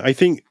right. And I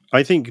think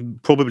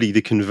probably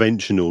the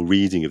conventional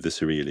reading of the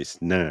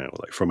Surrealists now,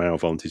 like from our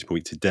vantage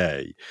point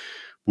today,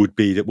 would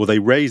be that, well, they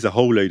raise a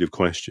whole load of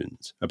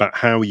questions about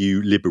how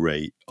you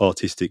liberate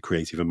artistic,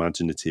 creative,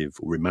 imaginative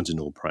or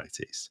imaginal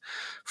practice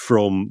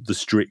from the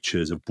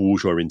strictures of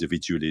bourgeois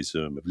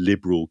individualism, of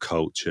liberal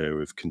culture,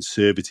 of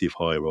conservative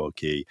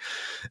hierarchy,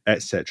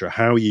 etc.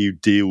 How you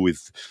deal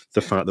with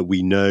the fact that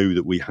we know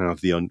that we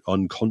have the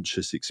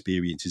unconscious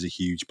experience is a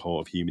huge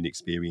part of human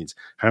experience.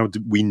 How do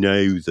we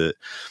know that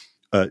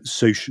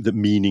that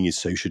meaning is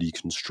socially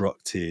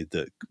constructed,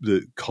 that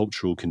the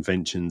cultural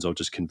conventions are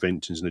just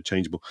conventions and are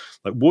changeable.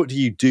 Like, what do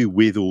you do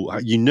with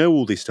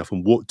all this stuff,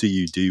 and what do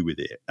you do with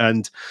it?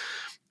 And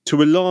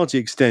to a large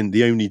extent,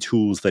 the only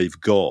tools they've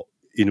got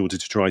in order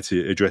to try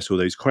to address all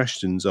those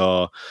questions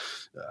are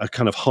a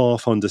kind of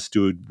half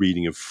understood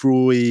reading of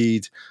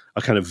Freud,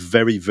 a kind of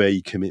very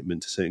vague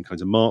commitment to certain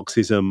kinds of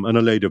Marxism, and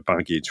a load of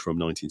baggage from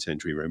 19th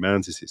century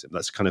Romanticism.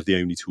 That's kind of the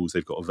only tools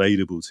they've got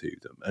available to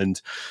them.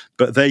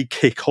 But they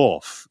kick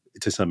off,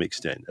 to some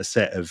extent, a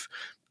set of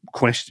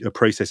a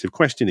process of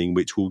questioning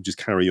which will just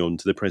carry on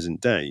to the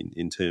present day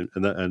and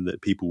that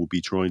people will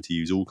be trying to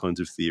use all kinds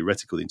of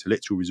theoretical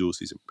intellectual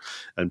resources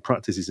and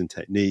practices and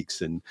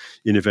techniques and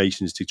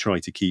innovations to try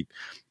to keep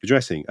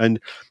addressing. And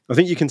I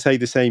think you can say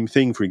the same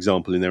thing, for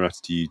example, in their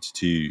attitude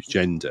to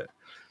gender.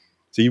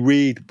 So you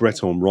read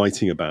Breton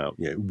writing about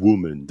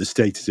woman, the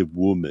status of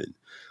woman,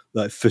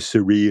 like for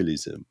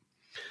surrealism.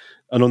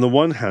 And on the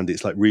one hand,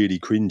 it's like really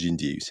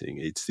cringe-inducing.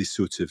 It's this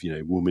sort of,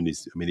 woman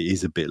is. I mean, it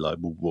is a bit like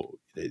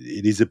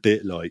it is a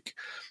bit like,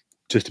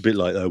 just a bit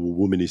like, oh, well,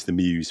 woman is the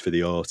muse for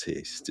the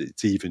artist.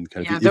 It's even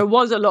kind of there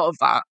was a lot of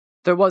that.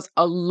 There was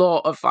a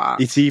lot of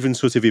that. It's even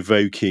sort of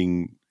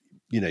evoking,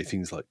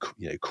 things like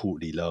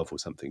courtly love or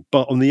something.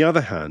 But on the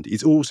other hand,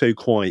 it's also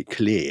quite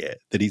clear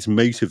that it's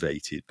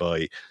motivated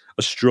by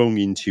a strong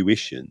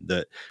intuition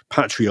that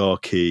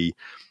patriarchy,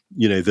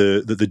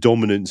 the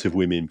dominance of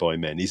women by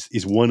men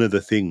is one of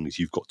the things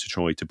you've got to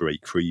try to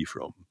break free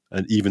from.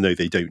 And even though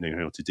they don't know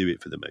how to do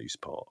it for the most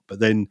part. But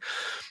then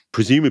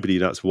presumably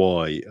that's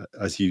why,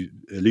 as you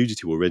alluded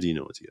to already,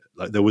 Nadia,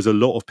 like there was a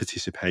lot of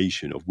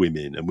participation of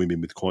women and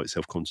women with quite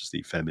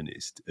self-consciously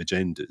feminist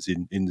agendas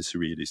in the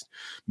surrealist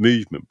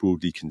movement,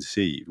 broadly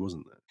conceived,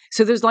 wasn't there?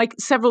 So there's like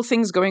several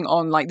things going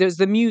on. Like there's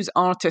the muse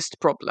artist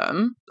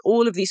problem.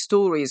 All of these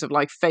stories of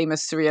like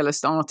famous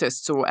surrealist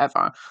artists or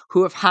whatever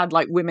who have had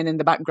like women in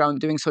the background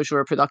doing social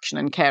reproduction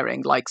and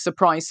caring, like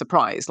surprise,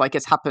 surprise, like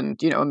it's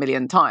happened, a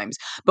million times.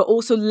 But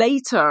also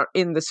later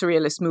in the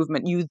surrealist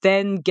movement, you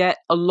then get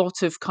a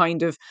lot of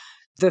kind of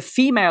the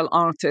female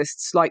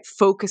artists like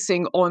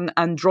focusing on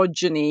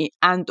androgyny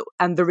and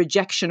the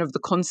rejection of the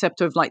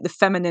concept of like the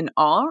feminine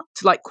art,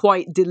 like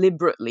quite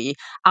deliberately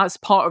as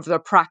part of their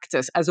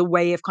practice, as a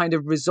way of kind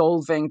of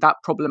resolving that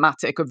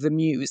problematic of the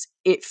muse.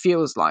 It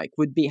feels like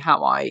would be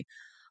how I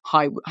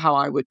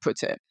would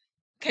put it.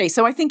 Okay,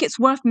 so I think it's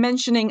worth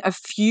mentioning a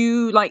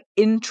few like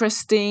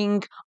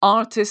interesting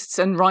artists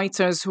and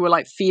writers who are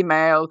like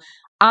female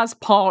as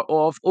part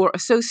of or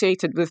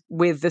associated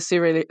with the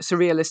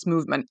surrealist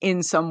movement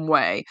in some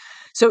way.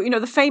 So,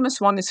 the famous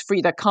one is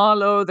Frida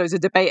Kahlo. There's a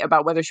debate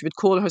about whether she would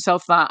call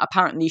herself that.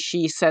 Apparently,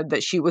 she said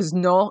that she was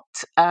not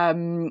a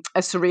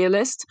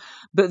surrealist.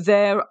 But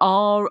there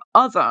are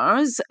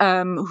others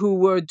who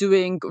were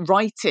doing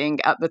writing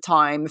at the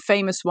time, the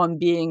famous one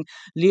being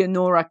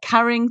Leonora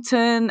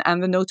Carrington,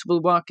 and the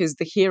notable work is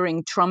The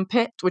Hearing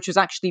Trumpet, which was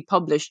actually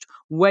published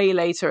way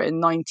later in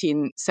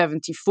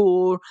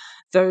 1974.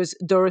 There's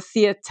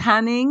Dorothea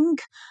Tanning.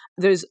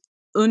 There's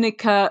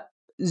Unica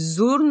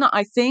Zurn,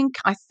 I think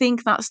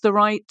that's the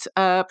right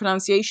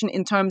pronunciation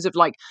in terms of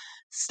like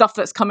stuff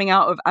that's coming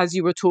out of, as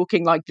you were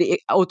talking, like the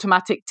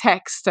automatic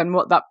text and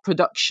what that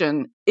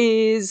production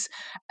is.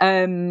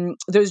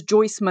 There's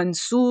Joyce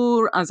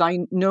Mansour, as I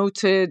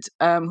noted,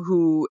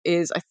 who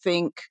is, I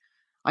think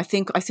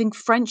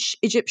French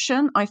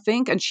Egyptian,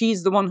 and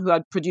she's the one who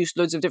had produced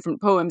loads of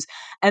different poems.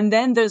 And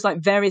then there's like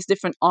various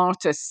different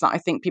artists that I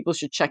think people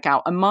should check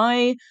out. And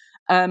my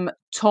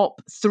top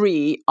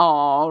three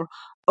are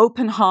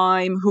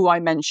Oppenheim, who I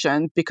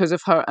mentioned because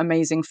of her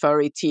amazing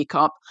furry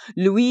teacup,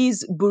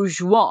 Louise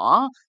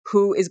Bourgeois,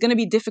 who is going to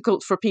be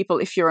difficult for people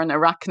if you're an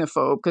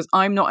arachnophobe, because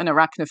I'm not an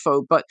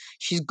arachnophobe, but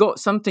she's got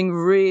something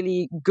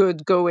really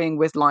good going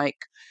with like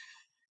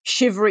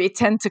shivery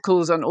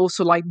tentacles and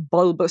also like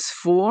bulbous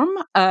form.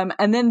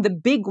 And then the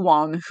big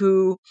one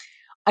who,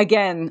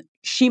 again,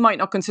 she might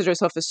not consider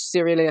herself a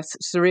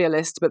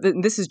surrealist, but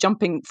this is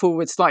jumping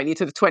forward slightly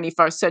to the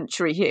 21st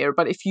century here.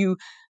 But if you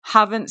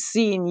haven't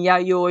seen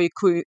Yayoi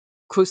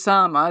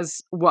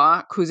Kusama's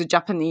work, who's a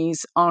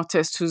Japanese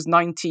artist who's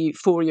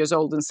 94 years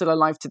old and still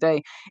alive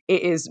today,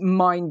 it is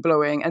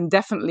mind-blowing and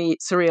definitely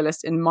surrealist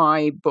in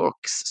my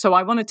books. So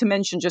I wanted to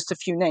mention just a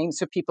few names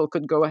so people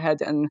could go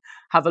ahead and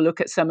have a look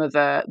at some of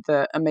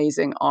the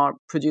amazing art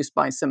produced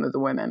by some of the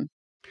women.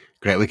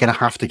 Great. We're going to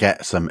have to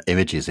get some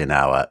images in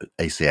our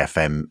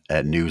ACFM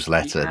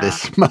newsletter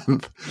this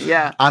month.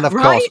 Yeah. And of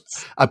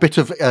course, a bit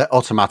of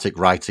automatic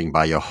writing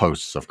by your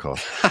hosts, of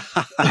course.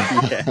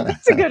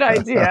 That's a good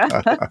idea.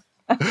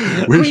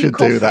 We should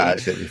do that.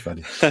 Actually, it'd be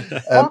funny.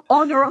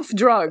 On or off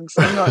drugs,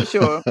 I'm not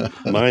sure.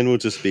 Mine will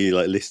just be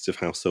like lists of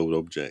household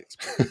objects.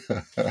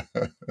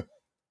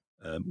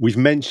 We've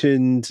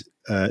mentioned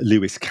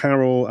Lewis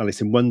Carroll,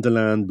 Alice in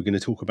Wonderland. We're going to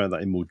talk about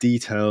that in more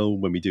detail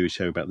when we do a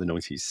show about the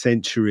 19th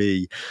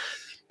century.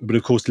 But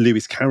of course,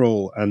 Lewis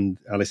Carroll and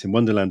Alice in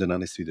Wonderland and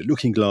Alice Through the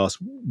Looking Glass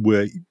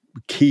were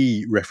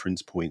key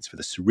reference points for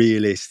the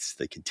surrealists.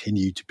 They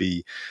continue to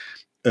be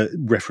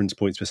reference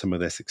points for some of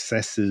their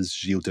successors.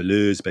 Gilles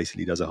Deleuze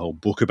basically does a whole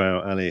book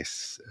about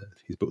Alice,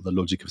 his book, The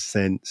Logic of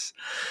Sense.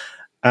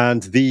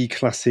 And the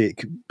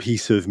classic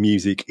piece of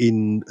music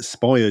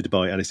inspired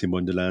by Alice in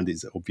Wonderland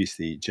is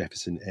obviously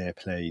Jefferson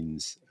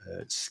Airplane's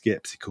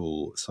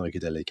skeptical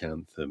psychedelic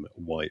anthem,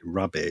 White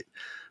Rabbit.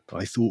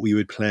 But I thought we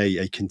would play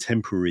a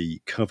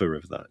contemporary cover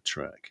of that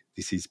track.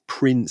 This is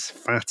Prince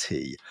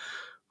Fatty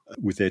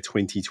with their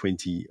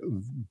 2020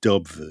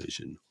 dub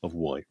version of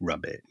White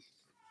Rabbit.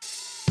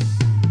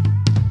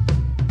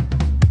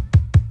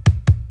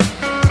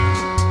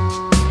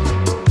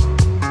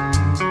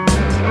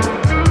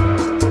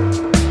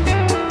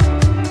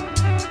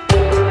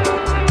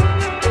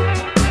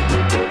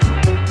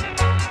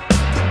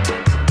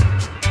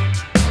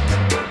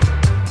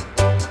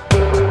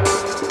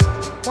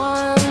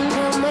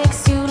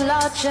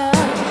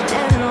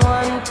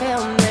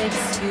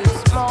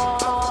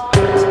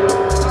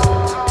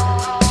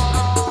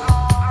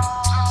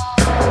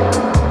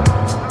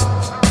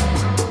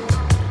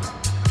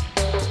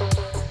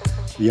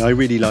 Yeah, I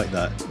really like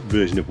that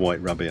version of White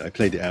Rabbit. I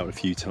played it out a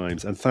few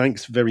times. And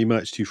thanks very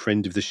much to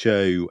friend of the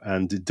show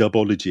and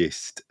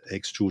dubologist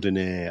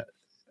extraordinaire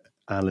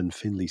Alan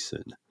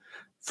Finlayson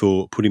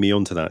for putting me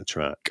onto that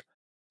track.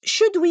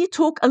 Should we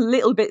talk a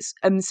little bit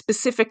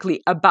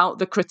specifically about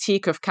the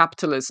critique of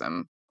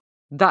capitalism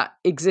that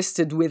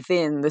existed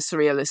within the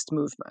Surrealist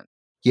movement?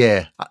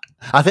 Yeah,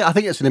 I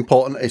think it's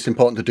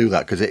important to do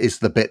that, because it is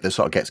the bit that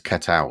sort of gets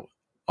cut out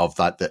of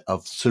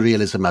of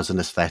Surrealism as an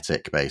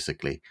aesthetic,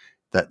 basically,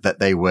 that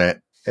they were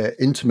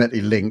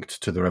intimately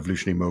linked to the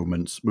revolutionary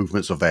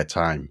movements of their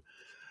time.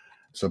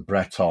 So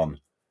Breton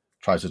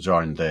tries to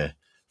join the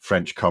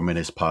French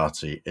Communist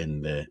Party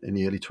in the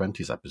early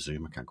 20s, I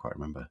presume. I can't quite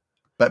remember.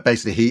 But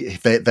basically,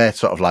 they're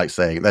sort of like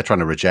saying they're trying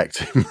to reject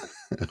him.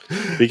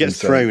 He gets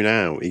thrown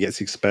out. He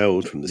gets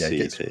expelled from the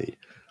CP.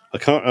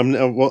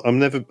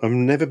 I've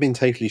never been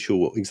totally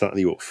sure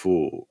exactly what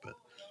for, but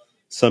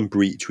some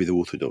breach with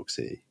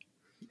orthodoxy.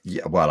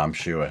 Yeah, well, I'm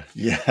sure.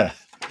 Yeah.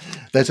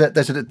 There's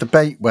a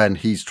debate when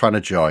he's trying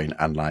to join,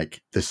 and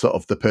like this sort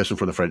of the person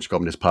from the French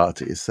Communist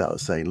Party is sort of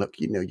saying, look,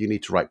 you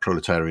need to write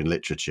proletarian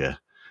literature.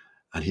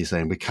 And he's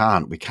saying, we're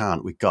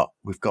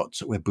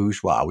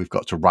bourgeois. We've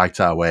got to write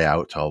our way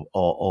out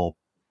or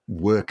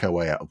work our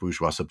way out of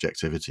bourgeois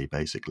subjectivity,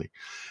 basically.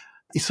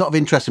 It's sort of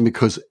interesting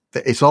because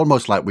it's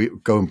almost like we're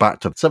going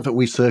back to something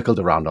we circled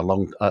around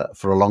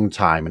for a long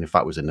time. And in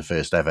fact, was in the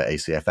first ever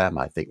ACFM,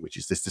 I think, which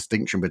is this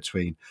distinction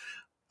between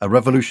a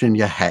revolution in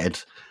your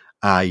head,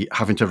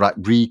 having to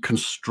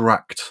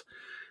reconstruct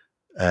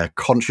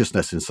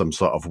consciousness in some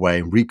sort of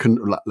way,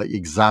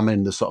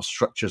 examine the sort of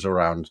structures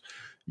around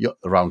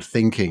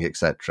thinking,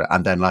 etc.,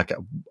 and then like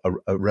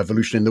a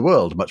revolution in the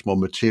world, a much more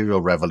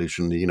material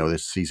revolution.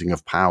 This seizing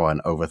of power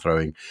and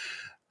overthrowing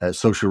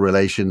social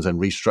relations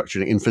and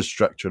restructuring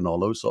infrastructure and all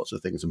those sorts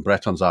of things. And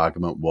Breton's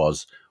argument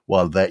was,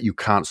 well, that you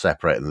can't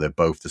separate them; they're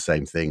both the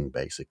same thing,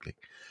 basically.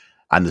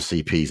 And the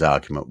CP's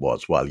argument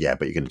was, well, yeah,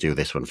 but you're going to do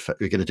this one.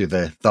 You're going to do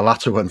the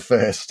latter one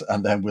first,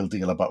 and then we'll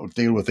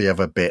deal with the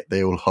other bit.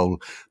 The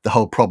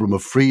whole problem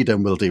of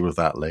freedom. We'll deal with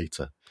that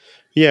later.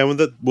 Yeah,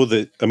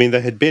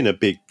 there had been a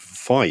big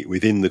fight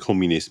within the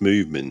communist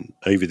movement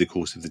over the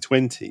course of the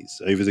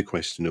 1920s over the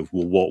question of,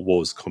 well, what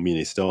was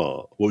communist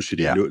art? What should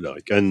it look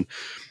like? And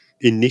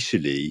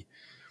initially,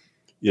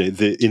 in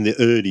the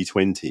early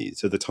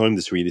 1920s, at the time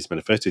the Surrealist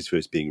manifesto was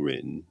first being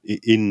written,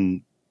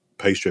 in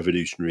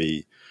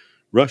post-revolutionary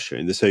Russia,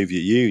 in the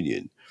Soviet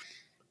Union,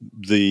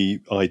 the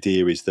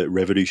idea is that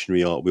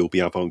revolutionary art will be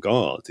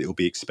avant-garde. It will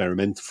be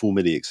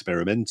formally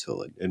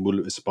experimental, and will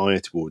aspire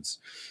towards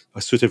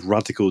a sort of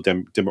radical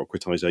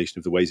democratization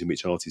of the ways in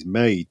which art is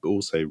made, but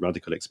also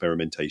radical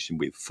experimentation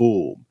with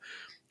form.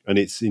 And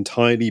it's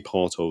entirely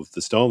part of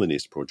the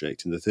Stalinist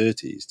project in the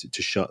 1930s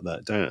to shut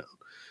that down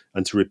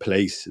and to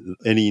replace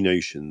any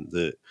notion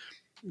that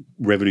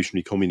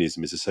revolutionary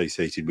communism is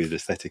associated with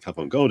aesthetic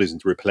avant-gardism,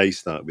 to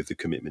replace that with the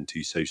commitment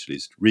to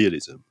socialist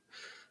realism.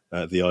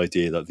 The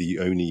idea that the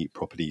only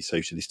properly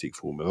socialistic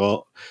form of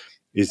art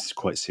is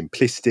quite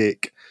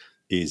simplistic,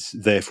 is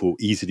therefore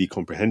easily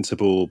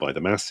comprehensible by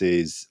the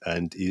masses,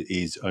 and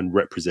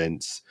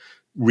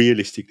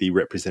realistically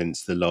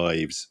represents the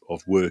lives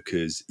of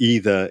workers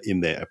either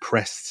in their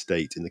oppressed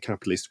state in the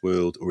capitalist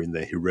world or in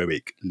their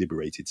heroic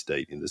liberated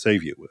state in the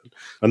Soviet world.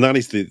 And that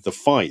is the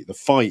fight. The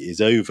fight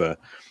is over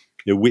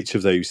which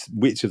of those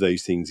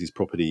things is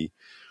properly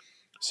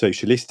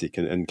socialistic,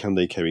 and can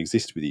they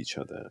coexist with each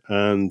other.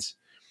 And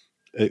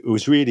it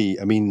was really,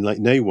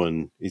 no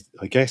one is,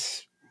 I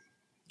guess,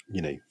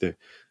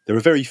 there are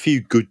very few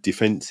good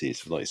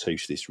defenses for like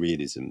socialist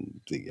realism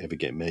that ever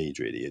get made,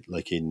 really.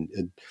 Like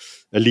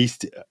at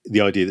least the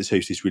idea that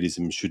socialist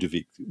realism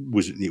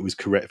was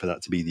correct for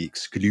that to be the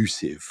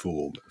exclusive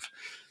form of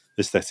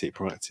aesthetic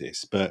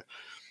practice. But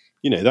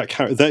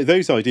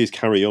those ideas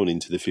carry on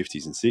into the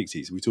 50s and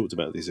 60s. We talked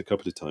about this a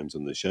couple of times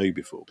on the show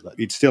before, but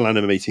it's still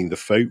animating the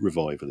folk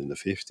revival in the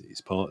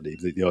 50s, partly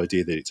the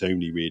idea that it's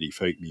only really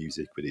folk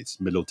music with its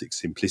melodic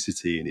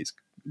simplicity and its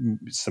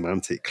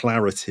semantic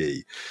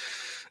clarity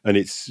and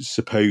its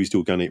supposed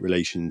organic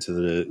relation to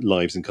the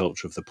lives and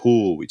culture of the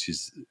poor, which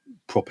is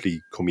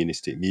properly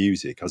communistic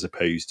music, as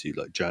opposed to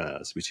like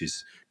jazz, which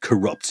is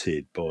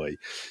corrupted by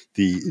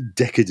the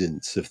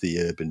decadence of the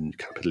urban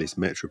capitalist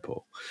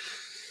metropole.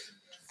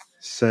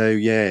 So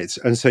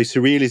so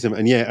surrealism,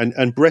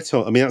 and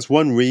Breton. That's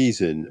one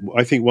reason.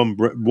 I think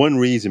one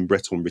reason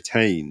Breton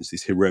retains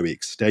this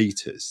heroic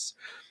status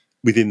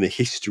within the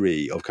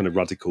history of kind of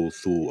radical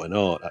thought and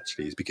art,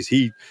 actually, is because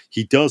he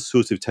does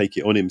sort of take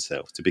it on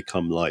himself to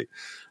become like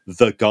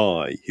the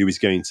guy who is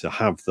going to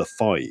have the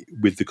fight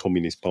with the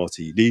Communist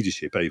Party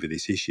leadership over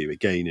this issue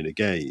again and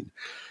again.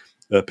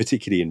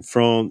 Particularly in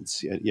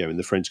France, and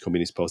the French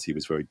Communist Party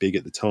was very big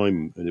at the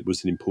time, and it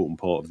was an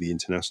important part of the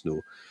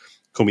international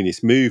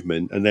communist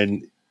movement. And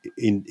then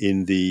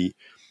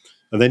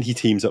and then he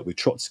teams up with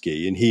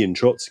Trotsky, and he and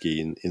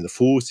Trotsky in the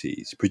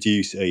 40s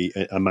produce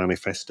a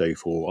manifesto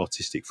for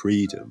artistic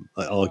freedom,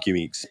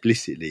 arguing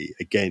explicitly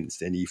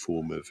against any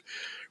form of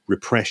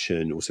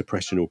repression or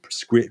suppression or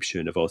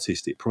prescription of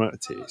artistic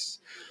practice.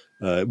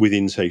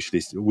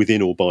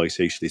 within or by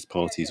socialist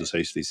parties or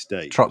socialist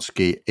states.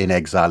 Trotsky in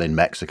exile in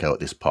Mexico at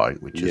this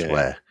point, which is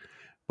Yeah.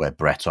 where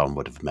Breton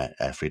would have met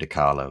Frida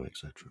Kahlo,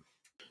 etc.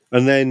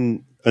 And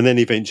then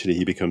eventually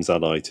he becomes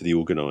allied to the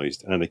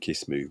organised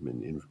anarchist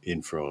movement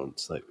in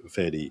France, like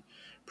fairly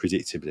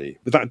predictably.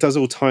 But that does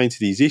all tie into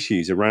these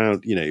issues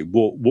around,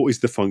 what is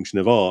the function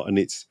of art, and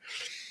it's,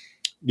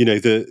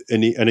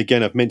 and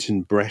again I've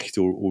mentioned Brecht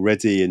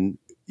already, and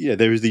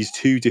there is these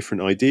two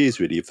different ideas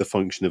really of the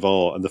function of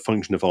art and the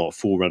function of art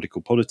for radical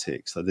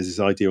politics. Like there's this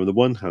idea on the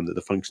one hand that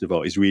the function of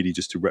art is really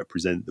just to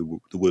represent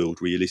the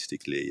world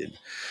realistically and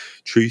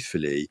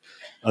truthfully,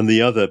 and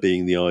the other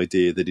being the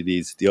idea that it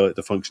is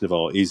the function of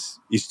art is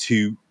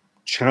to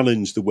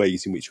challenge the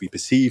ways in which we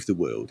perceive the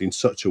world in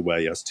such a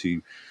way as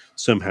to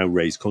somehow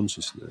raise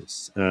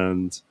consciousness.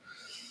 And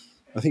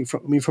I think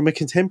from a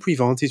contemporary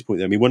vantage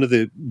point, one of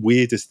the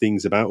weirdest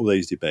things about all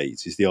those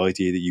debates is the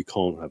idea that you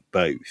can't have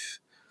both.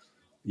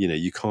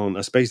 You can't.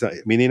 I suppose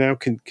that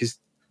because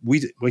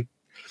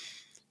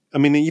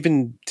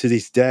even to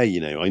this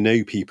day, I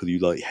know people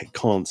who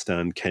can't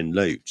stand Ken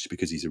Loach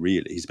because he's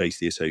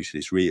basically a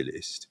socialist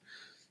realist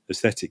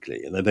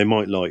aesthetically, and they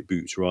might like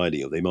Boots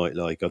Riley or they might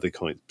like other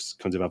kinds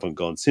of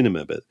avant-garde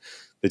cinema, but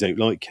they don't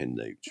like Ken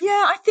Loach. Yeah,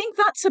 I think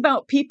that's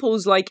about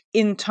people's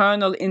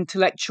internal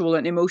intellectual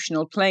and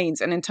emotional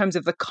planes, and in terms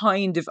of the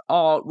kind of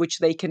art which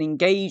they can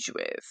engage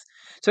with.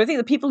 So I think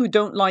the people who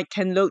don't like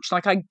Ken Loach,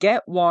 I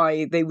get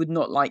why they would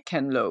not like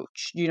Ken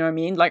Loach. You know what I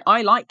mean?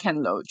 I like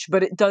Ken Loach,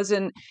 but it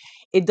doesn't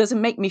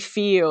make me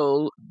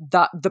feel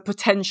that the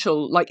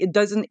potential,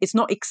 it's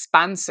not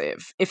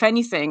expansive. If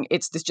anything,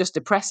 it's just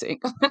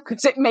depressing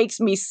because it makes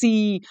me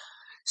see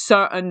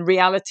certain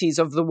realities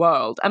of the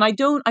world. And I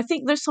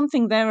think there's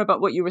something there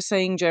about what you were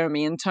saying,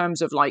 Jeremy, in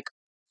terms of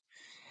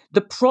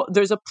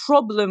there's a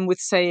problem with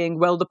saying,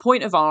 well, the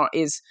point of art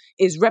is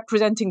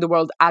representing the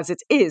world as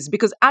it is,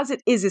 because as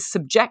it is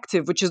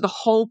subjective, which is the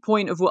whole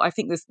point of what I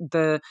think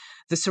the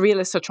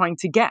surrealists are trying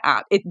to get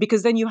at it,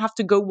 because then you have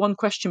to go one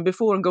question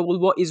before and go, well,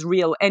 what is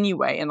real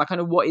anyway, and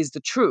what is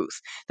the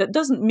truth? That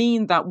doesn't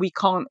mean that we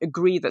can't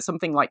agree that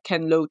something like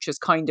Ken Loach is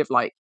kind of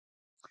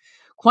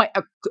quite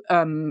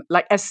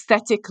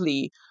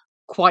aesthetically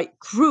quite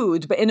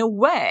crude, but in a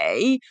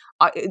way,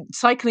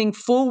 cycling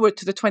forward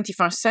to the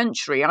 21st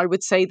century, I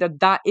would say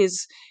that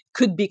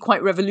could be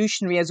quite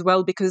revolutionary as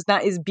well, because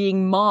that is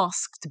being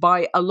masked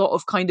by a lot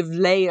of kind of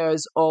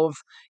layers of,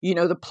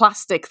 the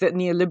plastic that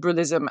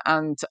neoliberalism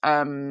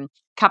and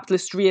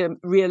capitalist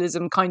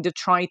realism kind of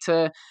try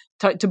to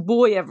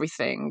buoy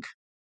everything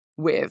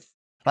with.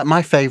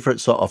 My favourite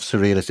sort of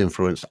surrealist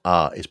influenced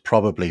art is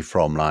probably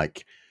from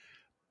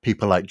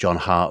people like John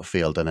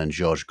Hartfield and then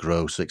Georges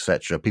Grosz,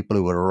 etc. People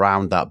who were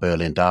around that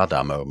Berlin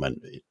Dada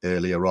moment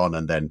earlier on,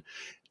 and then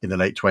in the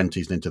late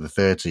 20s and into the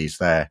 30s,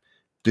 they're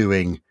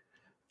doing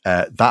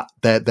that.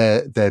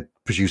 They're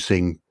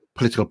producing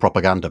political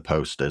propaganda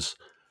posters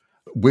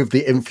with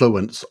the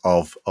influence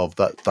of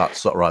that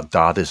sort of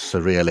Dadaist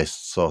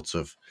surrealist sort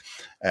of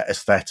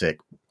aesthetic,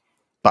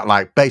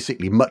 but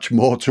basically much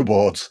more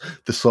towards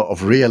the sort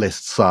of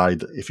realist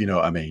side, if you know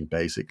what I mean,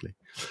 basically.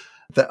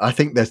 I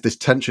think there's this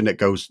tension that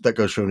goes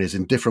through and is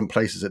in different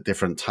places at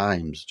different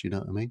times. Do you know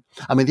what I mean?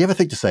 The other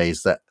thing to say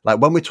is that,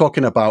 when we're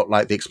talking about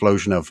the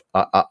explosion of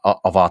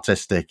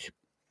artistic,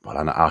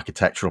 and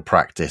architectural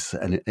practice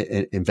and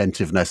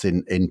inventiveness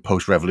in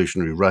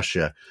post-revolutionary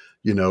Russia,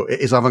 it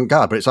is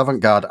avant-garde, but it's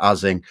avant-garde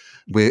as in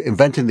we're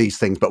inventing these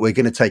things, but we're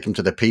going to take them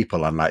to the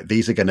people, and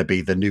these are going to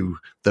be the new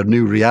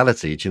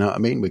reality. Do you know what I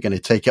mean? We're going to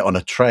take it on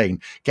a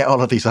train, get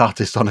all of these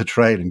artists on a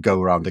train and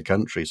go around the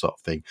country, sort of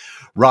thing,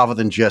 rather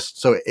than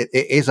just. So it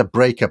is a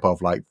breakup of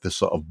the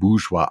sort of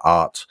bourgeois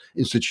art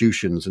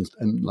institutions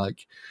and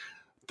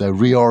the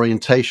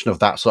reorientation of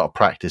that sort of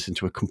practice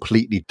into a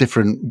completely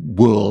different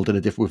world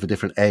and with a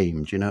different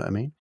aim. Do you know what I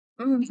mean?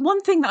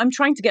 One thing that I'm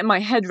trying to get my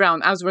head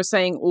around as we're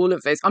saying all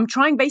of this, I'm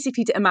trying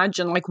basically to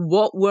imagine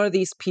what were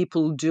these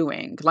people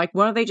doing?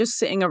 Were they just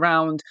sitting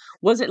around?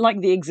 Was it like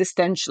the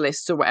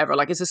existentialists or whatever?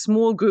 It's a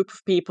small group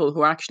of people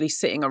who are actually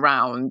sitting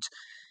around,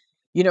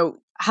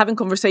 having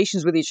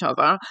conversations with each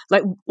other,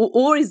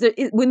 or is it,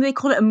 when they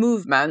call it a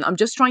movement, I'm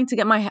just trying to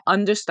get my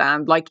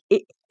understand,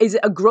 is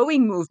it a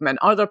growing movement?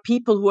 Are there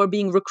people who are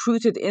being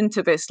recruited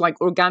into this,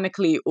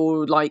 organically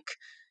or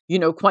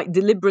quite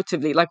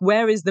deliberatively?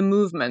 Where is the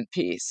movement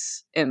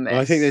piece in this?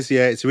 I think it's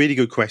a really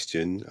good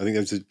question. I think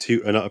there's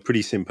a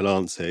pretty simple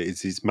answer.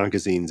 It's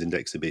magazines and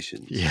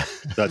exhibitions. Yeah.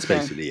 That's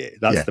basically it.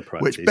 That's the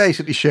practice. Which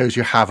basically shows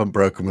you haven't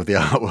broken with the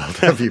art world,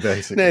 have you,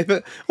 basically?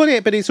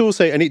 No, but it's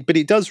also, but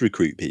it does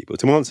recruit people.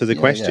 To answer the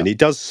question, it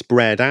does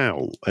spread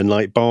out. And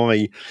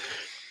by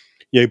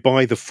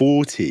the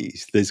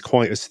 40s,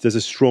 there's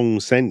a strong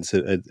sense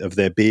of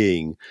there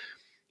being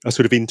a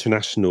sort of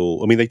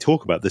international. They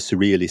talk about the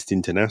Surrealist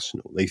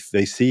International.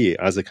 They see it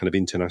as a kind of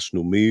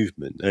international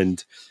movement,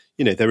 and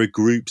there are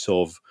groups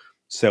of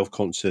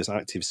self-conscious,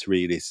 active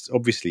surrealists,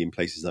 obviously in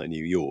places like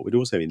New York, but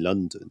also in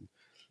London.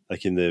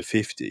 In the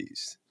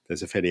 50s,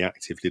 there's a fairly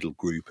active little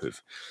group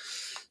of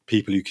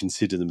people who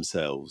consider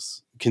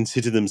themselves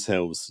consider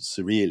themselves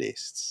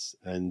surrealists,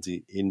 and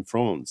in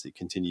France it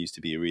continues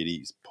to be a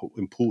really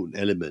important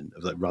element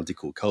of like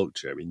radical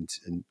culture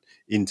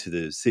into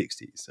the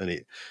 60s, and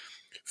it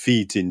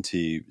feeds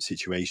into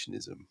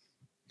situationism.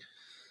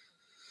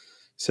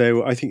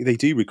 So I think they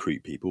do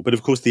recruit people, but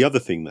of course the other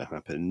thing that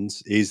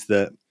happens is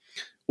that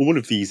all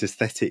of these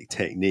aesthetic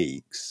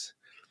techniques,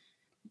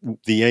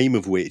 the aim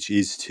of which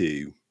is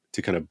to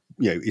kind of,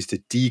 is to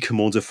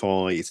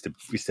decommodify, it's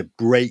to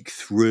break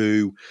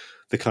through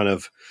the kind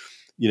of,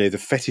 the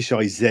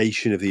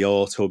fetishization of the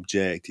art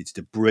object. It's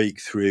to break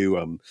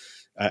through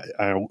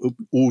our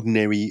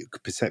ordinary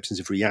perceptions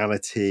of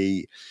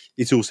reality.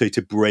 It's also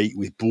to break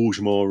with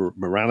bourgeois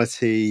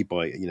morality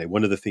by,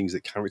 one of the things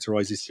that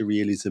characterizes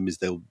surrealism is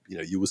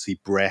you will see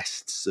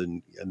breasts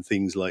and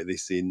things like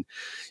this in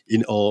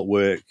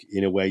artwork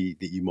in a way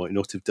that you might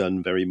not have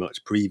done very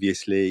much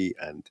previously.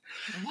 And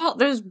well,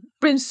 there's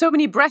been so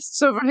many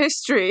breasts over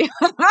history.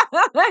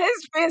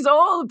 History is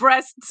all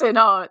breasts in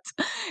art.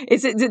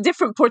 It's a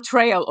different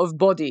portrayal of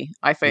body,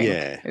 I think.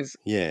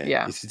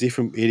 Yeah. It's a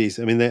different. It is.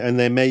 I mean,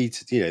 they're made.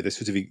 They're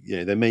sort of.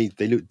 They're made.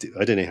 They look.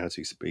 I don't know how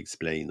to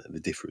explain the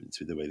difference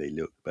with the way they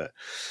look, but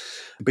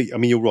I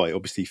mean, you're right.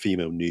 Obviously,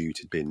 female nude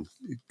had been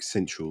a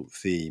central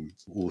theme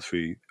all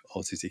through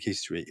artistic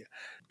history.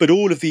 But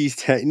all of these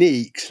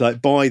techniques,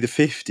 like by the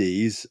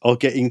 50s, are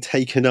getting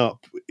taken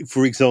up,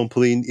 for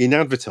example, in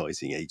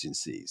advertising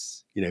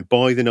agencies.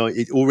 By the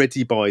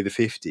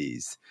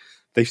 50s,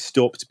 they've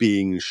stopped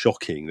being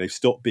shocking. They've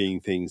stopped being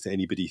things that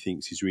anybody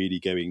thinks is really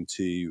going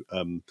to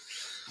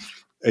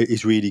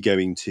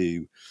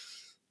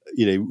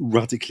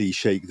radically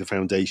shake the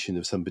foundation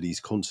of somebody's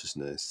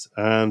consciousness,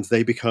 and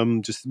they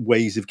become just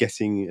ways of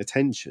getting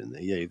attention.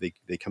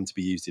 They come to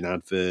be used in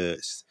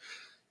adverts.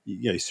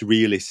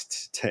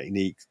 Surrealist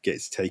technique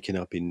gets taken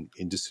up in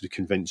just sort of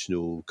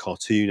conventional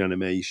cartoon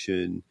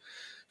animation,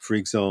 for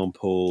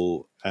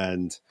example,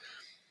 and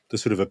the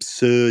sort of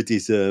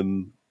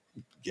absurdism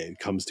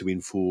comes to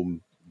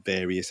inform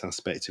various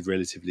aspects of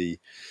relatively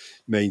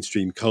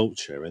mainstream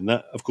culture. And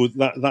that, of course,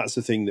 that's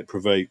the thing that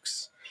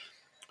provokes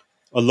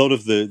a lot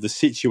of the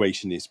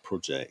situationist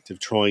project of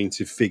trying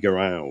to figure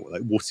out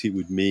like what it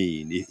would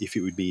mean, if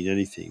it would mean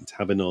anything, to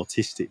have an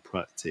artistic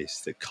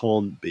practice that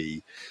can't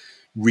be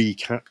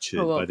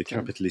recaptured by the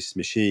capitalist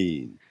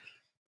machine.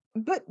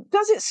 But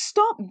does it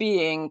stop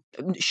being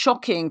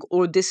shocking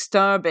or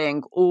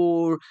disturbing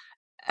or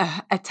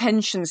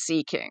attention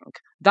seeking,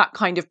 that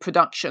kind of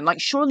production?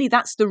 Like, surely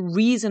that's the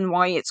reason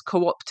why it's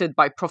co-opted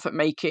by profit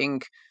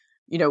making,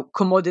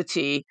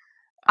 commodity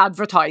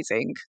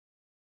advertising,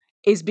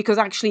 is because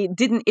actually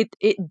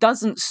it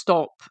doesn't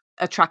stop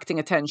attracting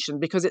attention,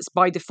 because it's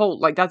by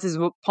default. Like, that is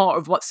part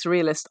of what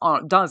surrealist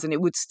art does, and it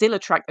would still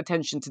attract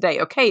attention today.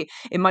 Okay,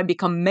 it might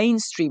become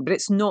mainstream, but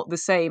it's not the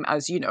same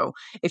as,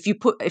 if you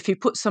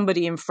put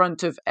somebody in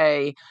front of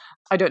a,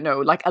 I don't know,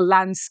 like a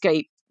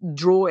landscape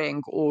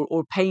drawing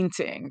or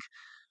painting.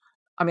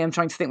 I mean, I'm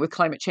trying to think with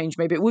climate change,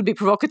 maybe it would be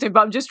provocative,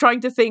 but I'm just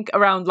trying to think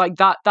around like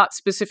that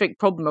specific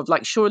problem of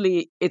like,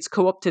 surely it's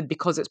co-opted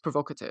because it's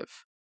provocative.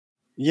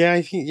 Yeah,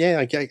 I think. Yeah,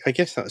 I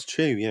guess that's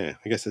true. Yeah,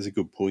 I guess that's a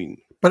good point.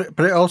 But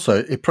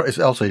it's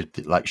also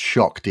like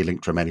shock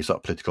delinked from any sort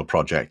of political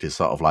project is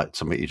sort of like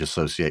something you'd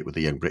associate with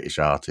the young British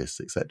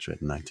artists, etc.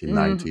 in the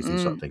 1990s and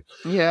sort of thing.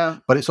 Yeah.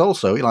 But it's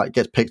also like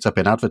gets picked up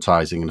in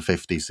advertising in the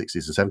 50s,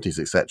 60s, and 70s,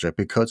 etc.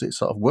 because it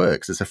sort of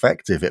works. It's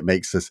effective. It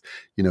makes us,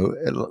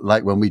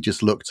 like when we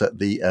just looked at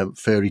the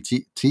furry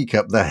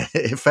teacup there,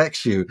 it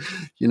affects you.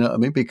 You know what I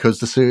mean? Because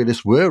the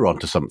surrealists were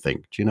onto something.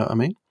 Do you know what I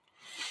mean?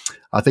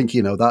 I think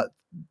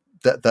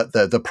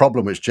that the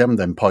problem which Jem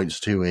then points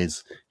to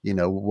is,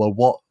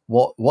 well,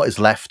 what is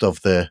left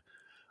of the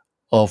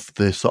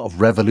sort of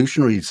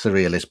revolutionary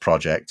surrealist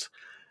project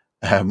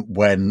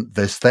when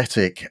the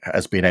aesthetic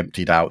has been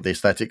emptied out, the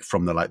aesthetic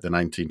from the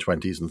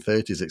 1920s and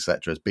 30s,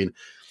 etc., has been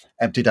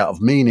emptied out of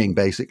meaning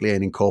basically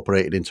and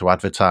incorporated into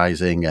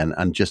advertising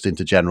and just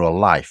into general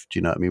life. Do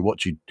you know what I mean? What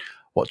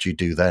do you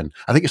do then?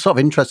 I think it's sort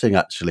of interesting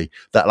actually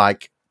that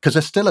because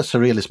there's still a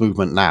surrealist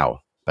movement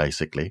now.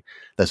 Basically,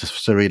 there's a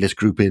surrealist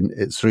group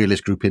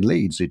in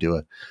Leeds who do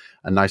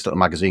a nice little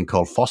magazine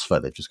called Phosphor.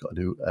 They've just got a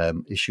new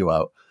issue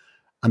out,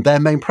 and their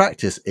main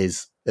practice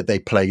is that they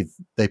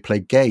play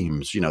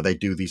games. They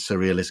do these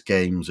surrealist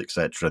games,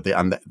 etc.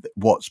 And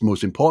what's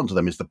most important to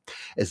them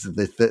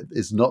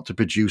is not to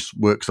produce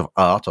works of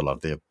art.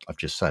 I've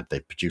just said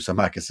they produce a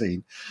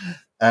magazine,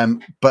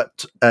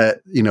 but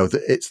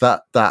it's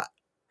that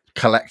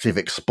collective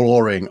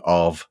exploring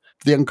of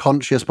the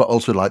unconscious, but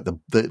also like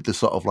the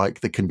sort of like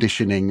the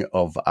conditioning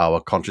of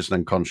our conscious and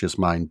unconscious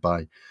mind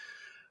by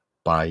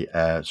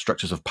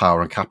structures of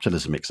power and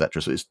capitalism,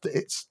 etc. So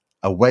it's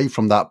away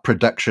from that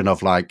production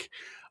of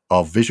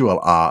visual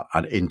art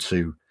and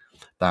into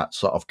that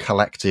sort of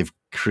collective,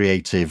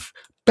 creative,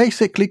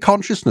 basically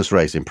consciousness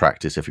raising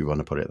practice, if you want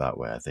to put it that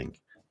way. I think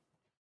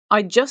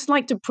I'd just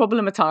like to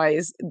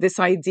problematize this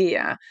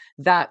idea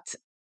that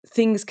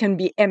things can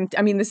be empty.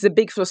 I mean, this is a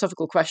big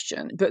philosophical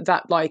question, but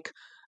that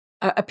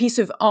a piece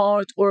of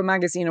art or a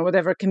magazine or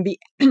whatever can be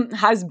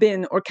has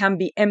been or can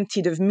be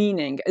emptied of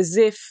meaning, as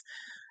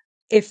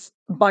if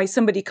by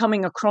somebody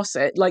coming across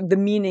it, like the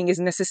meaning is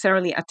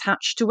necessarily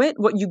attached to it.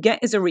 What you get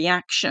is a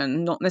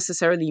reaction, not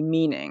necessarily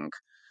meaning.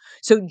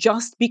 So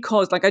just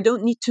because, like, I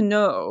don't need to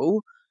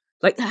know,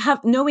 like,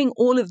 knowing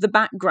all of the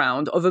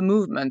background of a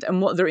movement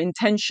and what their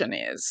intention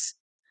is,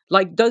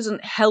 like,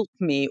 doesn't help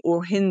me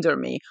or hinder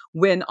me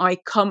when I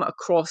come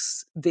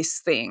across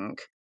this thing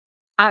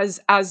as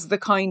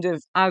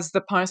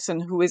the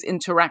person who is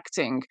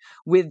interacting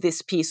with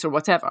this piece or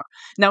whatever.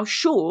 Now,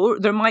 sure,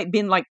 there might have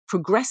been like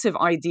progressive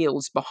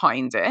ideals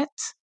behind it,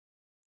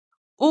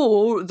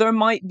 or there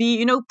might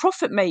be,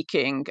 profit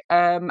making,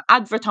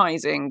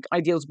 advertising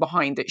ideals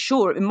behind it.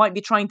 Sure, it might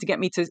be trying to get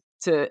me to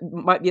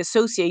might be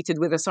associated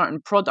with a certain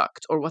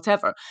product or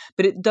whatever,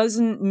 but it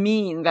doesn't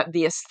mean that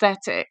the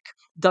aesthetic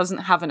doesn't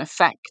have an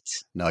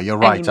effect No, you're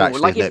right, anymore.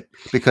 actually, Like isn't it?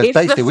 Because if the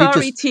basically we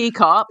furry just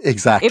teacup if the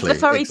exactly,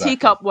 furry exactly.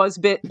 teacup was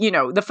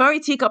the furry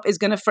teacup is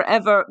going to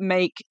forever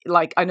make,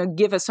 like, I know,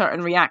 give a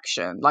certain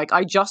reaction. Like,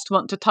 I just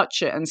want to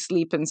touch it and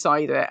sleep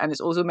inside it, and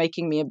it's also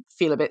making me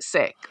feel a bit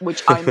sick,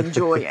 which I'm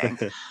enjoying.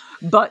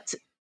 But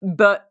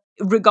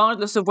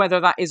regardless of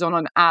whether that is on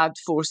an ad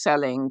for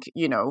selling,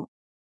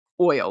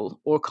 oil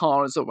or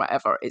cars or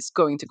whatever, it's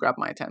going to grab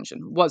my attention,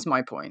 was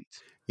my point.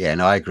 Yeah,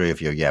 no, I agree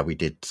with you. Yeah, we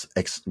did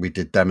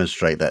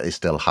demonstrate that it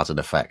still has an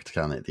effect,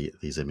 can't it?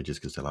 These images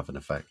can still have an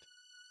effect.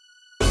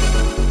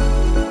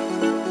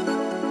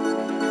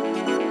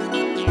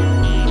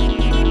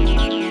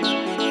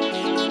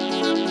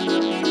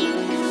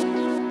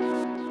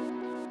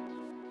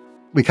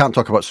 We can't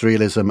talk about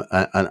Surrealism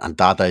and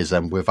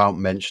Dadaism without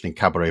mentioning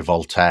Cabaret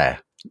Voltaire,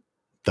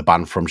 the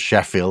band from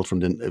Sheffield,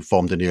 formed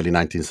in the early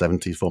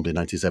 1970s, formed in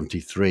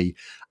 1973,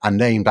 and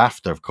named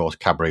after, of course,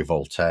 Cabaret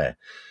Voltaire,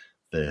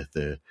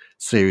 the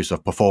series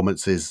of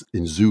performances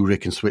in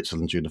Zurich in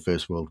Switzerland during the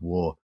First World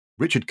War.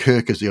 Richard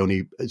Kirk is the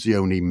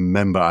only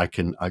member I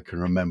can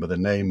remember the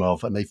name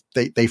of, and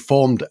they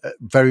formed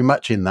very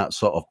much in that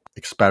sort of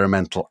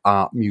experimental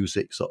art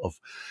music sort of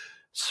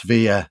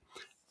sphere.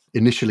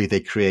 Initially, they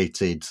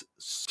created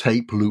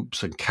tape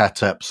loops and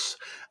cut-ups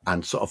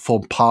and sort of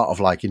formed part of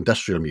like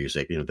industrial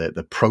music,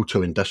 the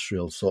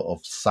proto-industrial sort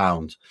of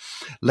sound.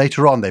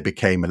 Later on, they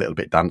became a little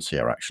bit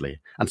dancier, actually.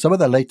 And some of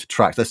their later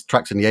tracks, there's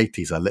tracks in the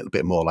 80s, are a little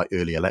bit more like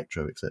early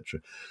electro, etc.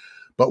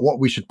 But what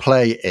we should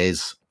play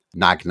is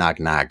Nag, Nag,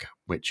 Nag,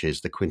 which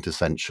is the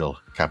quintessential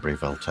Cabaret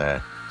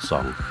Voltaire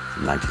song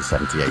from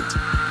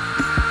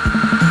 1978.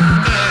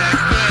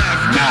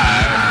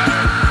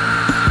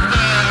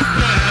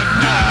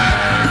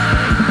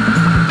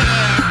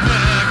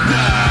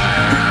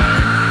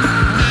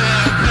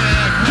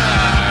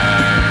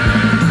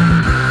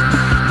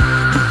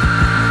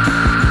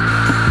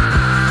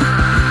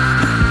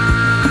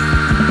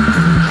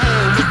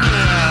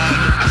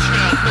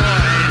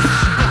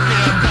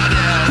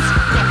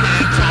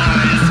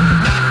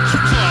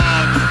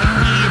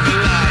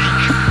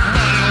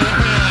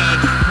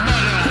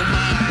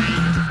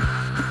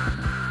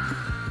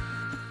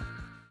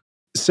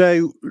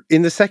 So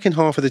in the second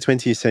half of the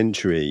 20th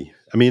century,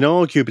 I mean,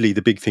 arguably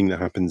the big thing that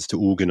happens to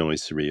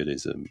organise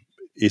surrealism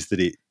is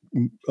that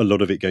a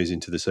lot of it goes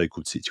into the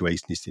so-called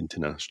Situationist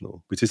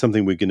International, which is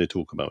something we're going to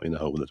talk about in a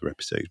whole other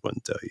episode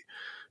one day.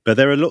 But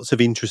there are lots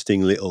of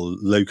interesting little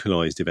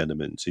localised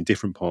developments in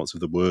different parts of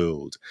the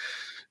world.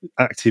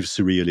 Active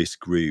surrealist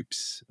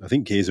groups. I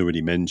think Keir's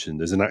already mentioned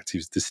there's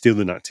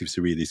still an active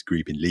surrealist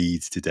group in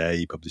Leeds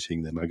today,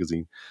 publishing their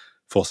magazine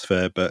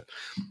Phosphor. But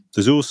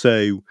there's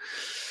also,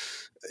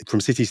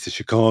 from cities to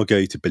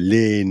Chicago to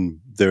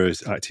Berlin, there are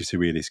active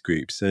surrealist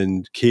groups.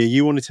 And Keir,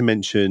 you wanted to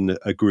mention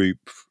a group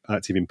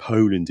active in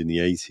Poland in the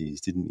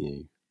 80s, didn't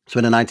you? So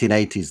in the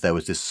 1980s, there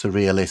was this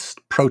surrealist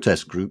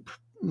protest group,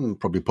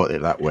 probably put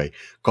it that way,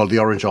 called the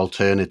Orange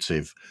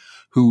Alternative,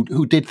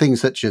 who did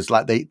things such as,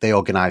 like, they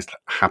organised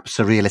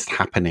surrealist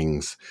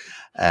happenings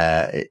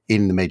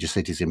in the major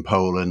cities in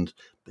Poland.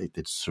 They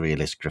did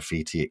surrealist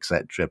graffiti,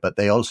 etc. But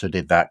they also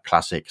did that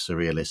classic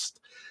surrealist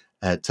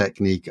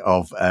technique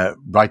of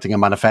writing a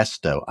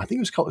manifesto. I think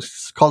it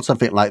was called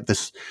something like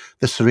this: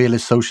 the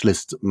Surrealist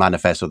Socialist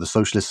Manifesto, the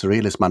Socialist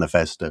Surrealist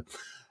Manifesto.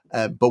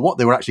 But what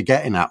they were actually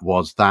getting at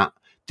was that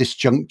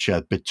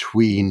disjuncture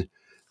between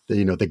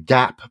the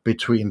gap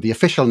between the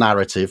official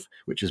narrative,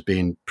 which is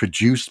being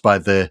produced by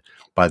the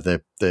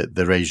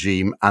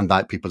regime, and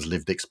that people's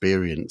lived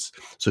experience.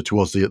 So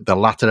towards the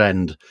latter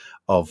end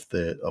of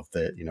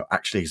the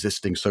actually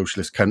existing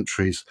socialist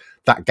countries,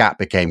 that gap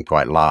became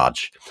quite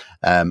large.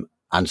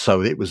 And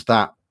so it was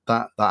that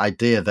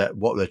idea that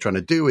what they're trying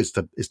to do is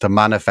to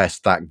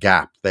manifest that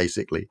gap,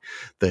 basically,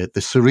 the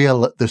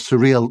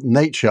surreal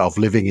nature of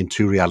living in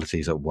two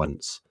realities at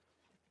once.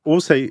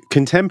 Also,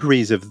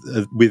 contemporaries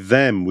with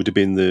them would have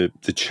been the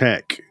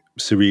Czech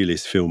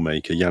surrealist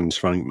filmmaker Jan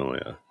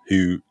Švankmajer,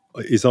 who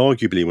is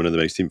arguably one of the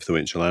most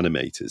influential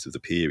animators of the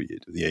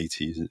period of the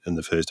 80s and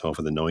the first half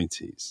of the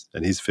 90s.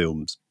 And his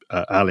films,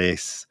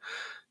 Alice,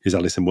 his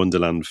Alice in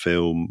Wonderland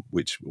film,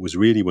 which was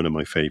really one of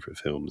my favourite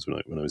films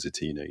when I was a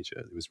teenager.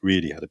 It was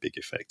really had a big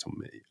effect on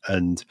me,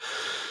 and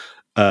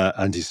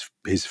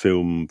his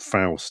film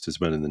Faust as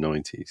well in the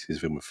 90s. His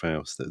film of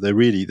Faust,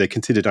 they're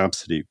considered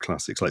absolute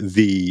classics, like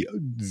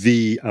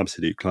the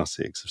absolute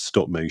classics of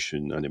stop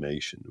motion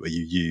animation, where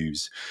you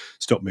use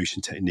stop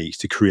motion techniques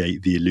to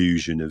create the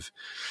illusion of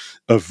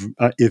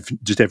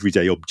just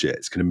everyday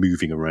objects kind of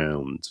moving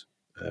around.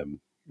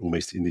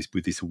 Almost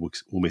with this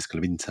almost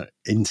kind of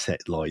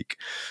insect-like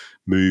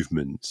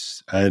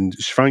movements. And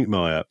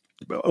Schwankmajer,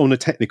 on a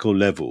technical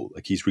level,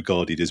 like, he's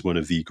regarded as one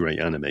of the great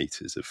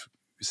animators of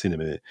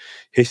cinema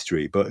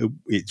history. But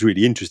it's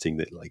really interesting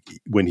that, like,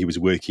 when he was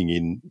working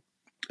in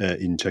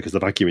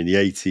Czechoslovakia in the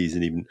 80s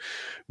and even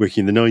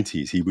working in the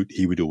 90s,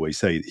 he would always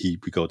say that he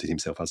regarded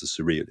himself as a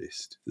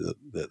surrealist,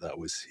 that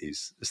was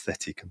his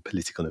aesthetic and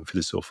political and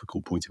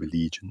philosophical point of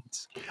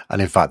allegiance.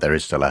 And in fact, there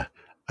is still an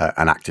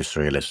active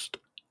surrealist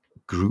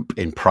group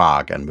in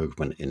Prague and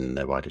movement in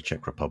the wider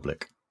Czech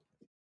Republic.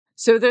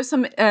 So there's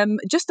some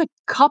just a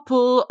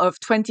couple of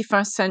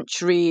 21st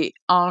century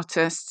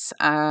artists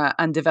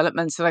and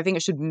developments that I think I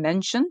should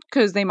mention,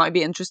 because they might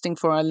be interesting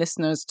for our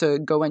listeners to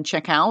go and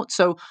check out.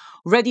 So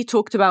already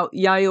talked about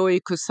Yayoi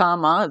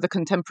Kusama, the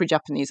contemporary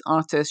Japanese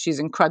artist. She's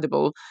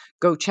incredible.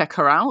 Go check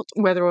her out.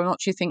 Whether or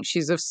not you think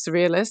she's a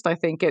surrealist, I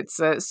think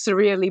it's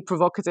surreally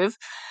provocative.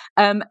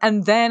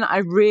 And then I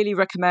really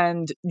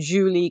recommend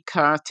Julie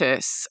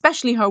Curtis,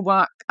 especially her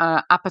work,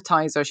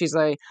 Appetizer. She's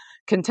a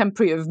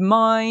contemporary of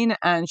mine,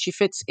 and she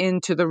fits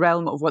into the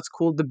realm of what's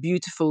called the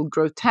beautiful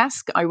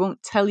grotesque. I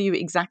won't tell you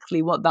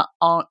exactly what that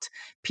art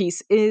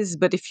piece is,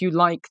 but if you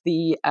like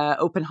the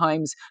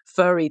Oppenheim's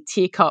furry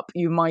teacup,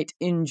 you might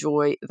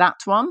enjoy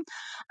that one.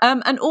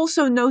 And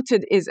also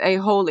noted is a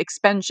whole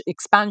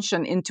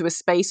expansion into a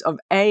space of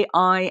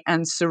AI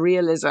and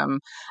surrealism.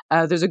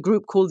 There's a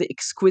group called the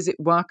Exquisite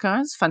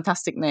Workers,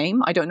 fantastic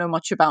name. I don't know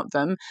much about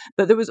them,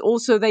 but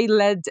they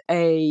led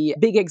a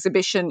big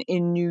exhibition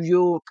in New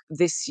York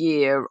this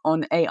year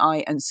on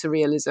AI and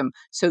surrealism.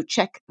 So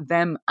check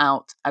them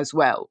out as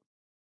well.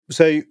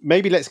 So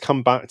maybe let's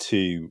come back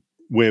to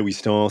where we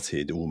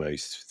started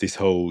almost this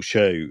whole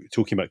show,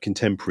 talking about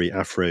contemporary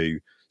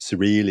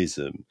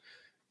Afro-surrealism.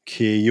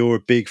 Keir, you're a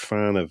big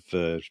fan of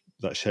that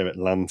show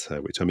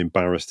Atlanta, which I'm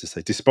embarrassed to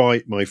say,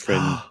 despite my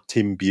friend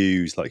Tim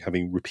Bewes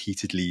having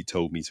repeatedly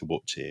told me to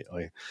watch it.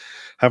 I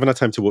haven't had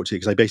time to watch it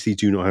because I basically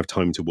do not have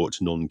time to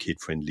watch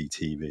non-kid-friendly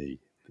TV.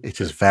 It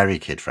is very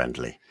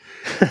kid-friendly.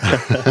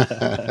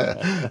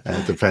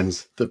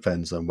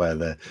 Depends on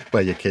where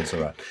your kids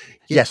are at.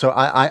 Yeah, so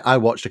I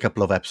watched a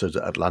couple of episodes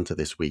of Atlanta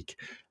this week,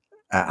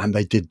 and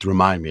they did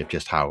remind me of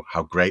just how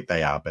great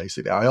they are,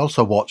 basically. I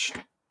also watched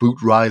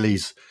Boot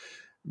Riley's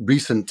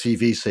recent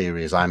TV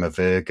series, I'm a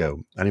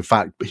Virgo. And in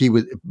fact,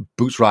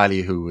 Boots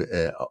Riley, who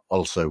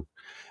also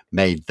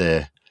made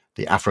the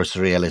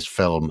Afro-surrealist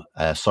film,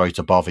 Sorry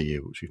to Bother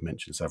You, which we've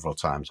mentioned several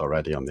times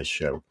already on this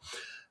show.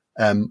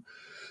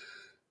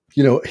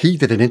 He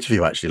did an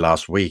interview actually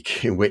last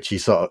week in which he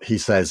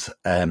says,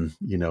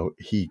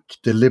 he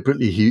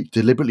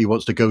deliberately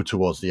wants to go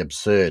towards the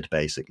absurd,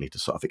 basically, to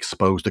sort of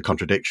expose the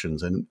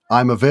contradictions. And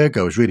I'm a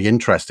Virgo is really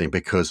interesting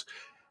because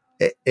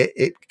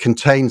it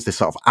contains this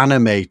sort of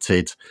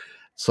animated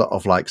sort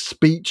of like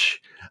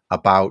speech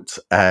about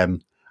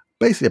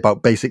basically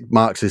about basic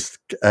Marxist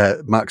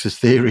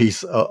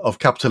theories of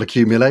capital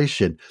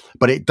accumulation,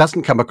 but it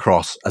doesn't come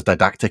across as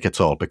didactic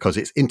at all because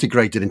it's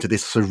integrated into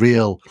this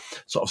surreal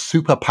sort of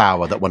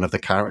superpower that one of the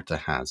characters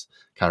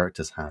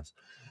has.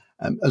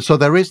 And so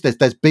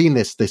there's been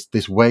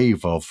this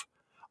wave of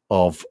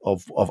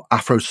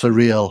Afro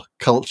surreal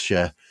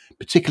culture,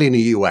 particularly in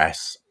the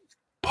US,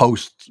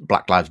 post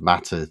Black Lives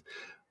Matter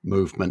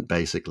movement,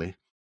 basically.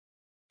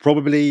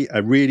 Probably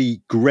a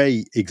really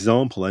great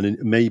example and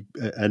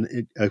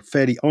a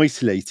fairly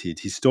isolated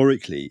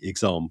historically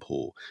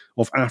example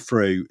of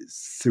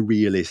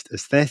Afro-surrealist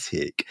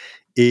aesthetic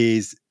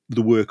is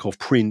the work of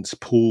Prince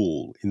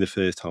Paul in the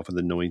first half of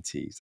the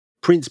 90s.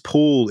 Prince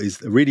Paul is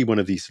really one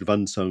of these sort of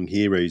unsung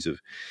heroes of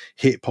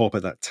hip-hop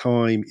at that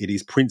time. It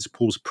is Prince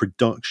Paul's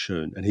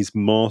production and his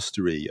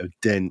mastery of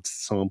dense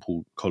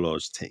sample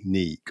collage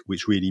technique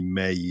which really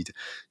made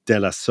De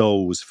La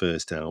Soul's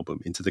first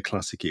album into the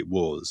classic it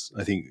was.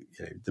 I think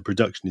the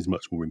production is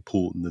much more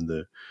important than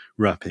the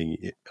rapping,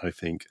 I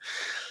think.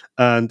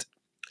 And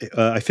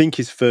I think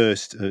his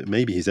first,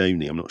 maybe his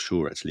only, I'm not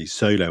sure actually,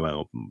 solo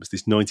album was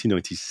this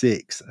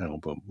 1996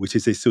 album, which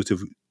is this sort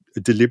of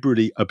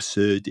deliberately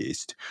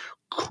absurdist,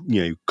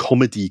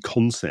 comedy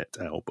concept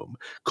album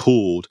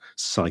called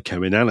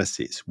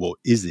Psychoanalysis. What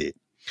is it?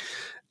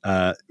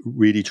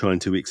 Really trying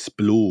to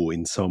explore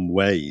in some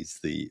ways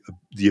the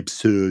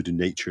absurd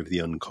nature of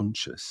the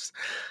unconscious.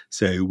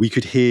 So we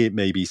could hear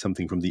maybe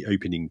something from the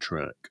opening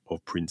track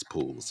of Prince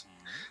Paul's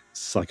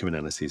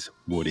Psychoanalysis.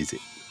 What is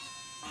it?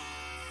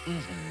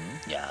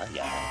 Mm-hmm. Yeah.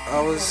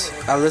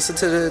 I listened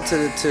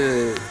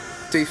to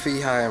 3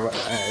 Feet High and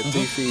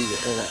 3 Feet,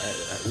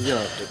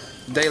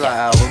 the Daylight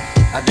album.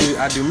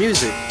 I do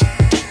music.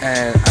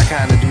 and I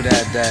kind of do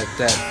that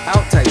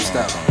out type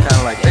stuff, kind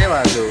of like De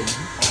La do,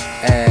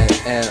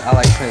 and I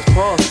like Prince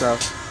Paul stuff,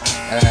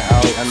 and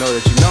I know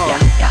that you know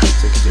him,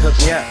 so could you hook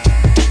me up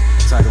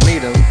so I can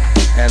meet him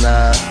and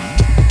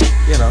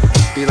you know,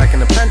 be like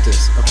an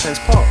apprentice of Prince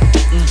Paul?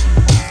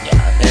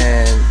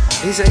 And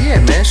he said, yeah,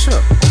 man,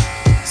 sure.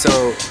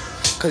 So,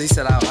 because he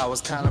said I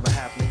was kind of a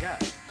happening guy.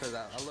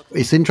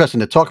 It's interesting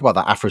to talk about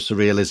that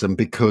Afro-Surrealism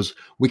because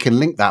we can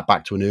link that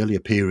back to an earlier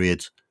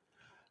period,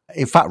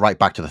 in fact, right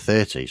back to the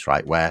 30s,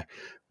 right, where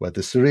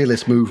the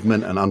Surrealist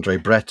movement and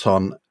André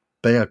Breton,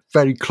 they are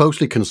very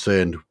closely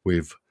concerned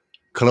with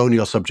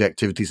colonial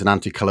subjectivities and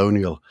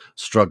anti-colonial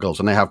struggles,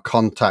 and they have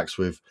contacts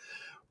with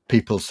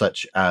people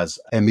such as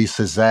Aimé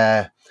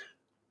Césaire,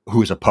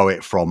 who is a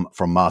poet from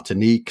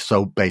Martinique,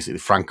 so basically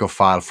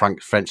Francophile,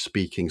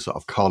 French-speaking sort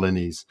of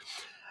colonies.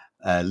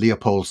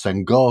 Leopold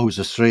Senghor, who's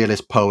a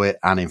surrealist poet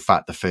and in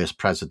fact the first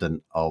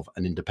president of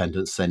an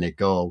independent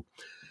Senegal,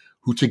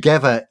 who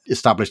together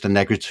established a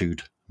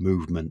negritude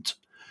movement.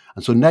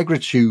 And so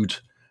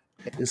negritude,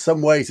 in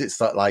some ways, it's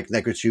like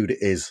negritude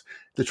is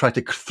to try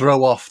to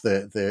throw off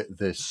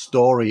the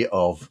story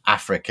of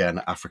Africa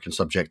and African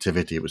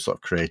subjectivity. It was sort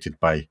of created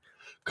by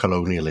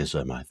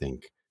colonialism, I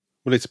think.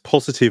 Well, it's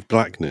positive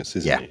blackness,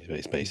 isn't it?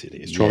 It's basically,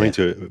 it's trying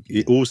to,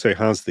 it also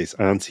has this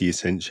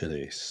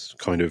anti-essentialist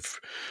kind of,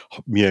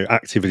 you know,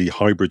 actively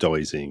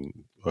hybridizing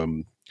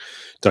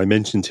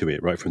dimension to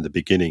it right from the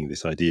beginning,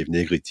 this idea of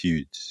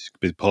negritude,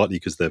 but partly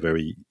because they're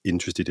very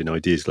interested in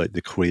ideas like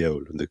the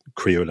Creole and the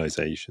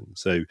creolization.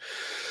 So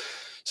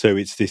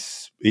it's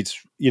this,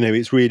 it's, you know,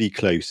 it's really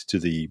close to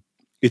the,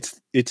 it's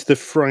the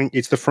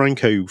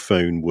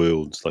Francophone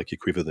world's like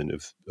equivalent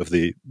of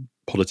the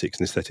politics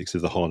and aesthetics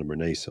of the Harlem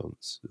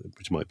Renaissance,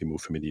 which might be more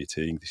familiar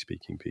to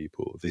English-speaking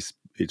people.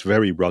 It's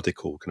very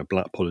radical kind of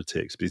black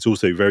politics, but it's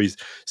also very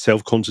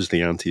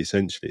self-consciously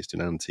anti-essentialist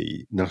and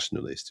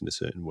anti-nationalist in a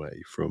certain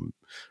way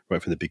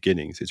right from the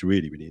beginning. So it's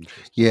really, really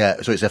interesting. Yeah,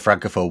 so it's a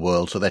Francophone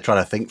world. So they're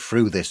trying to think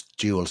through this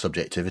dual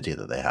subjectivity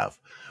that they have,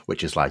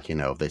 which is like, you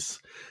know, this,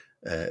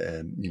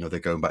 you know, they're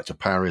going back to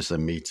Paris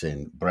and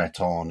meeting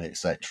Breton,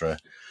 etc.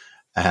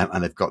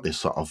 And they've got this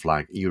sort of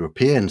like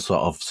European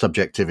sort of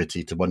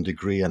subjectivity to one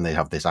degree, and they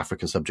have this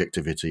African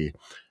subjectivity.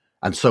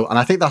 And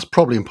I think that's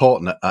probably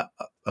important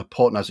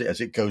as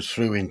it goes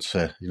through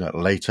into, you know,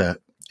 later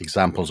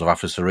examples of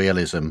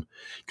Afro-Surrealism.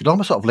 You could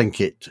almost sort of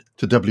link it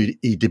to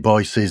W.E. Du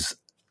Bois's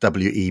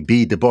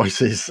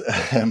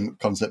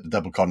concept of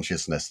double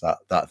consciousness,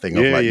 that thing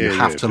of like, you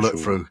have to look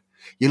through,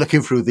 you're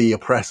looking through the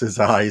oppressor's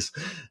eyes,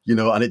 you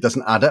know, and it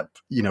doesn't add up.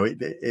 You know,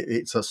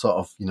 it's a sort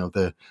of, you know,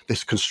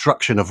 this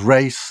construction of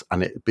race,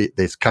 and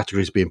there's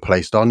categories being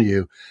placed on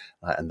you,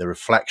 and the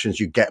reflections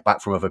you get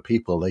back from other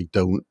people, they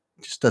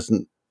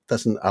doesn't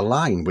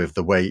align with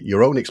the way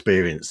your own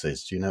experience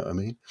is. Do you know what I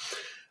mean?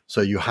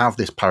 So you have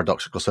this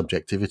paradoxical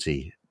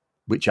subjectivity,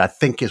 which I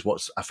think is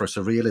what's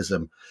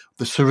Afro-Surrealism,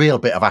 the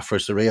surreal bit of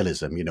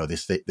Afro-Surrealism, you know,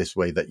 this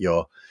way that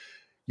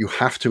you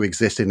have to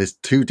exist in these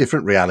two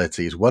different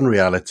realities. One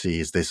reality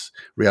is this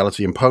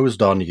reality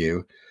imposed on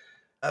you,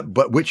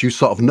 but which you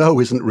sort of know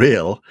isn't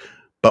real,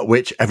 but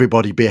which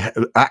everybody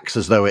acts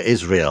as though it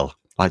is real.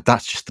 Like,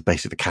 that's just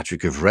the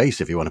category of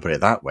race, if you want to put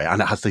it that way.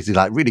 And it has these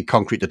like really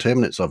concrete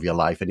determinants of your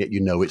life, and yet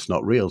you know it's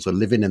not real. So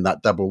living in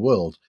that double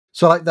world.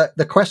 So like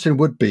the question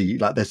would be,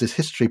 like, there's this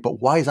history, but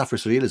why is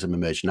Afro-Surrealism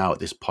emerged now at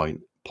this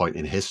point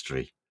in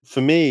history?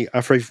 For me,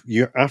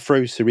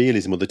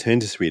 Afro-Surrealism, or the turn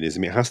to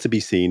Surrealism, it has to be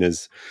seen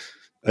as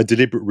a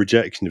deliberate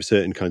rejection of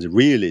certain kinds of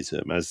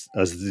realism as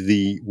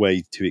the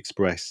way to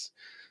express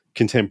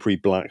contemporary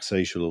black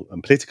social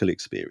and political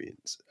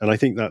experience. And I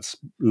think that's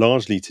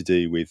largely to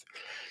do with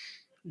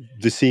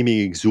the seeming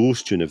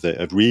exhaustion of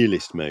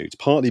realist modes,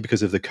 partly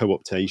because of the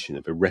co-optation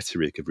of a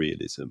rhetoric of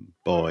realism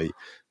by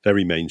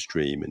very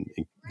mainstream and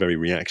very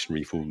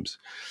reactionary forms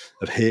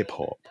of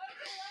hip-hop.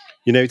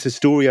 You know, it's a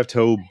story I've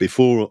told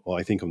before,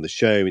 I think, on the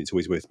show. It's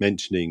always worth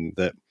mentioning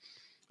that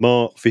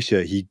Mark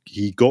Fisher,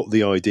 he got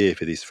the idea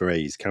for this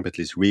phrase,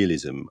 capitalist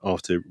realism,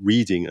 after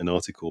reading an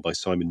article by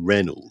Simon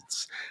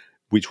Reynolds,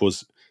 which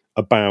was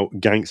about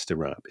gangster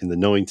rap in the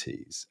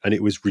 90s. And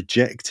it was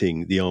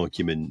rejecting the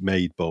argument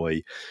made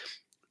by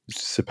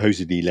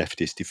supposedly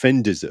leftist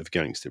defenders of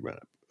gangster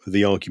rap.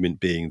 The argument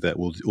being that,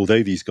 well,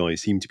 although these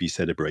guys seem to be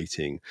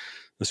celebrating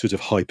a sort of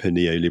hyper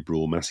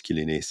neoliberal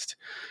masculinist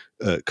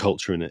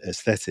culture and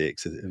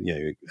aesthetics, you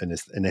know,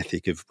 an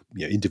ethic of,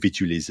 you know,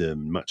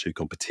 individualism, macho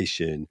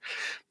competition,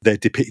 they're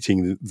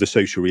depicting the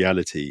social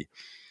reality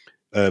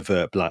of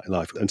black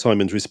life. And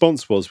Simon's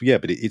response was, yeah,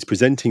 but it's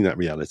presenting that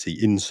reality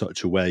in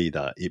such a way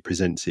that it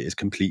presents it as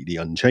completely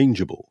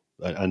unchangeable,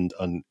 and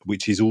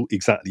which is all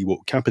exactly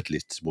what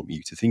capitalists want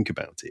you to think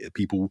about it.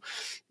 People,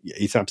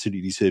 it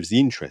absolutely serves the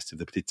interest of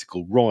the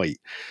political right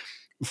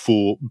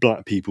for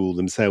black people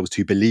themselves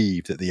to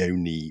believe that the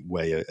only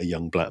way a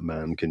young black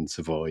man can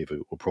survive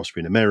or prosper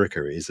in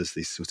America is as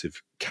this sort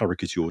of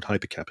caricatured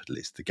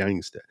hyper-capitalist, the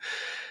gangster.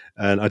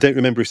 And I don't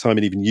remember if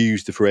Simon even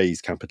used the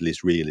phrase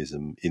capitalist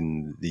realism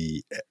in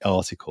the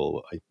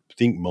article. I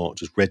think Mark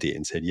just read it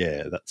and said,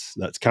 yeah,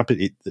 that's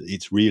capital.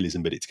 It's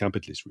realism, but it's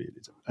capitalist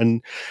realism.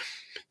 And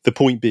the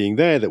point being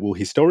there that, well,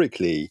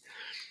 historically,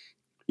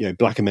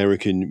 Black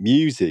American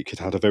music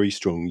had a very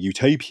strong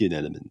utopian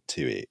element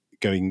to it,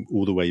 going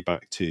all the way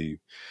back to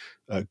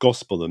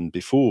gospel and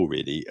before,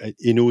 really,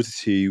 in order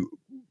to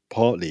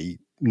partly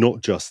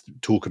not just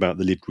talk about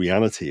the lived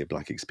reality of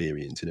Black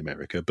experience in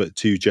America, but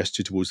to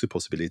gesture towards the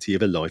possibility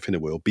of a life in a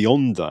world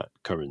beyond that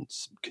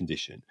current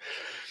condition.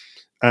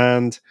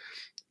 And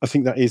I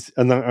think that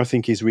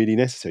is really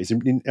necessary.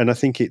 And I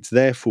think it's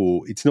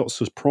not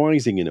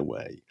surprising in a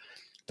way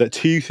that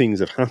two things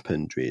have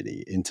happened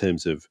really in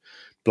terms of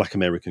Black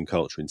American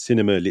culture in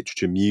cinema,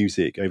 literature,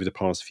 music over the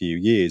past few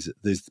years.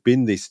 There's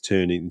been this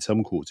turn in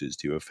some quarters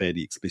to a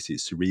fairly explicit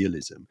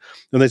surrealism.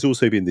 And there's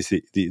also been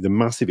the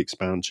massive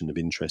expansion of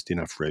interest in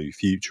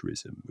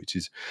Afrofuturism, which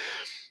is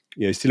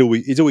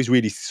it's always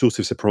really sort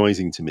of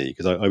surprising to me,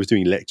 because I was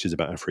doing lectures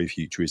about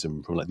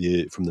Afrofuturism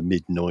from the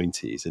mid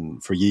 90s,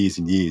 and for years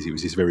and years it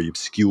was this very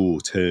obscure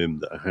term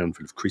that a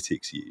handful of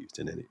critics used,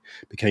 and then it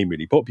became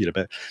really popular.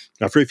 But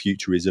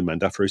Afrofuturism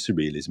and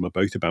Afrosurrealism are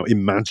both about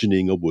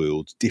imagining a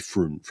world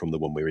different from the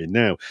one we're in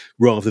now,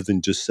 rather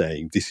than just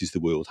saying this is the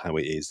world how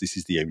it is, this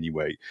is the only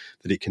way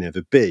that it can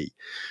ever be.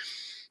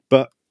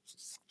 But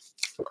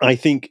I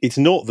think it's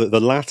not that the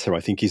latter, I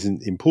think,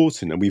 isn't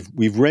important. And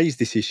we've raised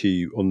this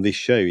issue on this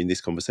show, in this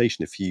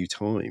conversation, a few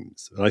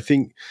times. And I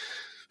think,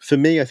 for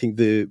me,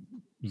 the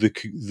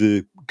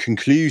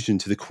conclusion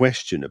to the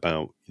question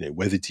about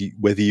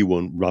whether you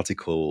want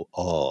radical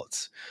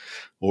art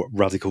or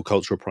radical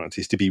cultural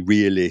practice to be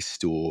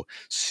realist or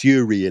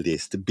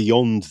surrealist,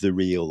 beyond the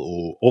real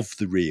or of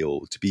the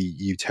real, to be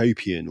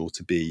utopian or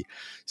to be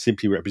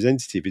simply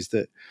representative, is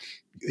that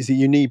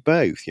you need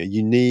both.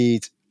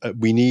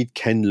 We need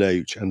Ken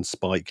Loach and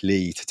Spike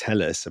Lee to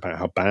tell us about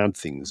how bad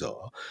things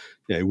are.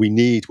 We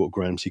need what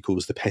Gramsci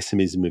calls the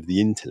pessimism of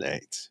the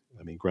intellect.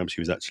 I mean, Gramsci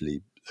was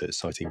actually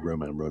citing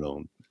Romain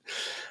Rolland.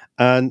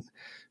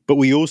 But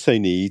we also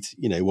need,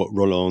 what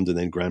Rolland and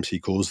then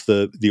Gramsci calls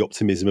the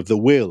optimism of the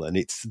will. And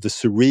it's the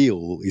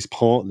surreal is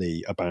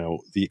partly about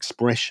the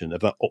expression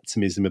of that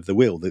optimism of the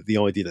will, that the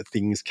idea that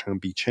things can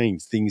be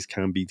changed, things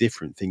can be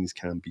different, things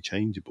can be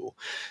changeable.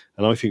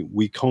 And I think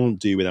we can't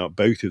do without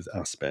both of the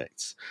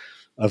aspects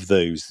of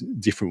those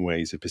different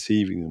ways of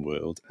perceiving the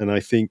world. And I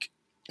think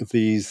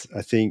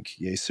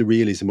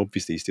surrealism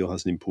obviously still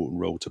has an important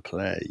role to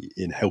play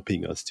in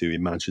helping us to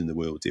imagine the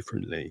world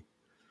differently.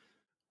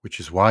 Which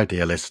is why,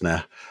 dear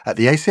listener, at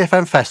the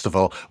ACFM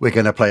Festival, we're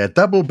going to play a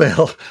double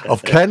bill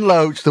of Ken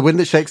Loach, The Wind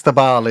That Shakes the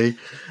Barley,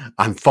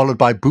 and followed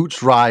by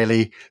Boots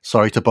Riley,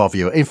 Sorry to Bother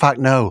You. In fact,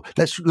 no,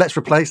 let's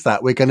replace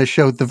that. We're going to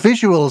show the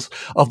visuals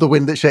of The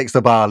Wind That Shakes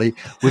the Barley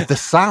with the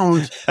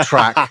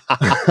soundtrack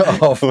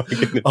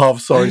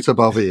of Sorry to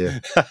Bother You.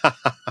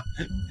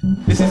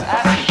 This is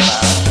ACFM.